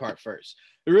really good part first.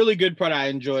 The really good part I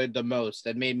enjoyed the most,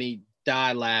 that made me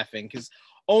die laughing, because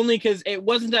it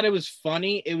wasn't that it was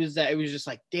funny. It was that it was just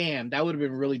like, damn, that would have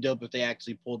been really dope if they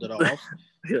actually pulled it off.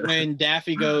 When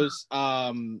Daffy goes,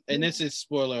 and this is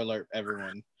spoiler alert,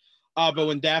 everyone. But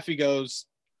when Daffy goes,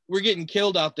 we're getting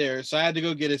killed out there, so I had to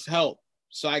go get his help.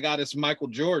 So I got us Michael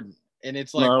Jordan. And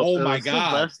it's like, oh my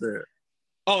God. Sylvester.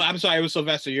 Oh, I'm sorry, it was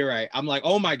Sylvester. You're right. I'm like,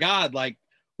 oh my God, like,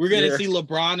 we're going to see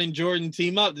LeBron and Jordan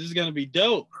team up. This is going to be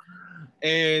dope.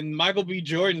 And Michael B.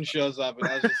 Jordan shows up, and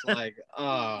I was just like,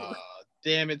 oh,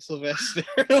 damn it, Sylvester.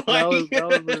 Like,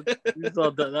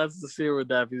 that's the scene where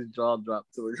Daffy's jaw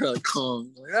dropped to the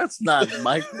Kong. Like, that's not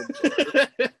Michael Jordan.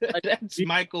 That's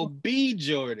Michael B.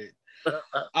 Jordan.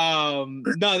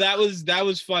 No, that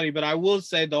was funny, but I will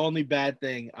say the only bad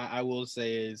thing I will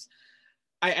say is,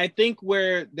 I think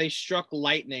where they struck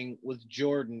lightning with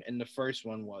Jordan in the first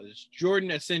one was Jordan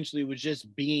essentially was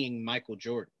just being Michael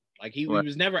Jordan. Like, he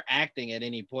was never acting at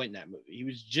any point in that movie. He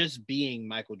was just being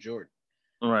Michael Jordan.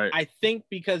 Right. I think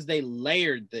because they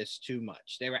layered this too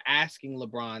much. They were asking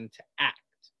LeBron to act.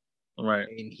 Right.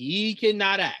 And he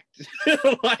cannot act.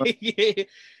 Like, it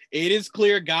is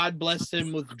clear God blessed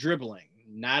him with dribbling,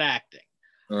 not acting.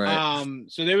 Right.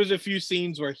 So there was a few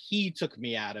scenes where he took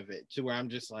me out of it, to where I'm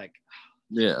just like,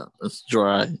 yeah, it's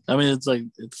dry. I mean, it's like,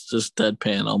 it's just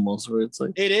deadpan almost, where it's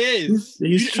like, it is.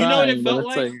 He's trying, you know what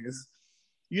it felt like?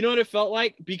 You know what it felt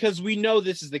like? Because we know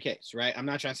this is the case, right? I'm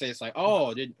not trying to say it's like,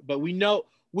 but we know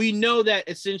that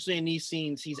essentially in these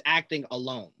scenes he's acting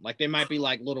alone. Like, there might be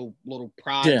like little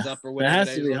prods up or whatever. It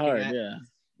has to be hard,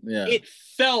 yeah. It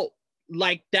felt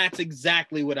like that's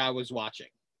exactly what I was watching.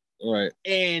 Right.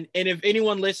 And if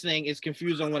anyone listening is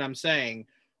confused on what I'm saying,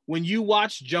 when you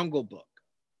watch Jungle Book,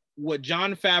 what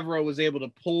Jon Favreau was able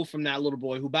to pull from that little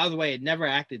boy, who, by the way, had never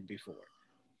acted before,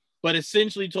 but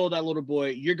essentially told that little boy,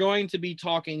 you're going to be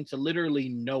talking to literally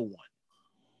no one.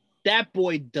 That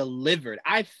boy delivered.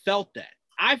 I felt that.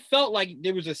 I felt like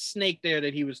there was a snake there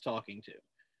that he was talking to.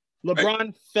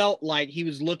 LeBron felt like he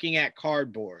was looking at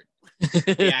cardboard,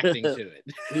 reacting to it.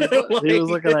 He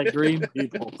was looking at green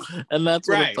people, and that's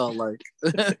what it felt like.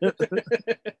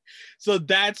 So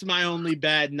that's my only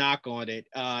bad knock on it,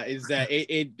 is that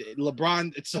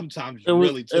LeBron sometimes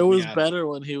really took it was me out better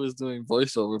when he was doing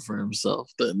voiceover for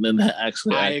himself than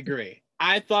actually. I agree.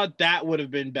 I thought that would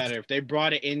have been better if they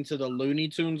brought it into the Looney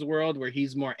Tunes world, where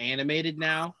he's more animated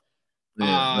now.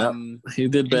 Yeah, he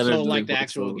did better. So like the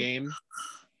actual game.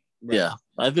 Right. Yeah,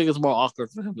 I think it's more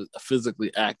awkward for him to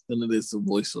physically act than it is to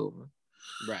voiceover.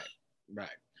 Right.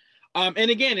 And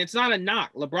again, it's not a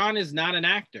knock. LeBron is not an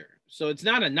actor, so it's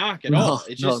not a knock at all.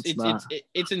 It's just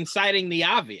it's inciting the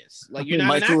obvious. Like, you're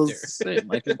not an actor.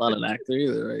 Michael's not an actor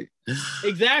either, right?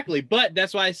 Exactly, but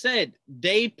that's why I said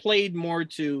they played more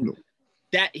to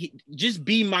that. Just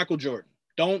be Michael Jordan.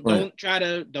 Don't try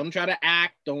to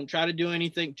act. Don't try to do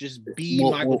anything. Just be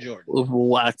Michael Jordan. We'll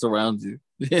wax around you.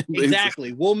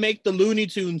 Exactly. We'll make the Looney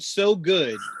Tunes so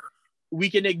good we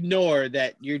can ignore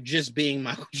that you're just being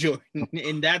Michael Jordan.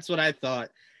 And that's what I thought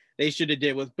they should have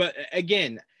did with. But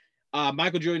again,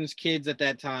 Michael Jordan's kids at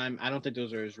that time, I don't think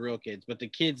those are his real kids, but the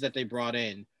kids that they brought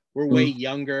in were way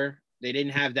younger. They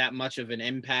didn't have that much of an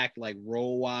impact, like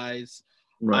role wise.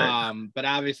 Right. But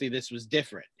obviously this was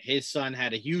different. His son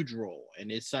had a huge role, and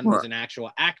his son was an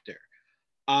actual actor.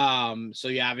 So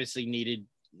you obviously needed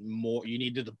more. You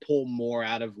needed to pull more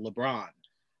out of LeBron.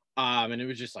 And it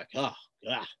was just like,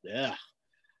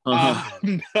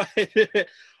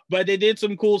 but they did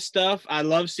some cool stuff. I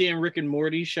love seeing Rick and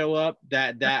Morty show up.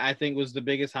 That I think was the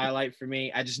biggest highlight for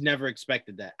me. I just never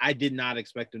expected that. I did not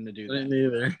expect them to do that. Me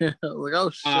neither. I was like, oh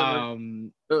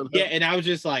shit. Yeah, and I was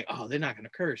just like, oh, they're not gonna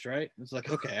curse, right? It's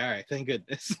like, okay, all right, thank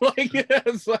goodness.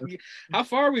 It's like, how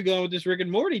far are we going with this Rick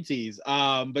and Morty tease?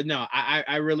 But no,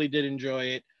 I really did enjoy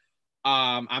it.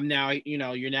 I'm now,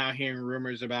 you're now hearing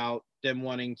rumors about them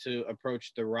wanting to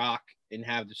approach The Rock and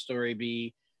have the story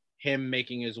be him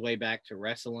making his way back to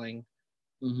wrestling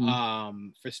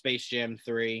for Space Jam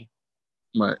 3.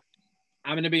 Right.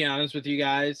 I'm going to be honest with you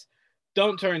guys.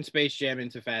 Don't turn Space Jam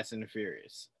into Fast and the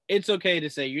Furious. It's okay to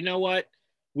say, you know what?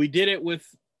 We did it with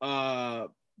the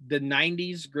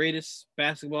 90s greatest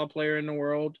basketball player in the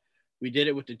world. We did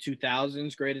it with the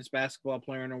 2000s greatest basketball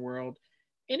player in the world.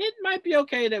 And it might be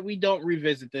okay that we don't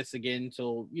revisit this again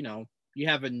until, you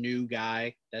have a new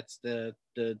guy. That's the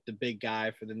big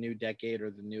guy for the new decade or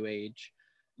the new age.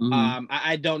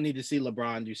 I don't need to see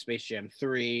LeBron do Space Jam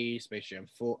 3, Space Jam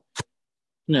 4.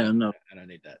 No. I don't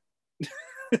need that.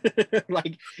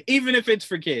 Like, even if it's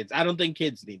for kids, I don't think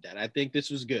kids need that. I think this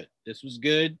was good.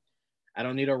 I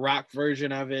don't need a rock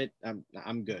version of it.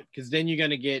 I'm good. Because then you're going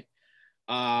to get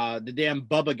the damn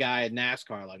Bubba guy at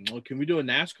NASCAR. Like, well, can we do a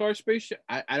NASCAR Space Jam?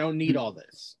 I don't need all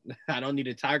this. I don't need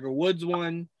a Tiger Woods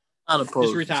one.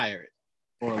 Just retire it.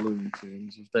 Or Looney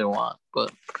Tunes if they want,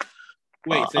 but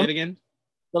wait, say it again.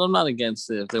 But I'm not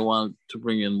against it if they want to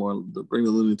bring the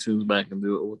Looney Tunes back and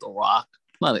do it with The Rock.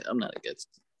 I'm not against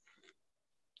it.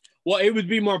 Well, it would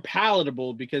be more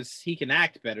palatable because he can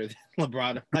act better than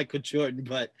LeBron and Michael Jordan,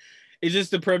 but it's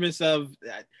just the premise of,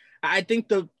 I think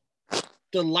the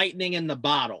lightning in the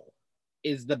bottle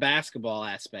is the basketball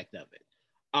aspect of it.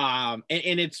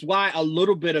 And it's why a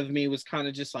little bit of me was kind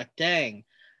of just like, dang,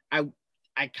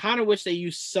 I kind of wish they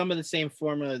used some of the same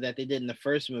formula that they did in the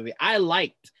first movie. I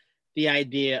liked the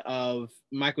idea of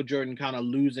Michael Jordan kind of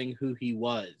losing who he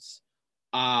was,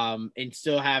 and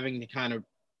still having to kind of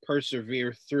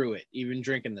persevere through it, even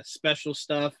drinking the special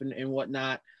stuff and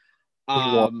whatnot.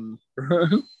 But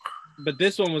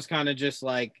this one was kind of just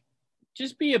like,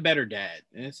 just be a better dad.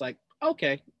 And it's like,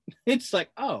 okay. It's like,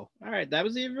 oh, all right, that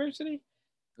was the adversity?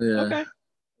 Yeah. Okay.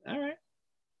 All right.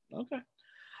 Okay.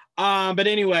 But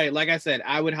anyway, like I said,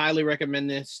 I would highly recommend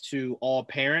this to all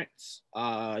parents.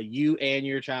 You and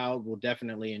your child will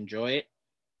definitely enjoy it.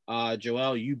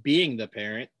 Joel, you being the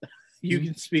parent, you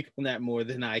can speak on that more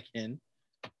than I can.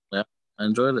 Yeah, I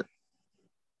enjoyed it.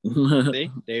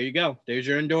 See, there you go. There's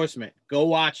your endorsement. Go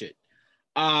watch it.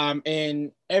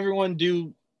 And everyone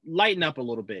do lighten up a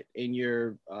little bit in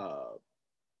your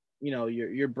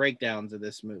your breakdowns of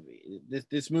this movie.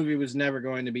 This movie was never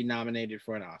going to be nominated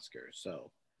for an Oscar,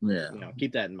 so yeah,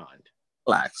 keep that in mind.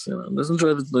 Relax, just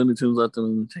enjoy the Looney Tunes, let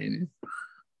them entertain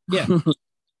you. Yeah.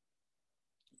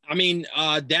 I mean,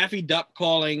 Daffy Duck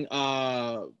calling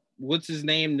what's his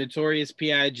name, Notorious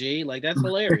P.I.G. Like, that's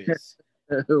hilarious.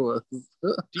 It was.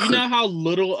 Do you know how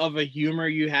little of a humor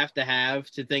you have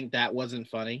to think that wasn't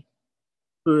funny?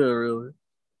 Yeah, really.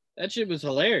 That shit was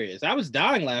hilarious. I was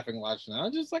dying laughing watching it. I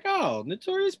was just like, oh,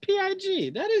 Notorious P.I.G.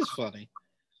 That is funny.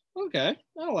 Okay,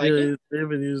 I like it. They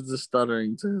even used the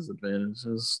stuttering to his advantage. It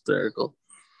was hysterical.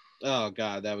 Oh,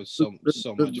 God, that was so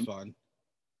much fun.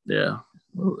 Yeah,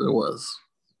 it was.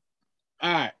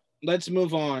 All right, let's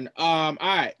move on. All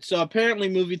right, so apparently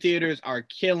movie theaters are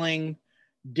killing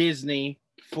Disney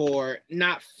for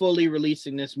not fully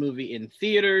releasing this movie in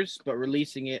theaters, but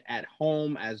releasing it at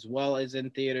home as well as in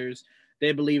theaters.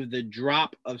 They believe the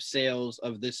drop of sales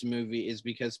of this movie is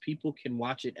because people can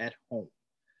watch it at home.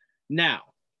 Now,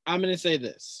 I'm going to say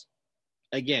this.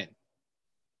 Again,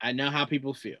 I know how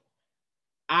people feel.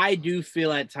 I do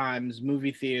feel at times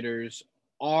movie theaters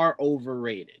are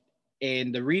overrated.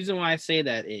 And the reason why I say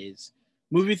that is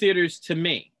movie theaters, to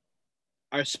me,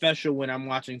 are special when I'm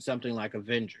watching something like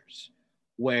Avengers,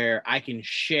 where I can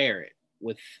share it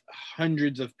with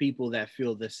hundreds of people that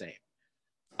feel the same.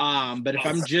 But if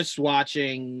I'm just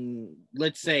watching,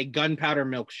 let's say, Gunpowder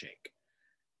Milkshake,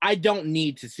 I don't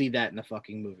need to see that in the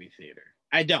fucking movie theater.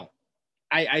 I don't.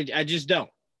 I just don't.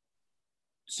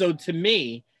 So to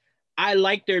me, I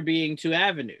like there being two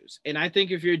avenues. And I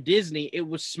think if you're Disney, it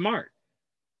was smart.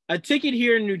 A ticket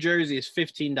here in New Jersey is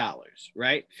 $15,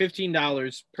 right?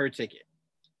 $15 per ticket.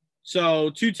 So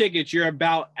 2 tickets, you're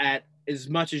about at as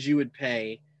much as you would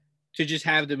pay to just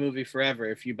have the movie forever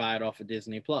if you buy it off of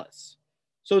Disney Plus.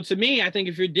 So to me, I think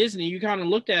if you're Disney, you kind of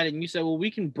looked at it and you said, well,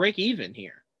 we can break even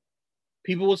here.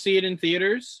 People will see it in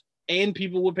theaters and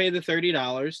people will pay the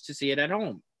 $30 to see it at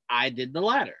home. I did the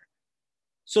latter.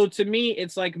 So to me,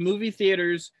 it's like movie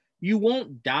theaters, you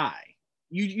won't die.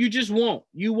 You just won't.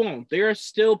 You won't. There are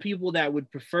still people that would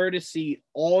prefer to see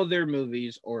all their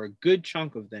movies or a good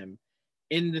chunk of them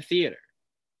in the theater.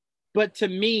 But to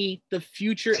me, the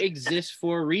future exists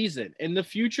for a reason. And the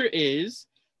future is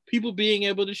people being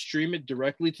able to stream it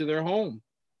directly to their home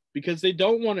because they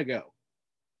don't want to go.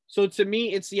 So to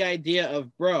me, it's the idea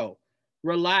of, bro,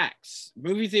 relax.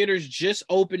 Movie theaters just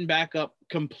opened back up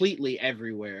completely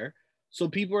everywhere. So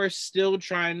people are still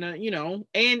trying to,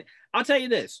 and I'll tell you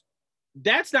this,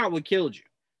 that's not what killed you,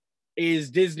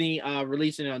 is Disney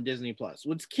releasing it on Disney Plus.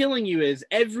 What's killing you is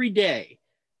every day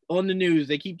on the news,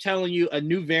 they keep telling you a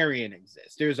new variant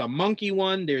exists. There's a monkey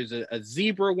one, there's a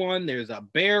zebra one, there's a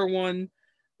bear one.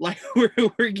 Like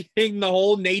we're getting the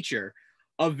whole nature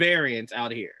of variants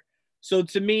out here. So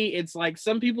to me, it's like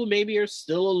some people maybe are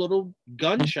still a little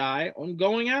gun shy on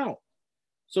going out.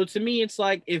 So to me, it's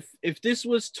like if this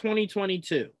was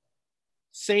 2022,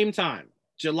 same time,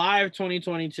 July of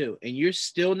 2022, and you're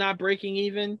still not breaking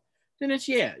even, then it's,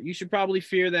 you should probably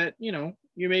fear that, you're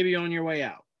maybe on your way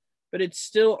out. But it's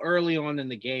still early on in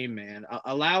the game, man.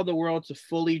 Allow the world to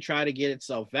fully try to get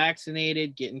itself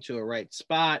vaccinated, get into a right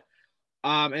spot.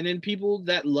 And then people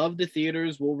that love the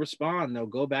theaters will respond. They'll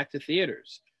go back to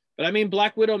theaters. But I mean,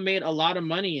 Black Widow made a lot of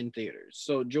money in theaters.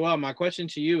 So Joel, my question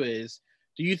to you is,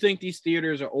 do you think these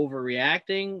theaters are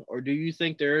overreacting, or do you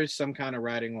think there is some kind of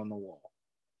writing on the wall?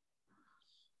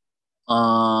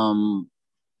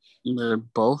 They're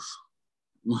both.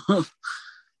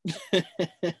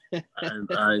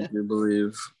 I do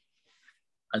believe.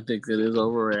 I think it is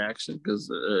overreaction because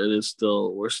it is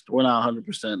still we're not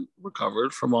 100%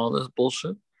 recovered from all this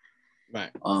bullshit.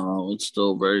 Right. It's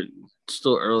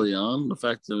still early on. The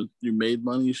fact that you made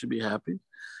money, you should be happy.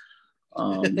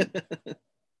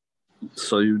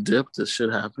 So you dipped. This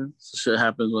shit happens. This shit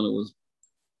happened when it was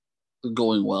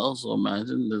going well. So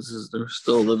imagine they're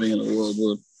still living in a world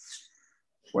where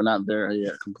we're not there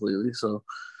yet completely. So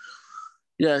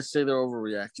yeah, I say they're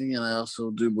overreacting, and I also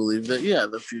do believe that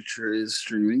the future is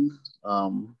streaming.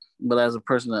 But as a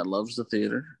person that loves the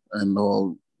theater and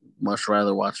will much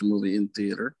rather watch a movie in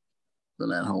theater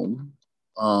than at home,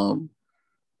 I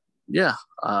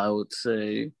would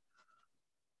say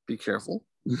be careful.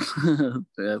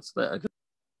 That's that.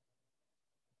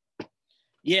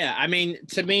 Yeah, I mean,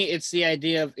 to me, it's the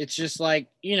idea of, it's just like,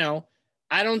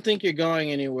 I don't think you're going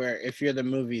anywhere if you're the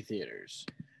movie theaters.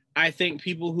 I think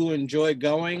people who enjoy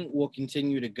going will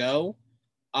continue to go.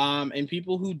 And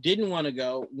people who didn't want to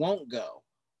go won't go.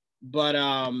 But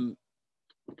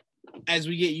as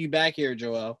we get you back here,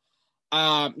 Joel,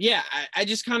 I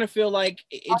just kind of feel like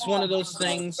it's one of those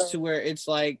things to where it's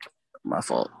like... My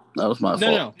fault. That was my fault.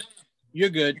 No, you're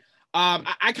good.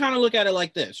 I kind of look at it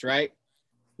like this, right?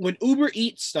 When Uber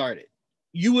Eats started,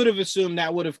 you would have assumed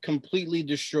that would have completely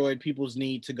destroyed people's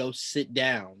need to go sit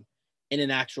down in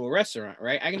an actual restaurant,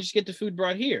 right? I can just get the food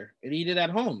brought here and eat it at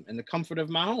home in the comfort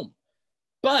of my home.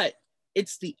 But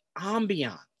it's the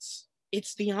ambiance.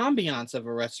 It's the ambiance of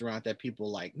a restaurant that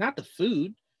people like, not the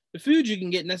food. The food you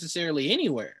can get necessarily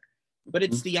anywhere, but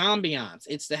it's the ambiance.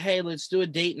 It's the, hey, let's do a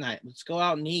date night. Let's go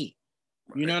out and eat.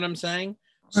 You know what I'm saying?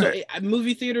 So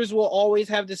movie theaters will always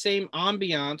have the same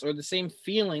ambiance or the same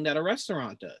feeling that a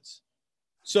restaurant does.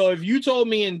 So if you told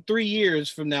me in 3 years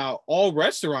from now, all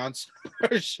restaurants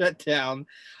are shut down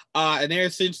and they're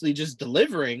essentially just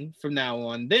delivering from now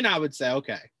on, then I would say,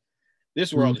 okay,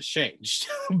 this world has changed.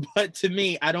 But to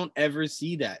me, I don't ever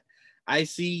see that. I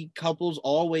see couples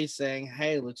always saying,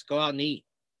 hey, let's go out and eat.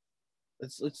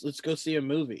 Let's go see a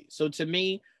movie. So to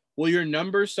me, will your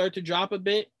numbers start to drop a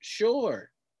bit? Sure.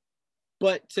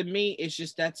 But to me, it's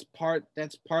just that's part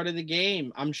of the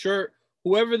game. I'm sure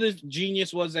whoever the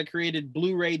genius was that created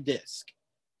Blu-ray disc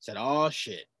said, oh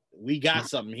shit, we got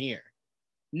something here.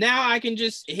 Now I can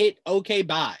just hit okay,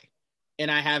 bye,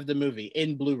 and I have the movie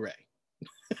in Blu-ray.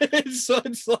 So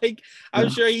it's like, I'm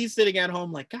sure he's sitting at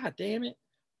home like, God damn it.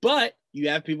 But you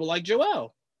have people like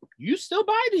Joel. You still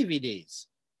buy DVDs.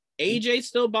 AJ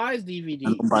still buys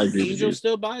DVDs. Angel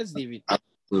still buys DVDs.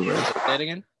 Say that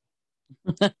again?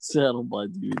 See, I don't buy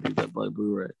DVD. I buy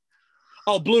Blu-ray.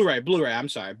 Oh, Blu-ray. I'm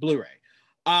sorry, Blu-ray.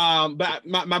 But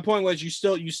my point was, you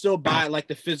still buy like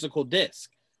the physical disc.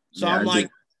 So yeah, I'm like,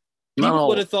 people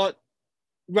would have thought,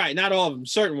 right? Not all of them,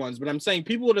 certain ones, but I'm saying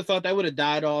people would have thought that would have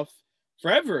died off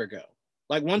forever ago.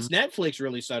 Like once Netflix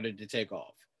really started to take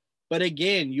off. But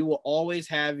again, you will always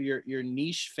have your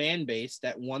niche fan base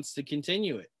that wants to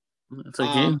continue it. It's a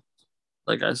game.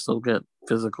 Like I still get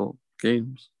physical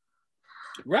games.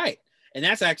 Right. And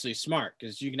that's actually smart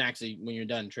because you can actually, when you're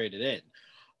done, trade it in.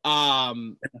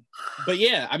 But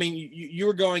yeah, I mean, you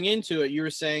were going into it. You were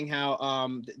saying how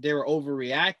they were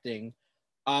overreacting,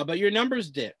 but your numbers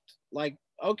dipped. Like,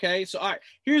 okay, so all right,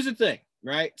 here's the thing,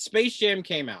 right? Space Jam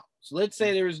came out. So let's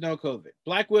say there was no COVID.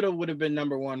 Black Widow would have been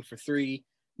number one for 3,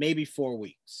 maybe 4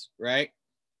 weeks, right?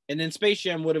 And then Space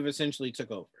Jam would have essentially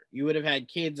took over. You would have had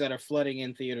kids that are flooding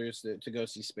in theaters to go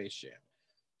see Space Jam.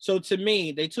 So to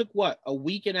me, they took what, a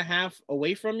week and a half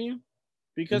away from you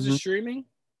because of streaming?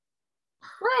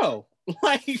 Bro,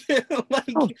 like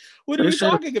what are we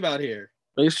talking about here?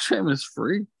 Space Jam is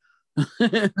free.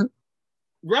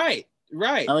 Right.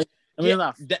 I mean,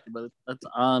 not free, but that's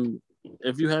on.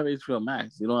 If you have HBO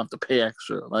Max, you don't have to pay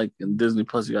extra. Like in Disney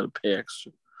Plus, you got to pay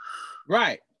extra.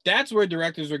 Right. That's where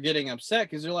directors were getting upset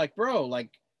because they're like, bro,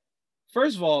 like,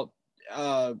 first of all,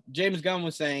 James Gunn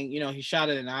was saying, you know, he shot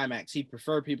it in IMAX. He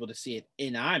preferred people to see it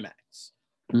in IMAX.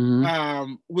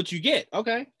 Which you get.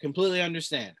 Okay. Completely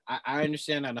understand. I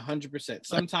understand that 100%.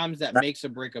 Sometimes that makes or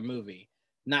break a movie,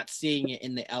 not seeing it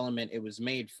in the element it was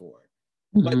made for.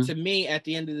 But to me, at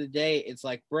the end of the day, it's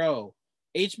like, bro,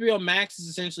 HBO Max is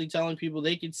essentially telling people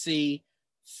they could see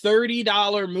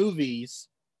 $30 movies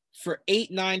for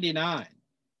 $8.99.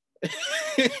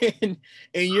 and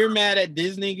you're mad at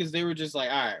Disney because they were just like,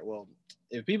 all right, well,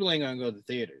 if people ain't gonna go to the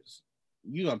theaters,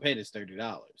 you gonna pay this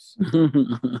 $30.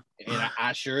 And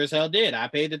I sure as hell did. I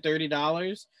paid the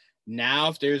 $30. Now,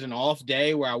 if there's an off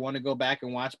day where I want to go back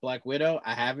and watch Black Widow,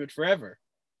 I have it forever.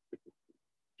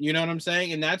 You know what I'm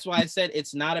saying? And that's why I said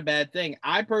it's not a bad thing.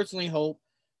 I personally hope,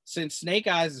 since Snake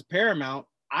Eyes is Paramount,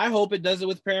 I hope it does it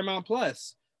with Paramount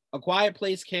Plus. A Quiet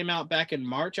Place came out back in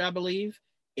March, I believe.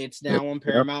 It's now on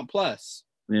Paramount Plus.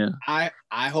 Yeah. I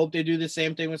hope they do the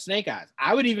same thing with Snake Eyes.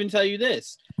 I would even tell you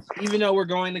this, even though we're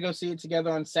going to go see it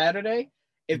together on Saturday,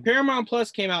 if Paramount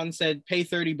Plus came out and said pay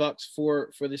 $30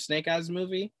 for the Snake Eyes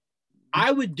movie,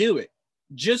 I would do it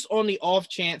just on the off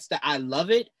chance that I love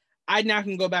it. I now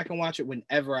can go back and watch it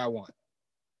whenever I want.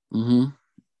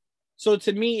 So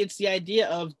to me, it's the idea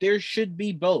of there should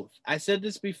be both. I said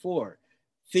this before.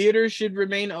 Theaters should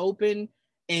remain open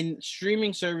and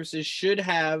streaming services should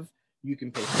have, you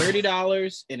can pay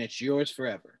 $30 and it's yours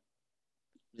forever.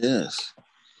 Yes.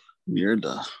 You're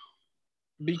done.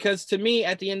 Because to me,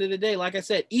 at the end of the day, like I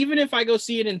said, even if I go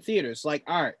see it in theaters, like,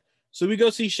 all right, so we go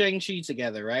see Shang-Chi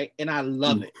together, right? And I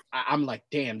love it. I'm like,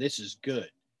 damn, this is good.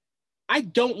 I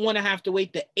don't want to have to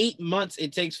wait the 8 months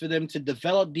it takes for them to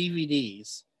develop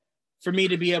DVDs for me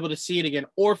to be able to see it again,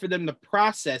 or for them to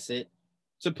process it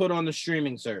to put on the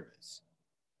streaming service.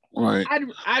 Right.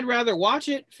 I'd rather watch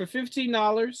it for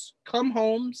 $15, come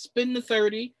home, spend the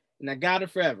 $30, and I got it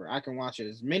forever. I can watch it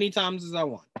as many times as I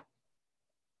want.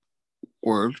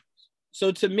 Word.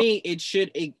 So to me, it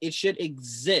should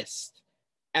exist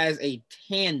as a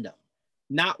tandem,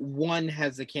 not one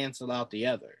has to cancel out the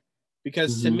other.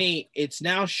 Because to me, it's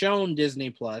now shown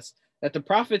Disney Plus that the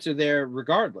profits are there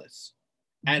regardless.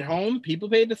 At home, people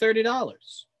paid the $30.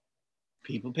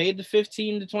 People paid the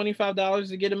 $15 to $25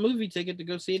 to get a movie ticket to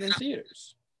go see it in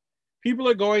theaters. People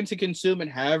are going to consume it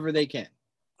however they can.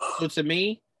 So to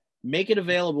me, make it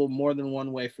available more than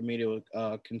one way for me to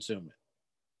consume it.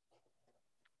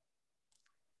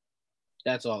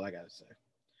 That's all I got to say.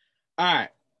 All right.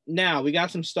 Now, we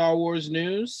got some Star Wars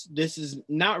news. This is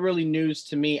not really news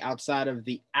to me outside of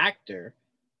the actor,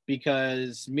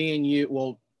 because me and you,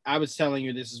 well, I was telling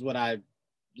you this is what I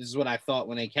thought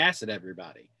when they casted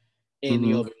everybody in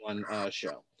the Obi-Wan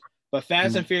show. But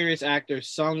Fast and Furious actor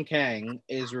Sung Kang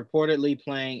is reportedly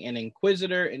playing an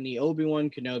Inquisitor in the Obi-Wan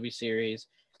Kenobi series,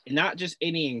 and not just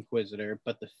any Inquisitor,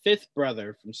 but the fifth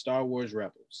brother from Star Wars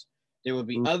Rebels. There will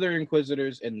be other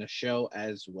Inquisitors in the show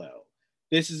as well.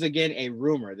 This is, again, a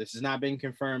rumor. This has not been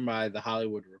confirmed by The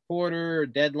Hollywood Reporter,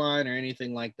 Deadline, or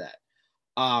anything like that.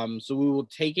 So we will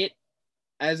take it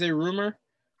as a rumor.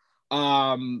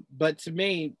 But to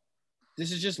me,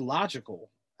 this is just logical.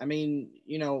 I mean,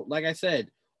 you know, like I said,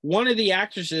 one of the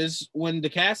actresses, when the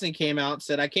casting came out,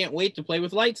 said, I can't wait to play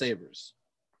with lightsabers.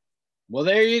 Well,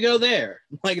 there you go there.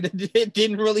 Like, it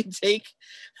didn't really take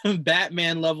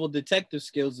Batman-level detective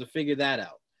skills to figure that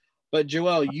out. But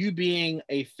Joel, you being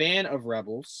a fan of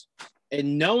Rebels,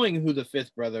 And knowing who the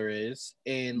fifth brother is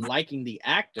and liking the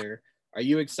actor, are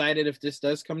you excited if this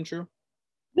does come true?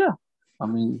 Yeah, I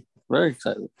mean, very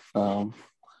excited.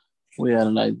 We had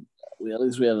an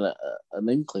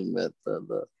inkling that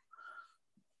the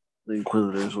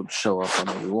Inquisitors would show up on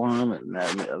Obi-Wan, and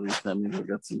at least that means we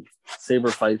got some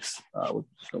saber fights, which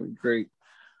is going to be great.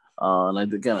 And I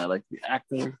like the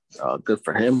actor. Good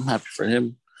for him. Happy for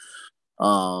him.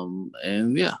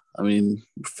 And yeah, I mean,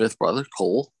 fifth brother,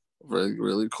 cool. Really,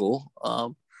 really cool. I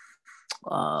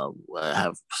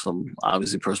have some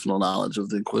obviously personal knowledge of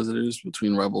the Inquisitors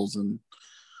between Rebels and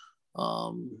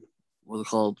what's it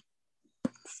called?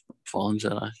 Fallen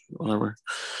Jedi, whatever.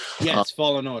 Yes,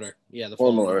 Fallen Order. Yeah, the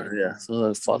Fallen Order. Yeah, so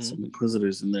I fought some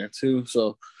Inquisitors in there too.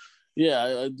 So yeah,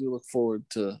 I do look forward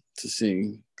to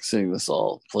seeing this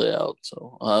all play out.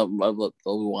 So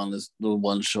Obi-Wan is the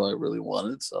one show I really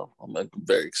wanted. So I'm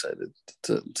very excited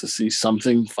to see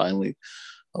something finally.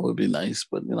 That would be nice,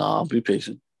 but I'll be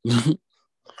patient.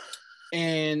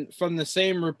 And from the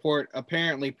same report,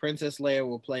 apparently Princess Leia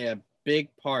will play a big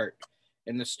part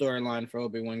in the storyline for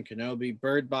Obi-Wan Kenobi.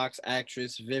 Bird Box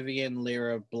actress Vivian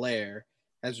Lyra Blair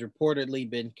has reportedly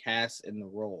been cast in the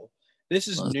role. This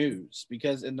is news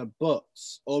because in the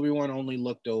books, Obi-Wan only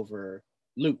looked over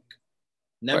Luke,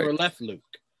 never left Luke.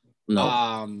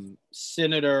 No.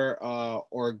 Senator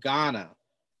Organa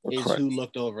is who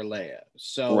looked over Leia.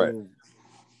 So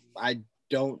I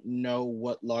don't know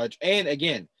what large. And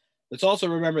again, let's also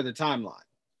remember the timeline.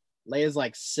 Leia's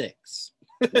like 6.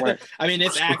 Right. I mean,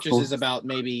 this actress is about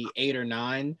maybe 8 or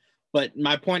 9, but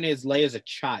my point is Leia's a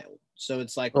child. So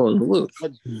it's like, Luke.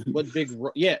 What big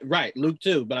role? Yeah, right. Luke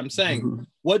too. But I'm saying,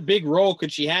 what big role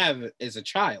could she have as a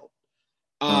child?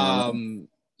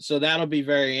 So that'll be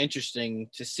very interesting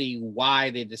to see why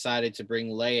they decided to bring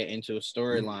Leia into a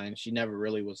storyline she never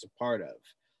really was a part of.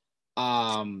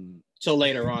 So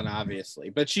later on,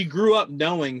 obviously, but she grew up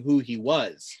knowing who he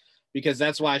was because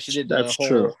that's why she did the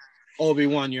whole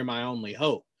Obi-Wan, you're my only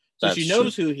hope. So she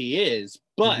knows who he is,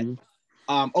 but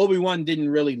Obi-Wan didn't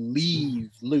really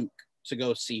leave Luke to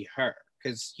go see her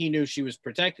because he knew she was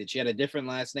protected. She had a different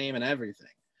last name and everything.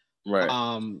 Right.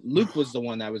 Luke was the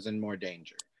one that was in more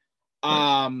danger.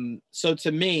 So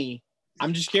to me,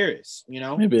 I'm just curious,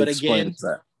 Maybe but again,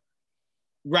 that.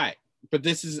 Right. But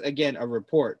this is again a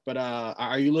report. But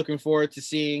are you looking forward to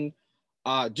seeing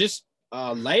just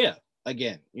Leia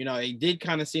again? It did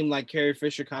kind of seem like Carrie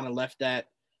Fisher kind of left that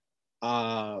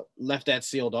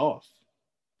sealed off.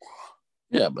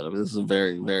 Yeah, but this is a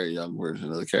very, very young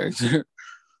version of the character.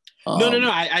 No.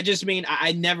 I just mean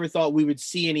I never thought we would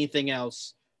see anything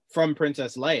else from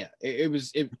Princess Leia.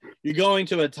 If you're going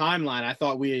to a timeline I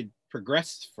thought we had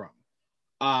progressed from.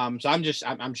 So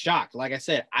I'm shocked. Like I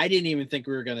said, I didn't even think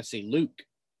we were going to see Luke.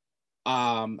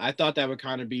 I thought that would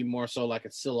kind of be more so like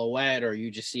a silhouette, or you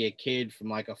just see a kid from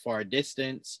like a far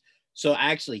distance. So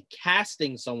actually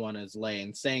casting someone as Leia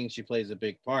and saying she plays a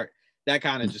big part, that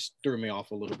kind of just threw me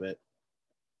off a little bit.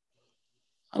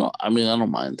 I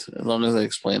don't mind. As long as they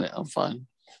explain it, I'm fine.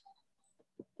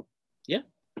 Yeah.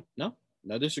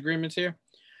 No disagreements here.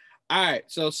 All right,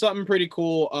 so something pretty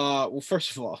cool. Well,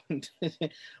 first of all, when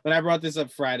I brought this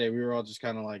up Friday, we were all just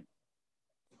kind of like,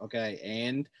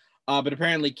 okay, but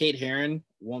apparently Kate Herron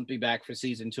won't be back for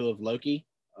season 2 of Loki.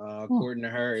 According to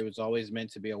her, it was always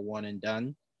meant to be a one and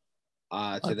done.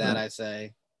 To that, I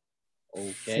say,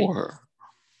 okay. For her.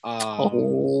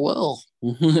 Well.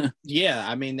 Yeah,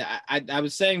 I mean, I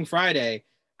was saying Friday,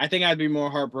 I think I'd be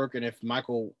more heartbroken if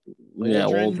Michael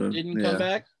Waldron didn't come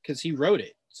back because he wrote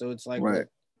it. So it's like, well,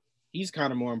 he's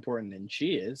kind of more important than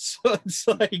she is. So it's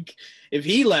like, if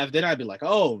he left, then I'd be like,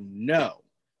 oh no.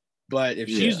 But if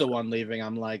she's the one leaving,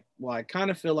 I'm like, well, I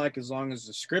kind of feel like as long as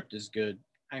the script is good,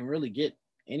 I can really get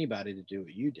anybody to do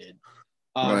what you did.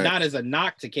 Not as a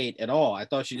knock to Kate at all. I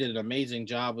thought she did an amazing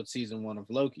job with season 1 of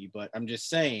Loki, but I'm just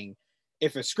saying,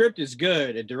 if a script is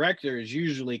good, a director is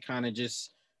usually kind of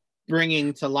just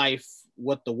bringing to life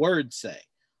what the words say.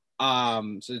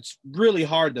 So it's really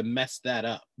hard to mess that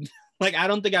up. Like, I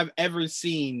don't think I've ever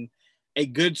seen a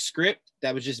good script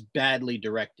that was just badly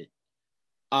directed.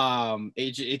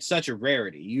 It's such a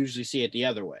rarity. You usually see it the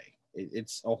other way.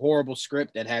 It's a horrible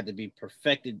script that had to be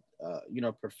perfected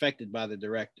by the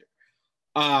director.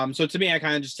 So to me, I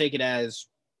kind of just take it as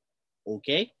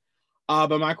okay.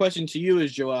 But my question to you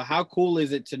is, Joel, how cool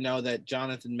is it to know that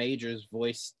Jonathan Majors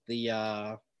voiced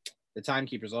the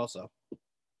Timekeepers also?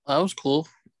 That was cool.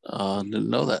 Didn't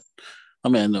know that. I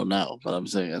mean, I know now, but I'm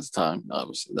saying at the time,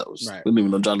 obviously, that was right. We didn't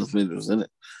even know Jonathan Majors was in it.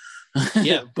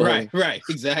 Yeah, but, right,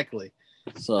 exactly.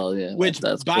 So yeah, which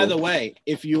that's by cool. The way,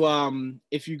 if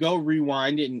you go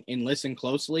rewind it and listen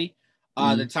closely,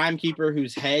 The timekeeper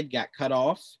whose head got cut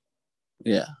off.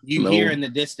 Yeah. You hear in the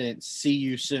distance, "See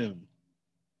you soon."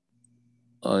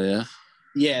 Oh yeah.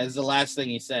 Yeah, it's the last thing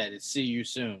he said. It's "See you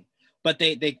soon." But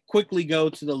they quickly go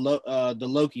to the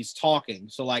Loki's talking,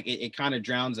 so like it kind of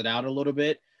drowns it out a little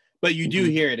bit. But you do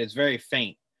hear it. It's very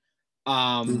faint.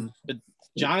 But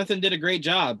Jonathan did a great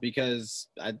job because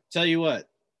I tell you what,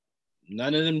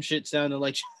 none of them shit sounded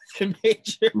like Jonathan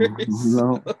Majors.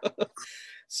 No.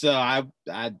 So I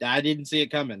didn't see it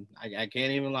coming. I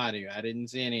can't even lie to you. I didn't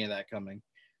see any of that coming.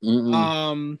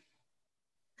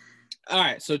 All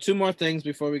right, so 2 more things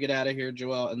before we get out of here,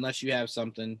 Joel. Unless you have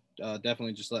something,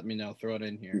 definitely just let me know. Throw it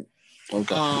in here.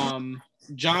 Okay.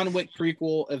 John Wick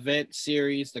prequel event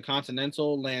series, The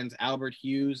Continental, lands Albert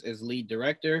Hughes as lead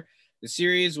director. The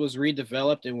series was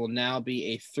redeveloped and will now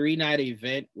be a 3-night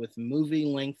event with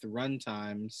movie-length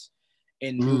runtimes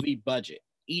and movie budget.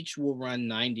 Each will run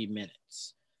 90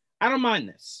 minutes. I don't mind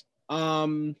this.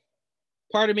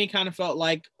 Part of me kind of felt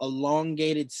like a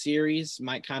elongated series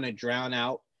might kind of drown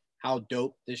out how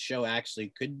dope this show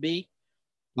actually could be.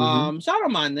 So I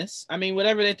don't mind this. I mean,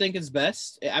 whatever they think is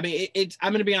best. I mean,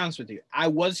 I'm going to be honest with you. I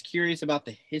was curious about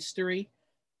the history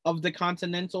of the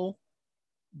Continental,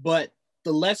 but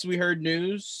the less we heard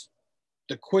news,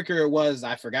 the quicker it was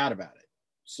I forgot about it.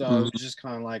 So it was just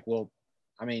kind of like, well,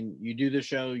 I mean, you do the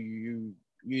show, you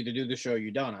either do the show or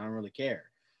you don't. I don't really care.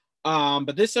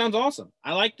 But this sounds awesome.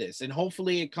 I like this. And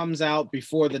hopefully it comes out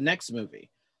before the next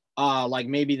movie. Like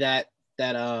maybe that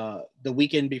the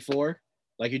weekend before,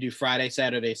 like you do Friday,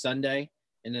 Saturday, Sunday,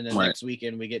 and then the next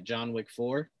weekend we get John Wick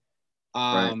 4.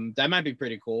 That might be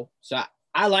pretty cool. So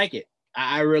I like it.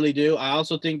 I really do. I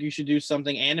also think you should do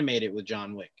something animated with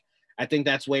John Wick. I think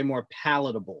that's way more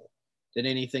palatable than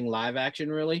anything live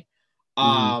action, really.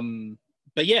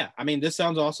 But yeah, I mean, this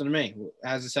sounds awesome to me.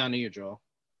 How's it sound to you, Joel?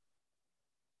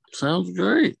 Sounds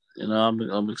great. You know,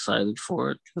 I'm excited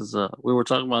for it because we were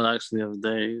talking about it actually the other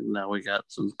day. Now we got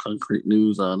some concrete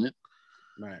news on it,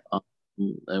 right?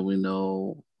 And we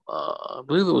know, I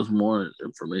believe there was more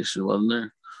information, wasn't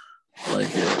there? Like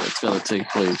it's gonna take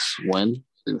place when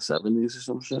in the 70s or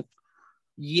some shit.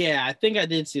 Yeah, I think I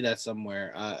did see that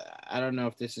somewhere. I don't know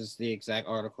if this is the exact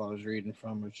article I was reading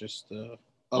from or just oh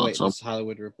wait, this is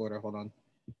Hollywood Reporter. Hold on,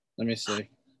 let me see.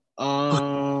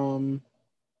 Let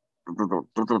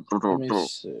me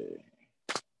see.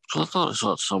 I thought I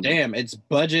saw something. Damn, its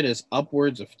budget is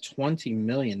upwards of $20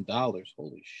 million.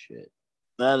 Holy shit.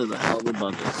 That is a hell of a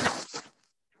budget. I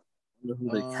wonder who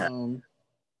they cast. I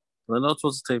know it's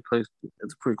supposed to take place.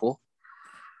 It's a prequel.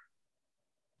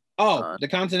 Oh, the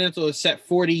Continental is set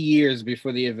 40 years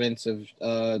before the events of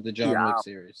the John Wick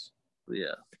series.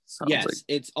 Yeah. Yes,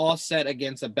 it's all set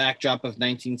against a backdrop of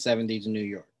 1970s New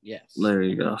York. Yes. There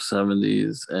you go,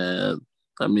 70s, and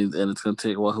I mean, and it's gonna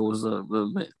take who was the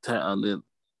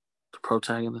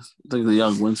protagonist? I think the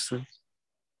young Winston.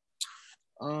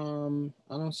 I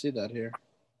don't see that here.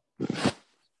 I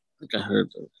think I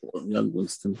heard young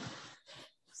Winston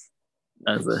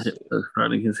as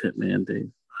starting his Hitman days.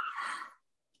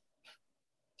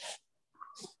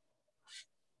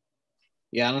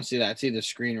 Yeah, I don't see that. I see the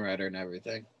screenwriter and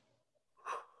everything.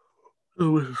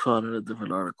 We saw it in a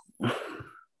different article,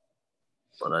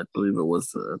 but I believe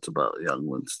it's about young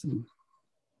Winston.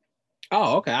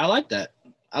 Oh, okay. I like that.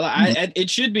 It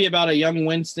should be about a young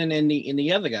Winston and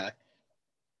the other guy.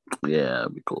 Yeah,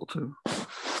 it'd be cool too.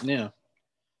 Yeah.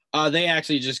 They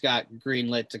actually just got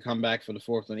greenlit to come back for the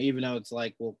 4th one, even though it's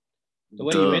like, well, the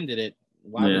way you ended it,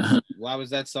 why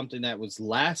was that something that was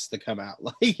last to come out?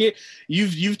 Like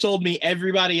you've told me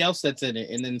everybody else that's in it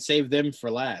and then save them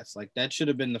for last. Like that should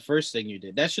have been the first thing you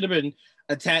did. That should have been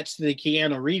attached to the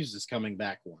Keanu Reeves is coming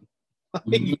back one.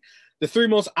 Like, the 3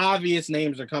 most obvious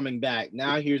names are coming back.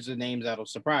 Now here's the names that'll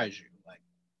surprise you. Like,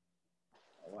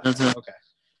 wow, okay.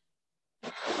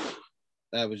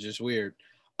 That was just weird.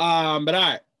 But all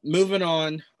right, moving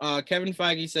on. Kevin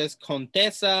Feige says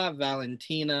Contessa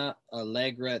Valentina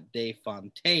Allegra de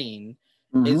Fontaine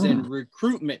is in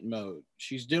recruitment mode.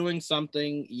 She's doing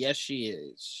something. Yes, she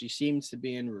is. She seems to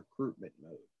be in recruitment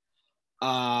mode.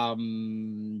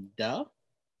 Duh.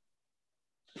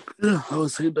 Yeah, I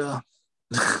would say duh.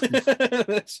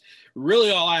 That's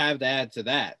really all I have to add to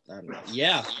that.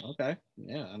 Yeah. Okay.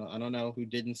 Yeah. I don't know who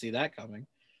didn't see that coming.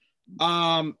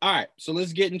 All right. So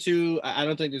let's get into. I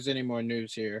don't think there's any more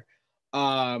news here.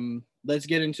 Let's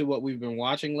get into what we've been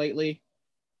watching lately.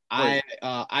 Wait.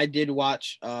 I did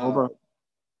watch. Hold on.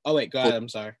 Oh wait. Go ahead. I'm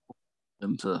sorry.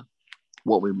 Into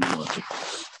what we've been watching.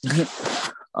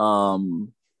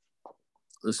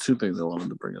 There's 2 things I wanted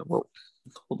to bring up. Whoa,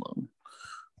 hold on.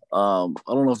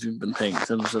 I don't know if you've been paying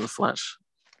attention to the Flash,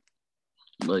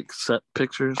 like set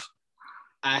pictures.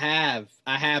 I have,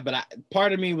 but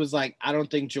part of me was like, I don't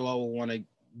think Joel will want to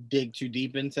dig too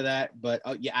deep into that. But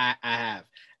yeah, I have.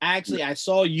 I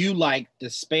saw you like the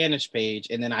Spanish page,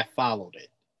 and then I followed it.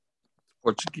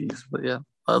 Portuguese, but yeah,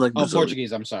 I like. Brazilian.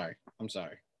 Portuguese. I'm sorry.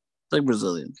 Like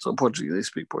Brazilian, so Portuguese. They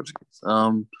speak Portuguese.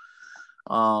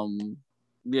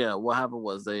 Yeah. What happened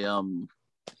was they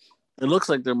It looks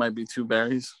like there might be two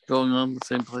Barrys going on at the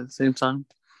same place, same time.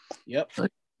 Yep.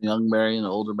 Like young Barry and the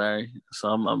older Barry. So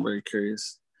I'm very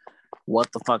curious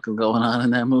what the fuck is going on in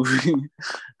that movie.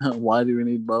 Why do we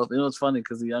need both? You know, it's funny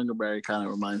because the younger Barry kind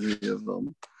of reminds me of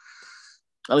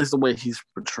at least the way he's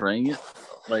portraying it,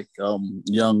 like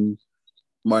young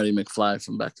Marty McFly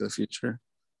from Back to the Future.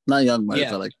 Not young Marty,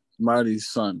 but like Marty's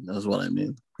son. That's what I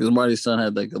mean. Because Marty's son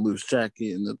had like a loose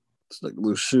jacket and like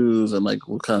loose shoes and like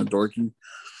what kind of dorky.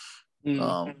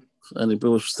 And it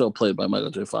was still played by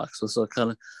Michael J. Fox. So it's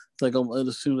kind of like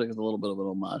it seems like it's a little bit of an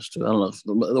homage to. I don't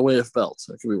know the way it felt.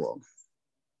 I could be wrong.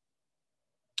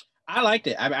 I liked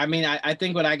it. I mean, I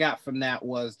think what I got from that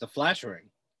was the flash ring.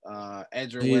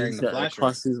 Ezra wearing the flash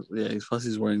ring.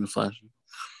 He's wearing the flash ring.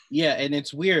 Yeah, and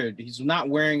it's weird. He's not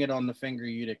wearing it on the finger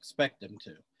you'd expect him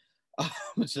to.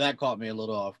 So that caught me a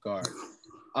little off guard.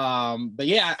 But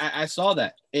yeah, I saw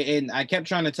that, and I kept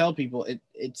trying to tell people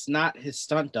it's not his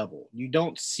stunt double. You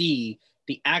don't see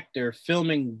the actor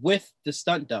filming with the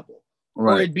stunt double,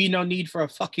 right? Or it'd be no need for a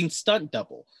fucking stunt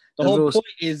double. The whole point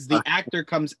is the actor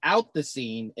comes out the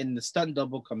scene and the stunt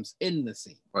double comes in the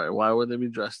scene. Right. Why would they be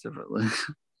dressed differently?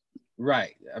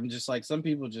 Right. I'm just like, some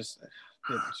people just,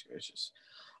 goodness gracious.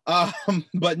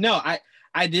 But no,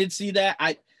 I did see that.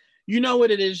 You know what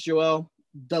it is, Joel?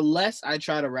 The less I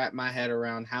try to wrap my head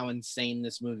around how insane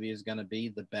this movie is going to be,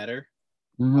 the better.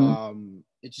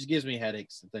 It just gives me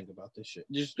headaches to think about this shit.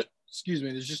 Excuse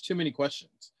me, there's just too many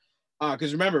questions.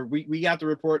 Because remember, we got the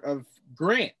report of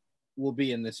Grant will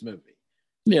be in this movie.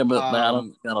 Yeah, but I don't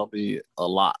think that'll be a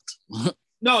lot.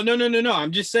 No.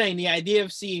 I'm just saying the idea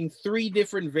of seeing 3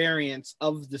 different variants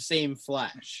of the same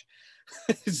Flash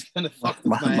is going to fuck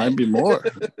with my head. Might be more.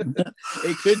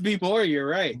 It could be more, you're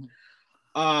right.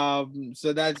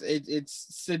 So that's it's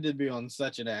sending me on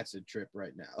such an acid trip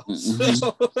right now.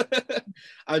 So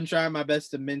I'm trying my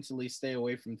best to mentally stay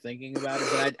away from thinking about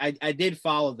it, but I did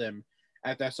follow them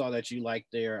after I saw that you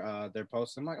liked their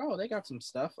post. I'm like, oh, they got some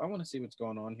stuff. I want to see what's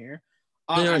going on here.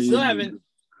 I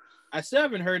still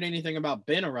haven't heard anything about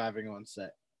Ben arriving on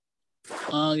set.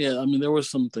 Yeah, I mean there were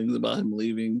some things about him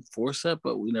leaving for set,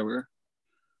 but we never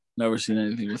seen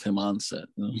anything with him on set.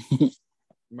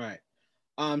 Right.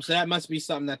 So that must be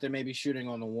something that they're maybe shooting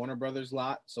on the Warner Brothers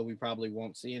lot, so we probably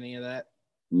won't see any of that.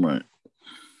 Right.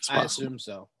 I assume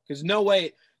so. Because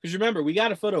remember, we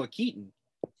got a photo of Keaton.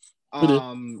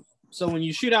 So when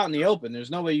you shoot out in the open, there's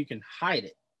no way you can hide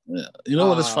it. Yeah. You know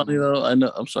what is funny though? I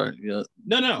know. I'm sorry. Yeah.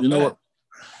 No. You know what?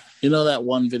 You know that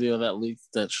one video that leaked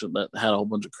that had a whole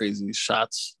bunch of crazy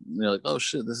shots. And you're like, oh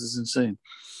shit, this is insane.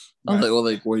 Right. I was like, well,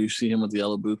 like where you see him with the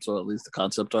yellow boots, or at least the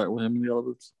concept art with him in the yellow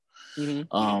boots.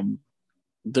 Mm-hmm.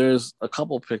 There's a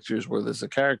couple pictures where there's a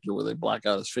character where they black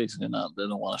out his face and they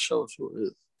don't want to show us who it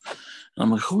is. And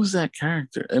I'm like, who's that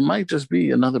character? It might just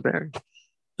be another Barry.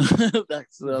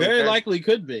 Very likely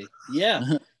could be. Yeah.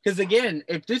 Because again,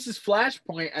 if this is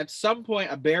Flashpoint, at some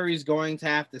point a Barry's going to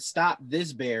have to stop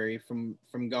this Barry from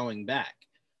going back.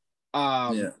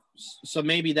 So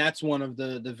maybe that's one of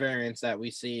the variants that we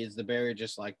see is the Barry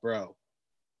just like, bro,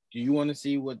 do you want to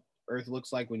see what Earth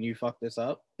looks like when you fuck this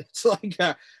up? It's like,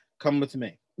 come with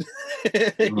me.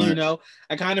 Right. You know,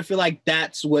 I kind of feel like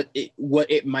that's what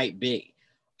it might be.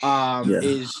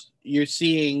 Is you're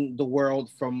seeing the world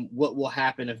from what will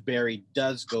happen if Barry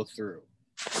does go through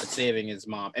saving his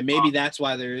mom. And maybe that's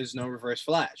why there is no Reverse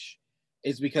Flash.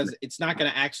 It's because it's not going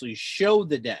to actually show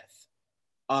the death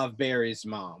of Barry's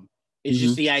mom. It's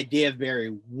just the idea of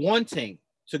Barry wanting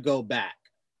to go back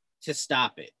to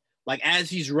stop it. Like as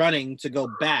he's running to go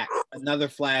back, another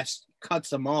Flash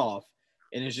cuts him off.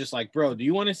 And it's just like, bro, do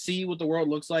you want to see what the world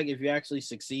looks like if you actually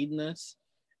succeed in this?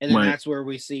 And then that's where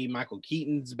we see Michael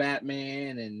Keaton's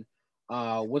Batman and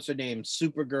what's her name,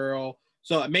 Supergirl.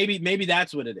 So maybe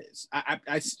that's what it is. I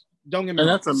don't get me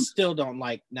wrong. I still don't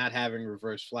like not having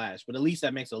Reverse Flash, but at least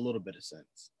that makes a little bit of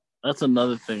sense. That's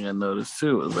another thing I noticed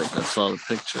too. Was like I saw the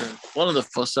picture. One of the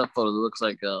set photos looks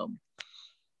like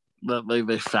that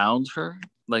they found her,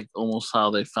 like almost how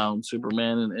they found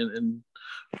Superman in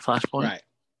Flashpoint. Right.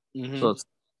 Mm-hmm. So it's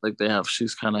like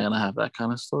she's kind of gonna have that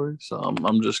kind of story. So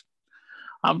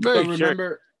I'm very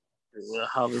curious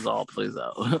how this all plays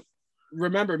out.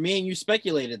 Remember, me and you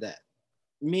speculated that.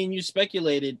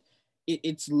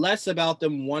 It's less about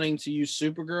them wanting to use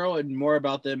Supergirl and more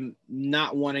about them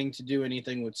not wanting to do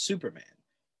anything with Superman.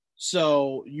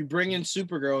 So you bring in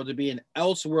Supergirl to be an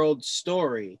Elseworld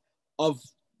story of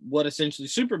what essentially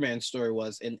Superman's story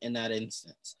was in that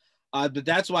instance. But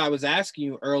that's why I was asking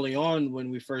you early on when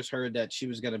we first heard that she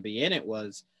was going to be in it,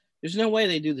 was there's no way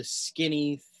they do the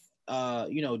skinny,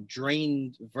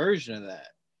 drained version of that.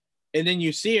 And then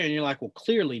you see her and you're like, well,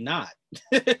 clearly not.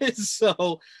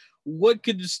 So what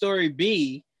could the story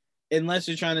be, unless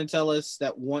you're trying to tell us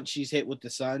that once she's hit with the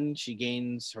sun, she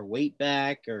gains her weight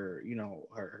back, or,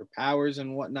 her powers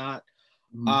and whatnot.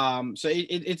 So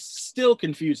it's still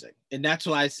confusing. And that's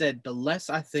why I said, the less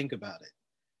I think about it,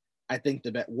 I think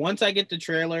the better. Once I get the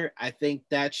trailer, I think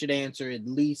that should answer at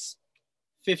least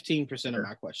 15% of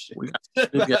my question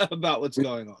about what's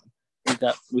going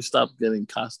on. We stopped getting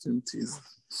costume teasers.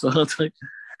 So it's like,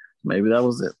 maybe that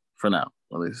was it for now,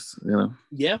 at least,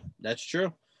 Yeah, that's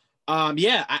true. I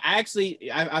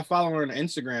follow her on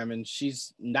Instagram, and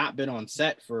she's not been on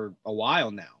set for a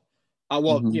while now.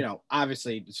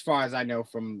 Obviously, as far as I know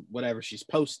from whatever she's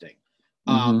posting.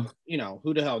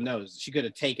 Who the hell knows? She could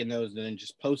have taken those and then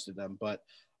just posted them. But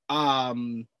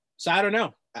so I don't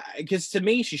know. Because to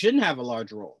me, she shouldn't have a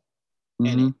large role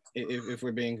in it, if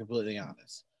we're being completely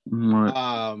honest.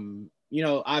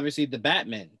 Obviously the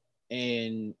Batman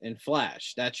and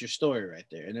Flash, that's your story right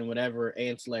there. And then whatever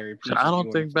ancillary pieces. I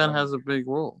don't think Ben has a big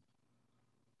role.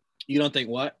 You don't think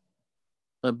what?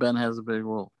 That Ben has a big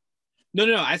role.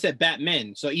 No. I said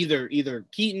Batman. So either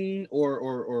Keaton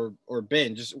or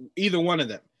Ben, just either one of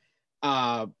them.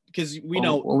 Because we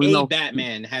know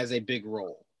Batman has a big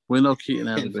role. We know Keaton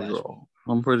has a big role.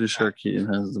 I'm pretty sure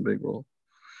Keaton has the big role.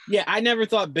 Yeah, I never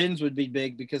thought Ben's would be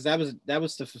big, because that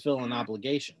was to fulfill an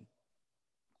obligation.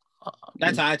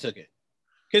 That's how I took it,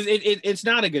 because it's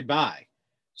not a goodbye.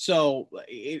 So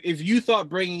if you thought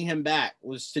bringing him back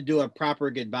was to do a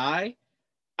proper goodbye,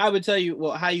 I would tell you,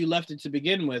 well, how you left it to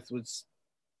begin with was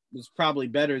probably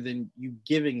better than you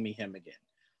giving me him again.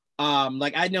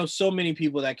 Like, I know so many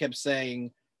people that kept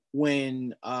saying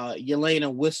when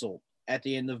Yelena whistled at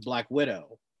the end of Black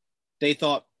Widow, they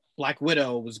thought Black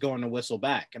Widow was going to whistle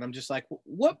back. And I'm just like,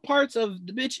 what parts of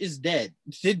the bitch is dead?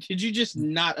 Did you just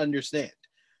not understand?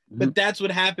 But that's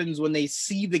what happens when they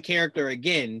see the character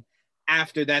again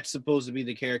after that's supposed to be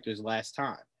the character's last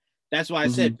time. That's why I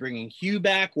said bringing Hugh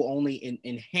back will only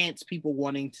enhance people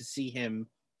wanting to see him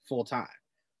full time.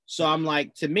 So I'm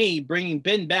like, to me, bringing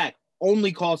Ben back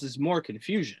only causes more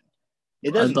confusion.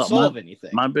 It doesn't solve anything.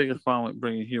 My biggest problem with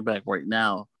bringing Hugh back right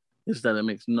now is that it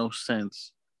makes no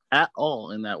sense at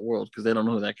all in that world, because they don't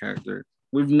know who that character is.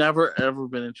 We've never, ever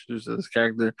been introduced to this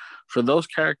character. For those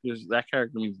characters, that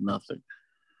character means nothing.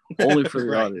 Only for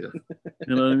the audience.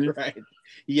 You know what I mean? Right.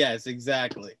 Yes,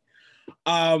 exactly.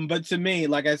 But to me,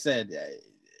 like I said,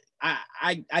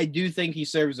 I do think he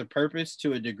serves a purpose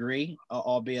to a degree,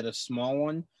 albeit a small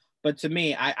one. But to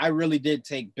me, I really did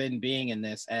take Ben being in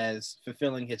this as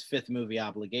fulfilling his 5th movie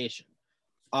obligation.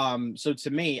 So to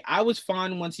me, I was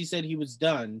fine once he said he was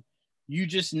done. You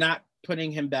just not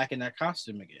putting him back in that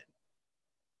costume again.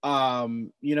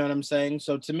 You know what I'm saying?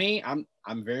 So to me,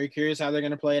 I'm very curious how they're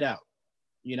going to play it out.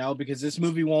 Because this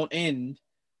movie won't end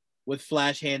with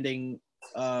Flash handing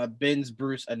Ben's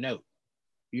Bruce a note.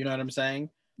 You know what I'm saying?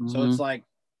 So it's like,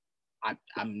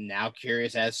 I'm now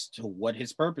curious as to what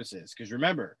his purpose is. Because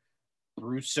remember,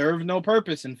 Bruce served no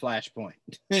purpose in Flashpoint.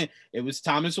 It was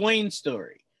Thomas Wayne's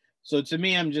story. So to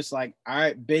me, I'm just like, all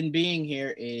right, Ben being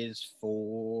here is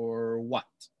for what?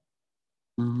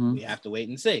 We have to wait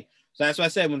and see. So that's why I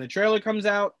said, when the trailer comes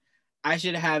out, I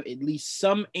should have at least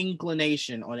some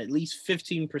inclination on at least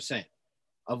 15%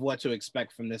 of what to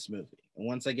expect from this movie. And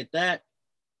once I get that,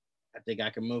 I think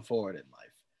I can move forward in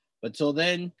life. But till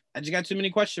then, I just got too many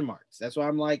question marks. That's why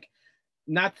I'm like,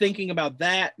 not thinking about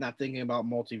that, not thinking about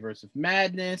Multiverse of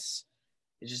Madness.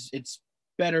 It's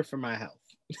better for my health.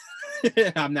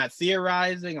 I'm not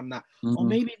theorizing. I'm not,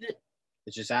 maybe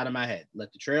it's just out of my head.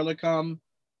 Let the trailer come,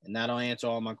 and that'll answer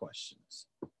all my questions.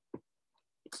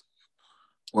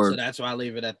 So that's why I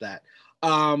leave it at that.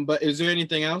 But is there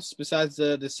anything else besides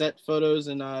the set photos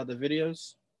and the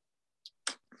videos?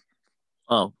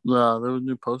 Oh, no, there was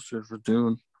new posters for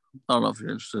Dune. I don't know if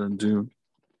you're interested in Dune.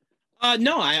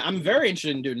 No, I'm very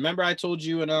interested in Dune. Remember, I told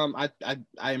you, and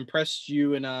I impressed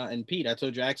you and Pete. I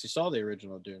told you I actually saw the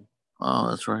original Dune. Oh,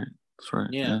 that's right. That's right.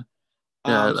 Yeah.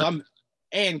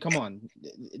 And come on,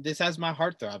 this has my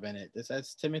heartthrob in it. This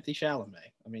has Timothée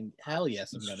Chalamet. I mean, hell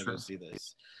yes, I'm gonna go see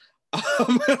this.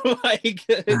 Like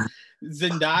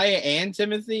Zendaya and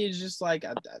Timothy is just like,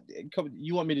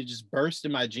 you want me to just burst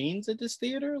in my jeans at this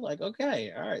theater? Like,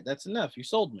 okay, all right, that's enough. You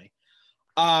sold me.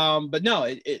 But no,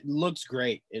 it looks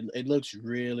great. It looks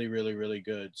really, really, really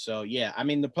good. So yeah, I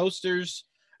mean, the posters,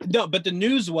 No, but the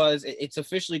news was it's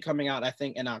officially coming out, I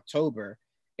think, in October,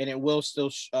 and it will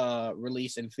still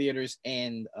release in theaters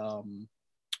and on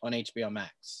HBO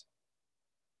Max.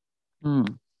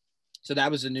 So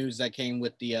that was the news that came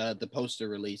with the poster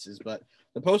releases. But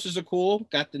the posters are cool.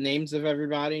 Got the names of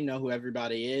everybody. Know who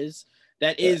everybody is.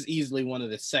 That is easily one of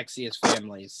the sexiest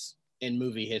families in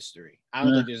movie history. I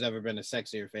don't think there's ever been a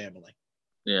sexier family.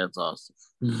 Yeah, it's awesome.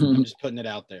 I'm just putting it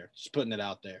out there.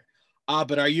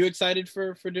 But are you excited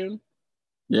for Dune?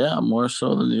 Yeah, more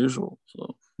so than usual.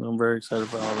 So I'm very excited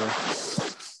for all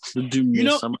the Dune.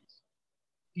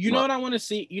 You know what I want to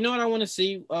see? You know what I want to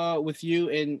see with you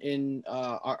in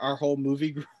our whole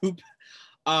movie group?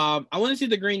 I want to see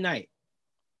The Green Knight.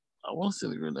 I want to see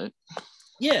The Green Knight.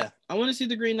 Yeah, I want to see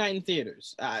The Green Knight in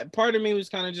theaters. Part of me was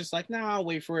kind of just like, nah, I'll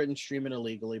wait for it and stream it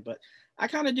illegally. But I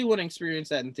kind of do want to experience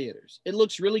that in theaters. It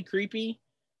looks really creepy.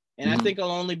 And I think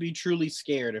I'll only be truly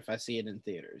scared if I see it in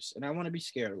theaters. And I want to be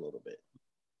scared a little bit.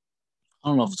 I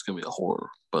don't know if it's going to be a horror,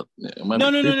 but... Yeah,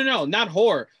 No, not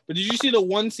horror. But did you see the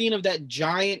one scene of that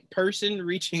giant person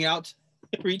reaching out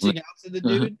to the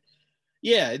dude?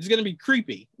 Yeah, it's going to be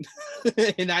creepy.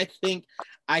 And I think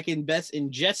I can best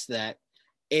ingest that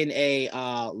in a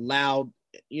loud,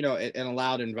 in a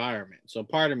loud environment. So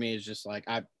part of me is just like,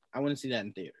 I want to see that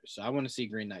in theaters. So I want to see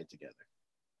Green Knight together.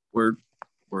 Word.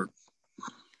 All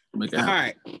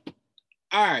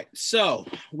right. So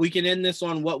we can end this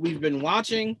on what we've been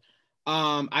watching.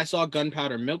 I saw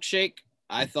Gunpowder Milkshake.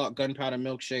 I thought Gunpowder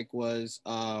Milkshake was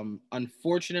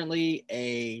unfortunately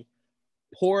a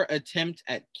poor attempt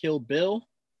at Kill Bill.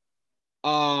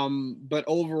 But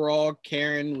overall,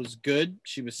 Karen was good.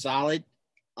 She was solid.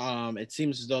 It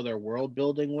seems as though they're world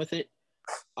building with it.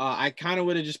 I kind of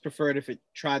would have just preferred if it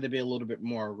tried to be a little bit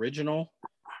more original.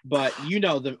 But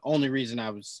the only reason I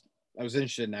was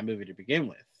interested in that movie to begin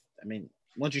with. I mean,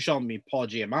 once you show me Paul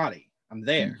Giamatti, I'm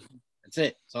there. That's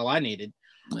it. That's all I needed.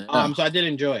 Yeah. So I did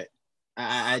enjoy it.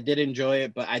 I did enjoy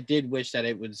it, but I did wish that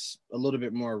it was a little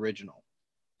bit more original.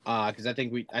 Because I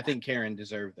think Karen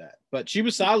deserved that. But she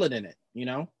was solid in it,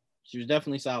 She was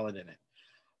definitely solid in it.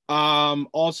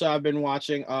 Also I've been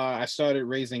watching I started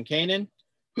Raising Kanan.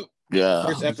 Yeah.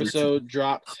 First episode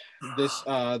dropped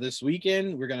this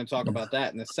weekend. We're gonna talk about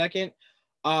that in a second.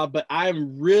 But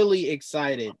I'm really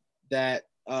excited that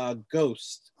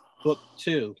Ghost Book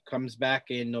 2 comes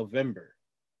back in November.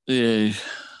 Yeah.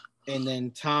 And then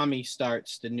Tommy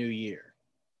starts the new year.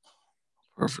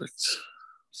 Perfect.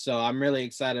 So I'm really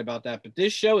excited about that. But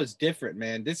this show is different,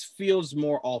 man. This feels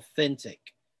more authentic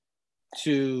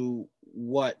to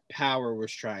what Power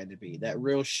was trying to be. That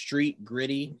real street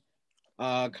gritty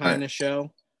kind of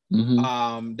show.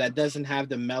 That doesn't have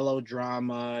the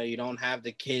melodrama. You don't have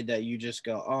the kid that you just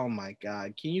go, oh my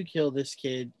God, can you kill this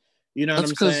kid? You know what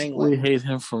I'm saying? We hate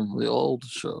him from the old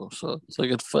show, so it's like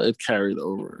it carried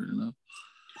over,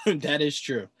 That is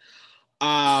true.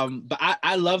 But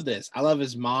I love this. I love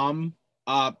his mom.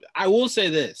 I will say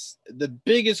this: the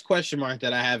biggest question mark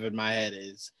that I have in my head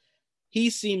is he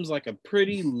seems like a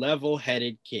pretty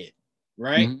level-headed kid,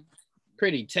 right?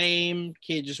 Pretty tame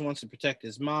kid, just wants to protect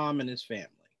his mom and his family.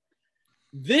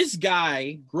 This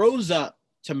guy grows up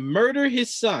to murder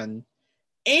his son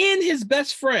and his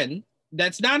best friend.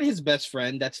 That's not his best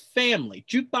friend. That's family.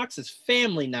 Jukebox is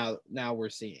family now we're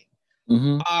seeing.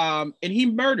 And he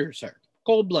murders her.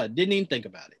 Cold blood. Didn't even think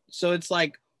about it. So it's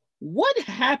like, what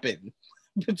happened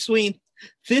between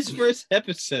this first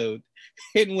episode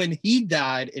and when he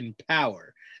died in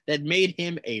Power that made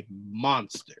him a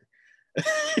monster?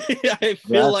 I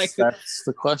feel like that's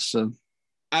the question.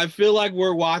 I feel like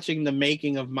we're watching the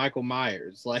making of Michael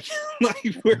Myers. Like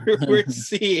we're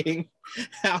seeing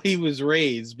how he was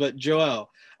raised. But Joel,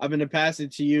 I'm going to pass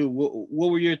it to you. What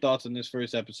were your thoughts on this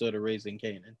first episode of Raising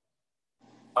Kanan?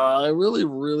 I really,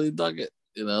 really dug it.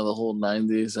 The whole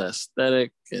 90s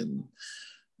aesthetic and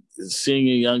seeing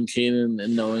a young Kanan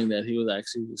and knowing that he was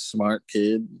actually a smart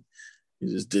kid. He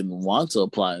just didn't want to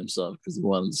apply himself because he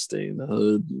wanted to stay in the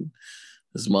hood. And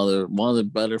his mother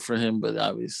wanted better for him, but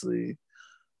obviously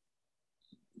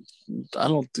I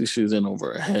don't think she was in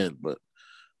over her head, but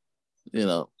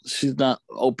she's not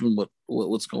open with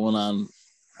what's going on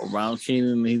around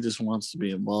Kanan. He just wants to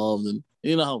be involved, and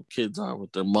you know how kids are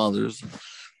with their mothers,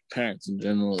 parents in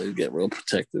general. They get real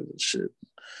protective and shit.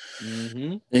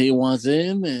 And he wants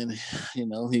in, and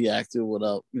he acted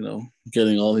without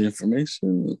getting all the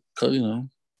information.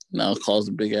 Now it caused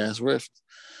a big ass rift,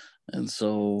 and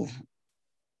so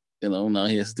now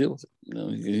he has to deal with it.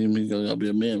 He's gonna be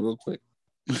a man real quick.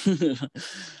 You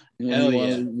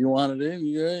want it in,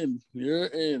 you're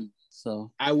in.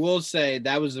 So I will say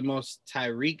that was the most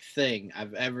Tariq thing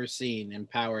I've ever seen in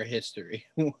Power history.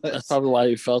 That's probably why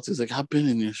he felt. He's like, I've been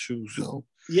in your shoes, yo.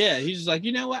 Yeah, he's just like,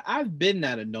 you know what? I've been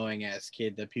that annoying ass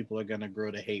kid that people are gonna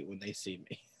grow to hate when they see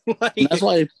me. Like,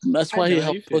 that's why he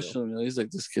helped push him. You know, he's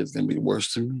like, this kid's gonna be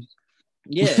worse than me.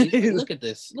 Yeah, he's like,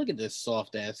 look at this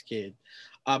soft ass kid.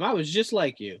 I was just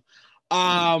like you.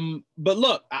 But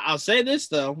look, I'll say this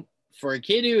though. For a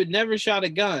kid who had never shot a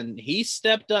gun, he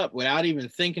stepped up without even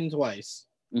thinking twice.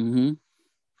 Mm-hmm.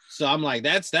 So I'm like,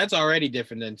 that's already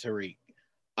different than Tariq.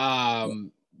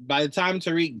 By the time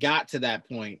Tariq got to that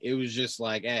point, it was just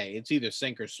like, hey, it's either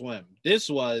sink or swim. This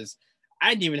was,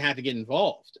 I didn't even have to get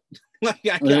involved. Like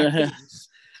I could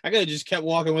have just kept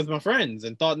walking with my friends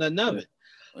and thought nothing of it.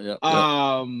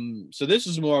 So this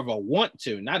was more of a want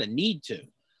to, not a need to.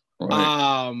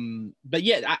 Right. But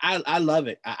yeah, I love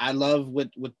it. I love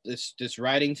what this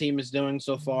writing team is doing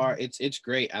so far. It's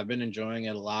great. I've been enjoying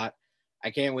it a lot. I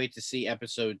can't wait to see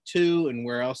episode 2 and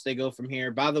where else they go from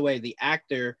here. By the way, the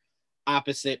actor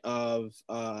opposite of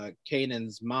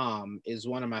Kanan's mom is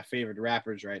one of my favorite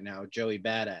rappers right now, Joey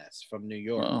Badass from New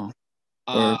York.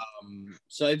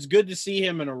 So it's good to see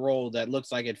him in a role that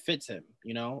looks like it fits him,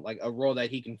 you know, like a role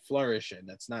that he can flourish in.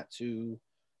 That's not too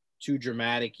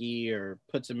dramatic-y or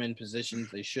puts him in positions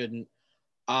they shouldn't.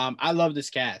 I love this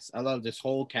cast. I love this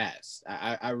whole cast.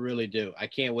 I really do. I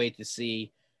can't wait to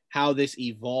see how this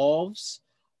evolves.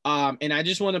 And I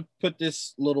just want to put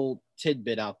this little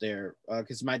tidbit out there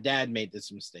because my dad made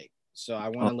this mistake. So I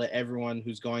want to let everyone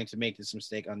who's going to make this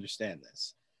mistake understand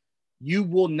this. You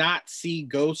will not see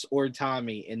Ghost or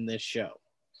Tommy in this show.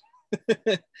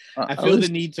 I feel the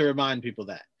need to remind people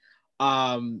that.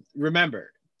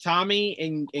 Remember, Tommy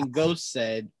and Ghost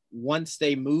said once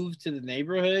they moved to the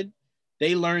neighborhood,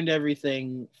 they learned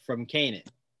everything from Kanan.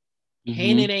 Mm-hmm.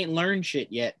 Kanan ain't learned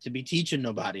shit yet to be teaching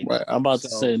nobody. Right. I'm about to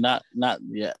say not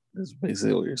yet. That's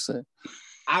basically what you're saying.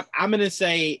 I'm going to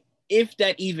say if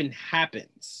that even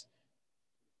happens,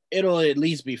 it'll at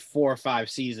least be 4 or 5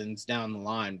 seasons down the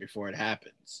line before it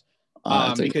happens.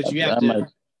 Because you have to.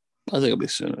 I think it'll be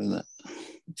sooner than that.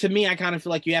 To me, I kind of feel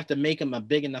like you have to make him a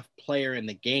big enough player in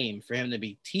the game for him to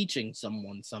be teaching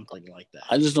someone something like that.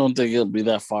 I just don't think it'll be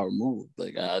that far removed.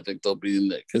 Like I think they'll be in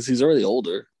there because he's already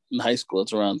older. In high school,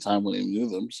 it's around the time when he knew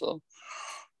them, so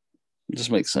it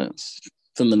just makes sense.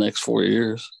 It's in the next 4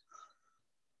 years.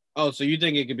 Oh, so you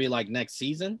think it could be like next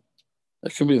season?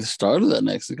 That could be the start of that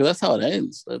next, because that's how it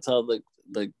ends. That's how like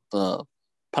the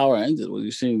Power ended when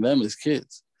you're seeing them as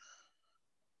kids.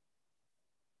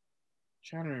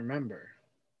 I'm trying to remember.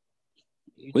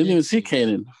 We didn't even see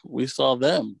Kanan. We saw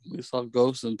them. We saw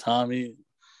Ghost and Tommy,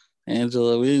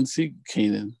 Angela. We didn't see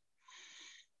Kanan.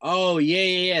 Oh,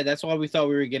 yeah. That's why we thought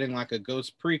we were getting like a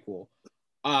Ghost prequel.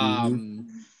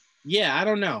 Yeah, I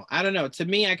don't know. To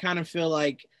me, I kind of feel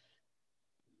like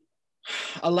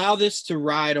allow this to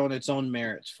ride on its own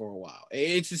merits for a while.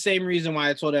 It's the same reason why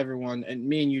I told everyone, and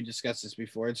me and you discussed this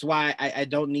before, it's why I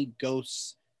don't need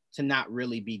Ghosts to not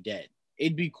really be dead.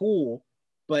 It'd be cool,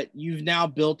 but you've now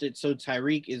built it so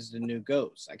Tariq is the new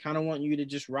Ghost. I kind of want you to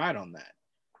just ride on that.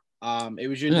 It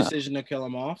was your decision to kill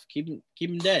him off. Keep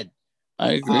him dead.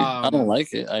 I agree. I don't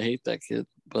like it. I hate that kid,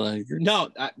 but I agree. No,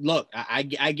 look, I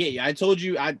get you. I told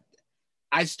you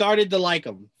I started to like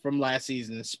him from last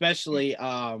season, especially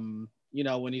you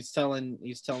know, when he's telling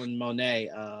Monet,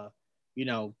 you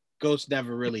know, ghosts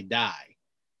never really die,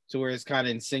 to where it's kind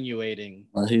of insinuating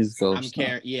he's Ghost.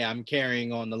 I'm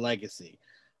carrying on the legacy.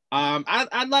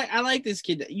 I like this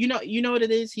kid. You know what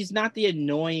it is? He's not the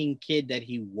annoying kid that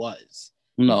he was.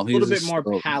 No, he's a little bit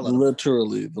more palatable.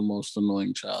 Literally the most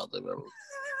annoying child I've ever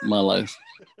in my life.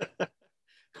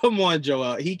 Come on,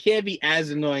 Joel. He can't be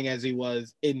as annoying as he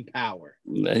was in Power.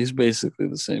 Yeah, he's basically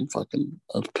the same fucking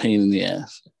pain in the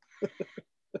ass.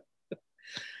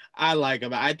 I like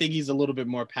him. I think he's a little bit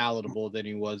more palatable than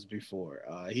he was before.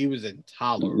 He was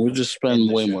intolerable. We just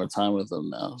spend way more time with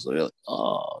him now. So you're like,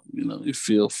 oh, you know, you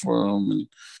feel for him. And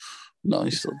no,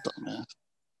 he's still dumbass.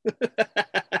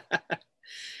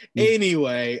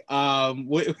 Anyway,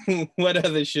 what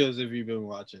other shows have you been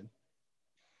watching?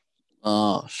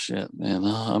 Oh shit, man!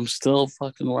 I'm still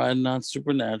fucking riding on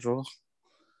Supernatural.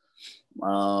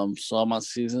 So I'm on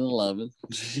season 11.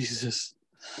 Jesus.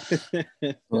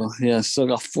 Well, yeah, still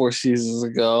got 4 seasons to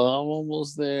go. I'm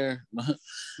almost there.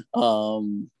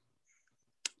 I'm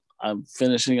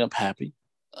finishing up Happy.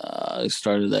 I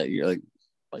started that year,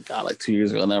 like 2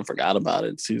 years ago, and then I forgot about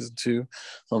it. Season 2,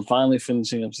 so I'm finally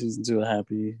finishing up season 2 of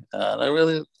Happy. And I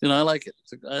really, I like it.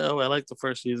 I like the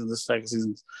first season. The second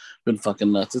season's been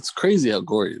fucking nuts. It's crazy how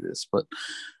gory it is, but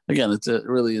again, it's a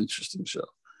really interesting show.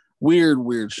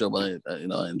 Weird show, but I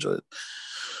enjoy it.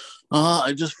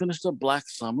 I just finished up Black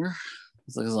Summer.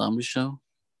 It's like a zombie show.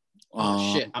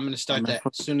 Oh shit! I'm gonna start that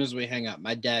as soon as we hang up.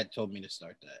 My dad told me to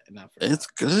start that, and it's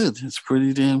good. It's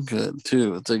pretty damn good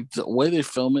too. It's like the way they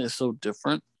film it is so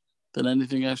different than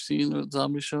anything I've seen with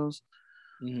zombie shows.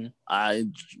 Mm-hmm. I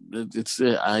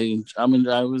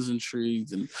was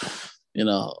intrigued, and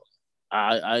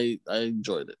I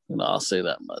enjoyed it. I'll say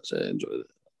that much. I enjoyed it.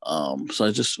 So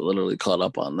I just literally caught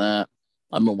up on that.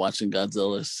 I've been watching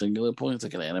Godzilla Singular Point. It's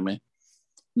like an anime.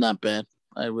 Not bad.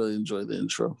 I really enjoyed the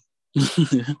intro.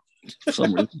 For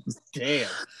some reason. Damn.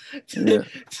 Yeah.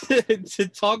 to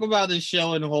talk about the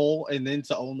show in whole and then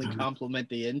to only compliment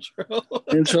the intro.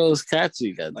 Intro is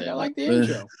catchy, goddamn. I like the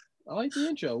intro. I like the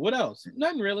intro. What else?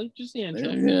 Nothing really, just the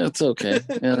intro. Yeah, it's okay.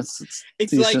 Yeah,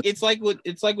 it's like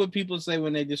what people say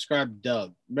when they describe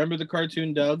Doug. Remember the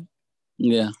cartoon Doug?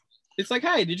 Yeah. It's like,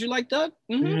 hey, did you like Doug?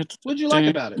 Mm-hmm. What'd you like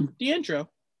about it? The intro.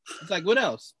 It's like, what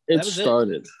else? It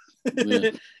started.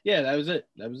 Yeah, that was it.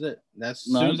 That's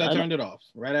as soon as I turned it off.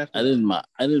 Right after. I didn't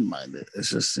mind it.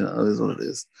 It's just it is what it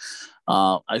is.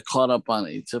 I caught up on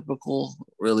Atypical,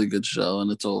 really good show,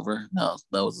 and it's over. No,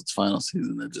 that was its final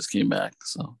season. It just came back.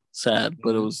 So sad,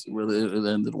 but it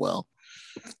ended well.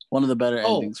 One of the better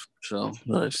endings for the show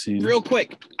that I've seen. Real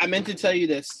quick, I meant to tell you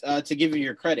this to give you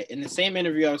your credit. In the same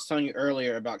interview I was telling you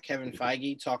earlier about Kevin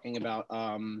Feige talking about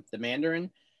the Mandarin,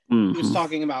 he was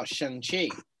talking about Shang-Chi.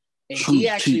 And he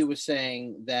actually was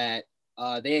saying that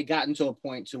they had gotten to a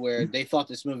point to where they thought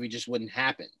this movie just wouldn't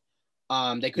happen.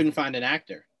 They couldn't find an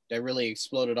actor that really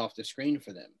exploded off the screen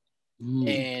for them.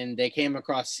 And they came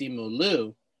across Simu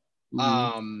Liu.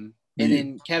 And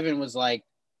then Kevin was like,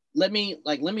 let me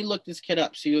look this kid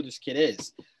up, see who this kid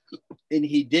is. And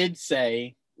he did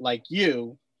say, like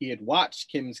you, he had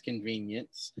watched Kim's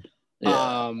Convenience.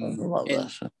 Yeah,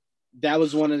 that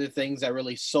was one of the things that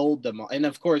really sold them. And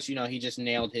of course, he just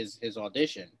nailed his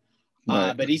audition.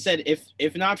 Right. But he said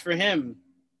if not for him,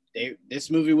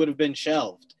 this movie would have been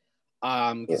shelved.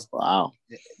 Wow.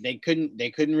 They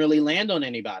couldn't really land on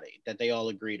anybody that they all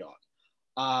agreed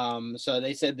on. So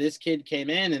they said this kid came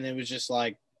in and it was just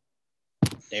like,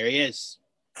 there he is.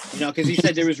 Because he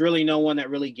said there was really no one that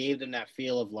really gave them that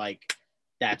feel of like,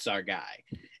 that's our guy.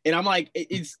 And I'm like,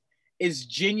 it's as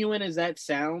genuine as that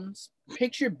sounds.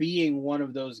 Picture being one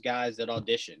of those guys that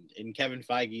auditioned, and Kevin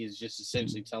Feige is just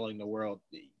essentially telling the world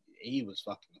he was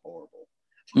fucking horrible.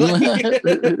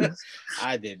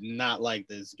 I did not like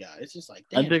this guy. It's just like,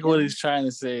 I think what he's trying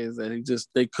to say is that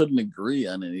they couldn't agree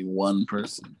on any one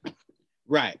person.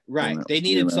 Right. They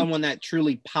needed someone that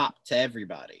truly popped to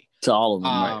everybody, to all of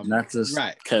them, right? Not just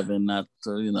Kevin, not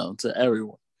to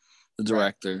everyone. The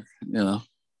director,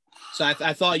 So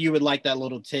I thought you would like that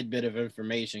little tidbit of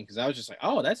information because I was just like,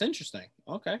 oh, that's interesting.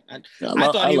 Okay. I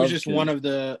thought he was just one of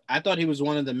the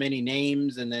many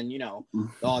names, and then the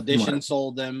audition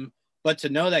sold them. But to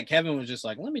know that Kevin was just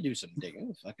like, let me do some digging. Who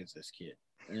the fuck is this kid?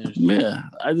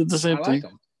 I did the same thing.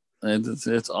 Like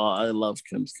it's all. I love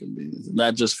Kim's Convenience.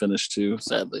 That just finished too,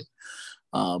 sadly.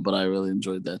 But I really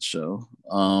enjoyed that show.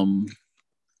 Oh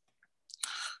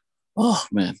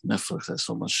man, Netflix has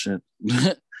so much shit.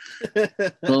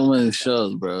 So many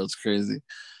shows, bro. It's crazy.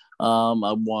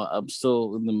 I'm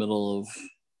still in the middle of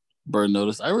Burn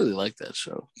Notice. I really like that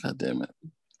show. God damn it.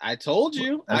 I told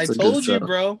you. I told you,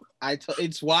 bro.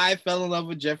 It's why I fell in love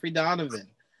with Jeffrey Donovan.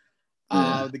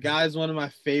 The guy's one of my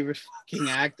favorite fucking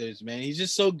actors, man. He's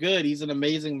just so good. He's an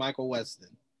amazing Michael Weston.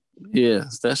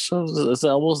 Yes, that show. It's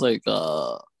almost like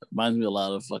reminds me a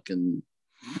lot of fucking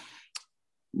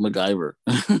MacGyver.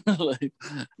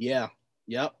 Yeah.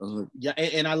 Yep. Yeah,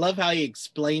 and I love how he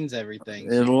explains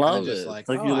everything. I love it. Like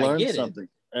you learn something.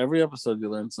 Every episode you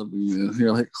learn something new.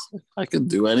 You're like, I can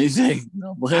do anything.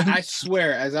 I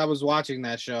swear, as I was watching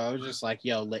that show, I was just like,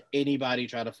 yo, let anybody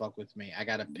try to fuck with me. I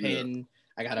got a pen.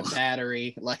 I got a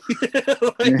battery. Like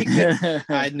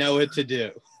I know what to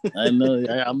do. I know.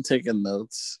 I'm taking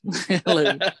notes.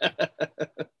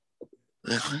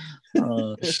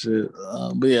 Oh shit.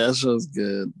 But yeah, that show's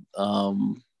good.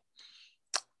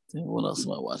 What else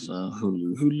am I watching?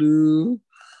 Hulu.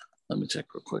 Let me check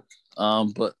real quick.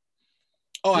 But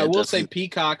I will say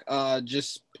Peacock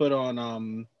just put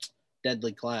on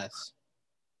Deadly Class.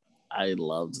 I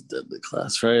loved Deadly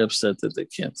Class. Very upset that they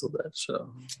canceled that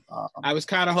show. I was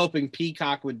kind of hoping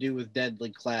Peacock would do with Deadly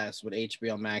Class what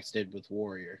HBO Max did with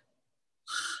Warrior.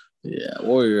 Yeah,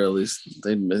 Warrior, at least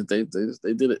they did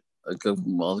it. I give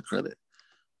them all the credit.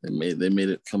 They made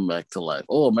it come back to life.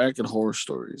 Oh, American Horror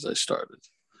Stories. I started.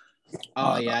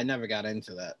 Oh yeah, I never got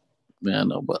into that. Yeah, I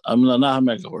know, but I'm not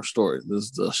American Horror Story. This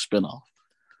is the spinoff.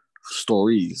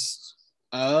 Stories.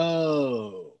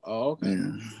 Oh, okay.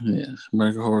 Yeah,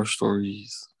 American Horror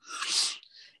Stories.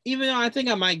 Even though I think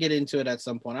I might get into it at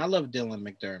some point. I love Dylan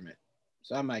McDermott,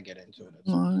 so I might get into it.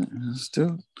 All right, let's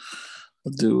do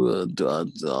it.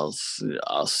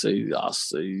 I'll say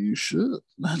you should.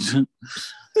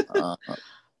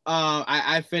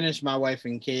 I finished My Wife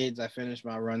and Kids. I finished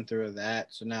my run through of that.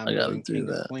 So now I'm doing King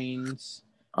of Queens.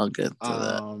 I'll get to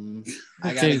that.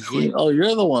 I got Queen. Oh,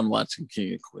 you're the one watching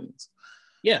King of Queens.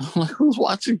 Yeah. I'm like, who's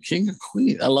watching King of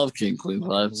Queens? I love King of Queens. I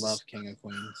love King of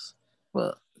Queens.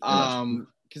 But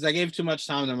because I gave too much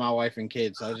time to My Wife and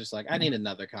Kids, so I was just like, I need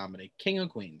another comedy. King of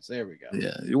Queens. There we go.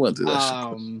 Yeah, you went through that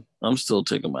shit. I'm still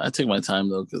taking I take my time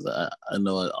though, because I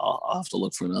know I'll have to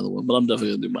look for another one, but I'm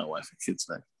definitely gonna do My Wife and Kids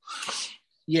next.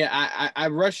 Yeah, I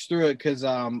rushed through it because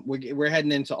we're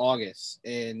heading into August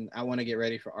and I want to get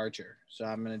ready for Archer, so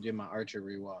I'm gonna do my Archer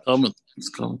rewatch. It's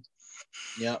coming.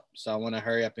 Yep. So I want to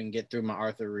hurry up and get through my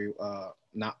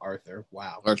not Arthur.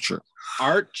 Wow.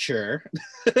 Archer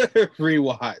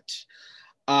rewatch.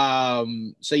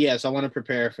 So yes, I want to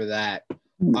prepare for that.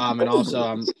 And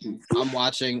also I'm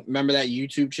watching. Remember that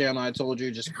YouTube channel I told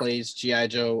you just plays G.I.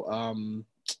 Joe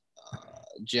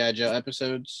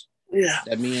episodes? Yeah.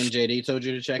 That me and JD told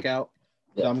you to check out.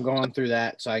 So I'm going through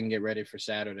that so I can get ready for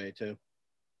Saturday too.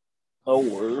 Oh,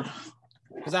 word.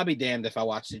 Because I'll be damned if I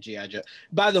watch the G.I. Joe.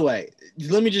 By the way,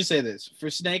 let me just say this. For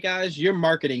Snake Eyes, your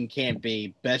marketing can't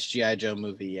be best G.I. Joe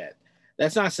movie yet.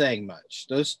 That's not saying much.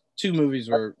 Those two movies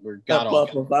were god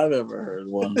awful. If I've ever heard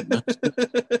one.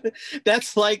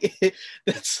 That's like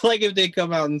if they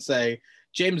come out and say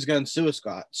James Gunn's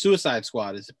Suicide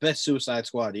Squad is the best Suicide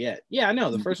Squad yet. Yeah, I know.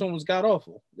 The first one was god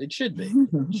awful. It should be.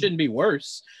 It shouldn't be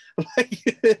worse.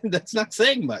 That's not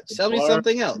saying much. Tell me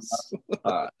something else.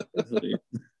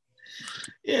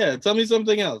 Yeah, tell me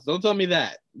something else. Don't tell me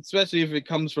that, especially if it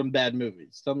comes from bad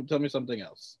movies. Tell me something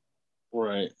else.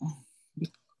 Right.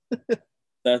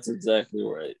 That's exactly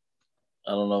right.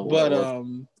 I don't know. But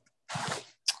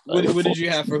what did you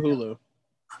have for Hulu?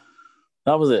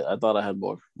 That was it. I thought I had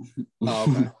more. Oh,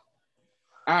 okay.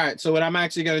 All right. So what I'm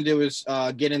actually going to do is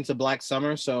get into Black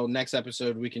Summer. So next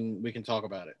episode we can talk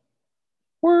about it.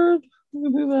 Word. We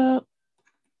can do that.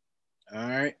 All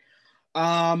right.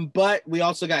 But we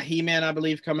also got He-Man, I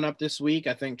believe, coming up this week.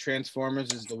 I think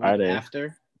Transformers is the week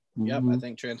after. Mm-hmm. Yep, I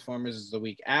think Transformers is the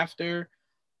week after.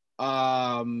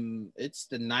 It's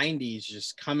the 90s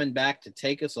just coming back to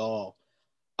take us all.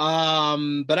 But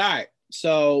all right,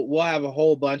 so we'll have a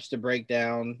whole bunch to break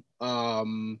down.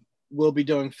 We'll be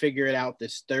doing Figure It Out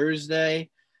this Thursday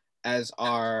as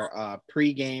our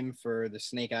pregame for the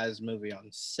Snake Eyes movie on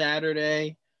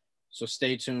Saturday. So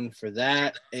stay tuned for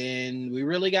that. And we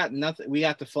really got nothing. We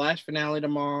got the Flash finale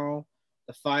tomorrow,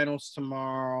 the finals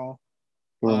tomorrow,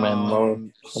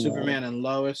 Superman and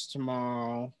Lois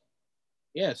tomorrow.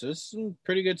 Yeah, so there's some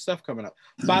pretty good stuff coming up.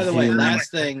 By the way,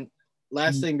 last thing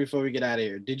before we get out of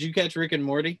here. Did you catch Rick and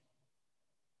Morty?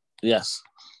 Yes.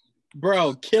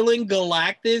 Bro, killing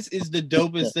Galactus is the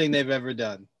dopest thing they've ever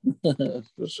done.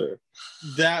 For sure.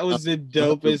 That was the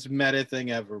dopest meta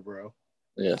thing ever, bro.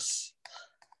 Yes.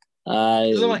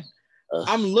 I'm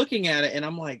looking at it and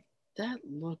I'm like, that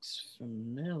looks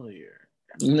familiar.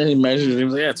 And then he measured it. He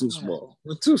was like, yeah, too small.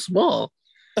 It's too small.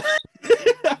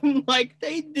 I'm like,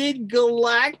 they did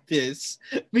Galactus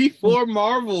before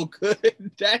Marvel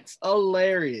could. That's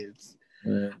hilarious.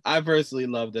 Yeah. I personally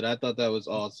loved it. I thought that was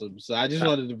awesome. So I just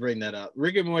wanted to bring that up.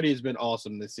 Rick and Morty has been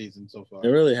awesome this season so far. It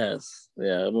really has.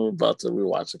 Yeah, I'm about to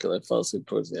rewatch it because I fell asleep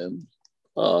towards the end.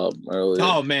 Earlier.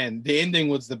 Oh man, the ending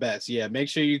was the best. Yeah, make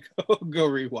sure you go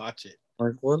rewatch it.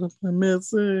 Like, what am I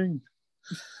missing?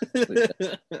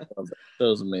 That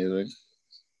was amazing.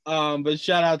 But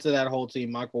shout out to that whole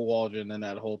team, Michael Waldron and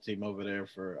that whole team over there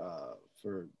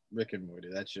for Rick and Morty.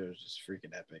 That show is just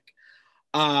freaking epic.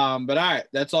 But all right,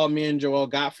 that's all me and Joel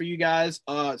got for you guys.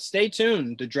 Stay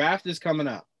tuned. The draft is coming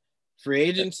up. Free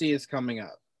agency is coming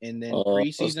up, and then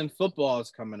preseason football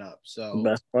is coming up. So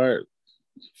best part.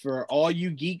 For all you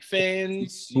geek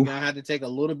fans, you're gonna have to take a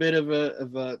little bit of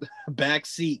a back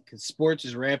seat because sports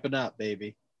is ramping up,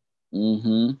 baby.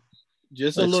 Mm-hmm.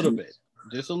 Just a little bit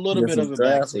of a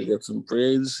back seat. Get some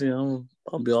free agency. I'll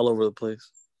be all over the place.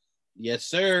 Yes,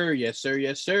 sir.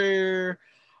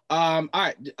 All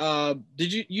right.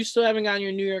 Did you still haven't gotten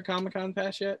your New York Comic Con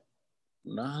pass yet?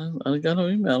 Nah, I got no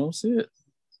email. I don't see it.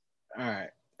 All right.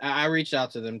 I reached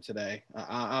out to them today.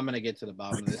 I'm gonna get to the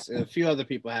bottom of this. A few other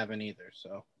people haven't either.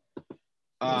 So,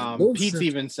 Pete's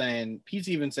even saying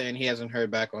he hasn't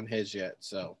heard back on his yet.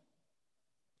 So,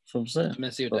 I'm saying. I'm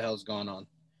gonna see what the hell's going on.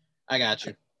 I got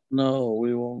you. No,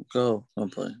 we won't go. I'm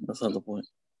playing. That's not the point.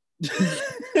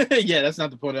 Yeah, that's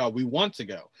not the point at all. We want to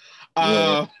go.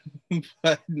 Yeah.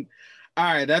 But all All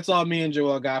right, that's all me and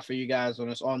Joel got for you guys on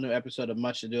this all new episode of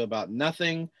Much Ado About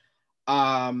Nothing.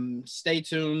 Stay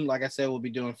tuned. Like I said, we'll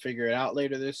be doing Figure It Out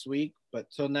later this week.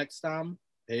 But till next time,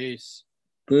 peace.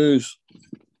 Peace.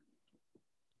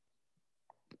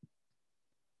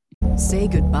 Say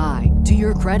goodbye to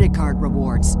your credit card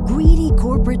rewards. Greedy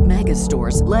corporate mega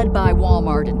stores, led by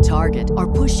Walmart and Target, are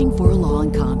pushing for a law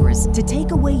in Congress to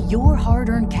take away your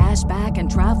hard-earned cash back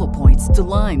and travel points to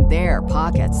line their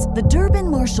pockets. The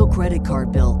Durbin-Marshall credit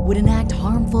card bill would enact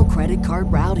harmful credit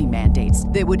card routing mandates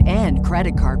that would end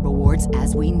credit card rewards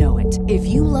as we know it. If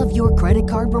you love your credit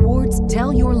card rewards,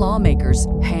 tell your lawmakers,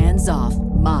 hands off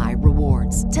my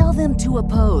rewards. Tell them to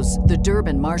oppose the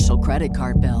Durbin-Marshall credit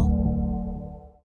card bill.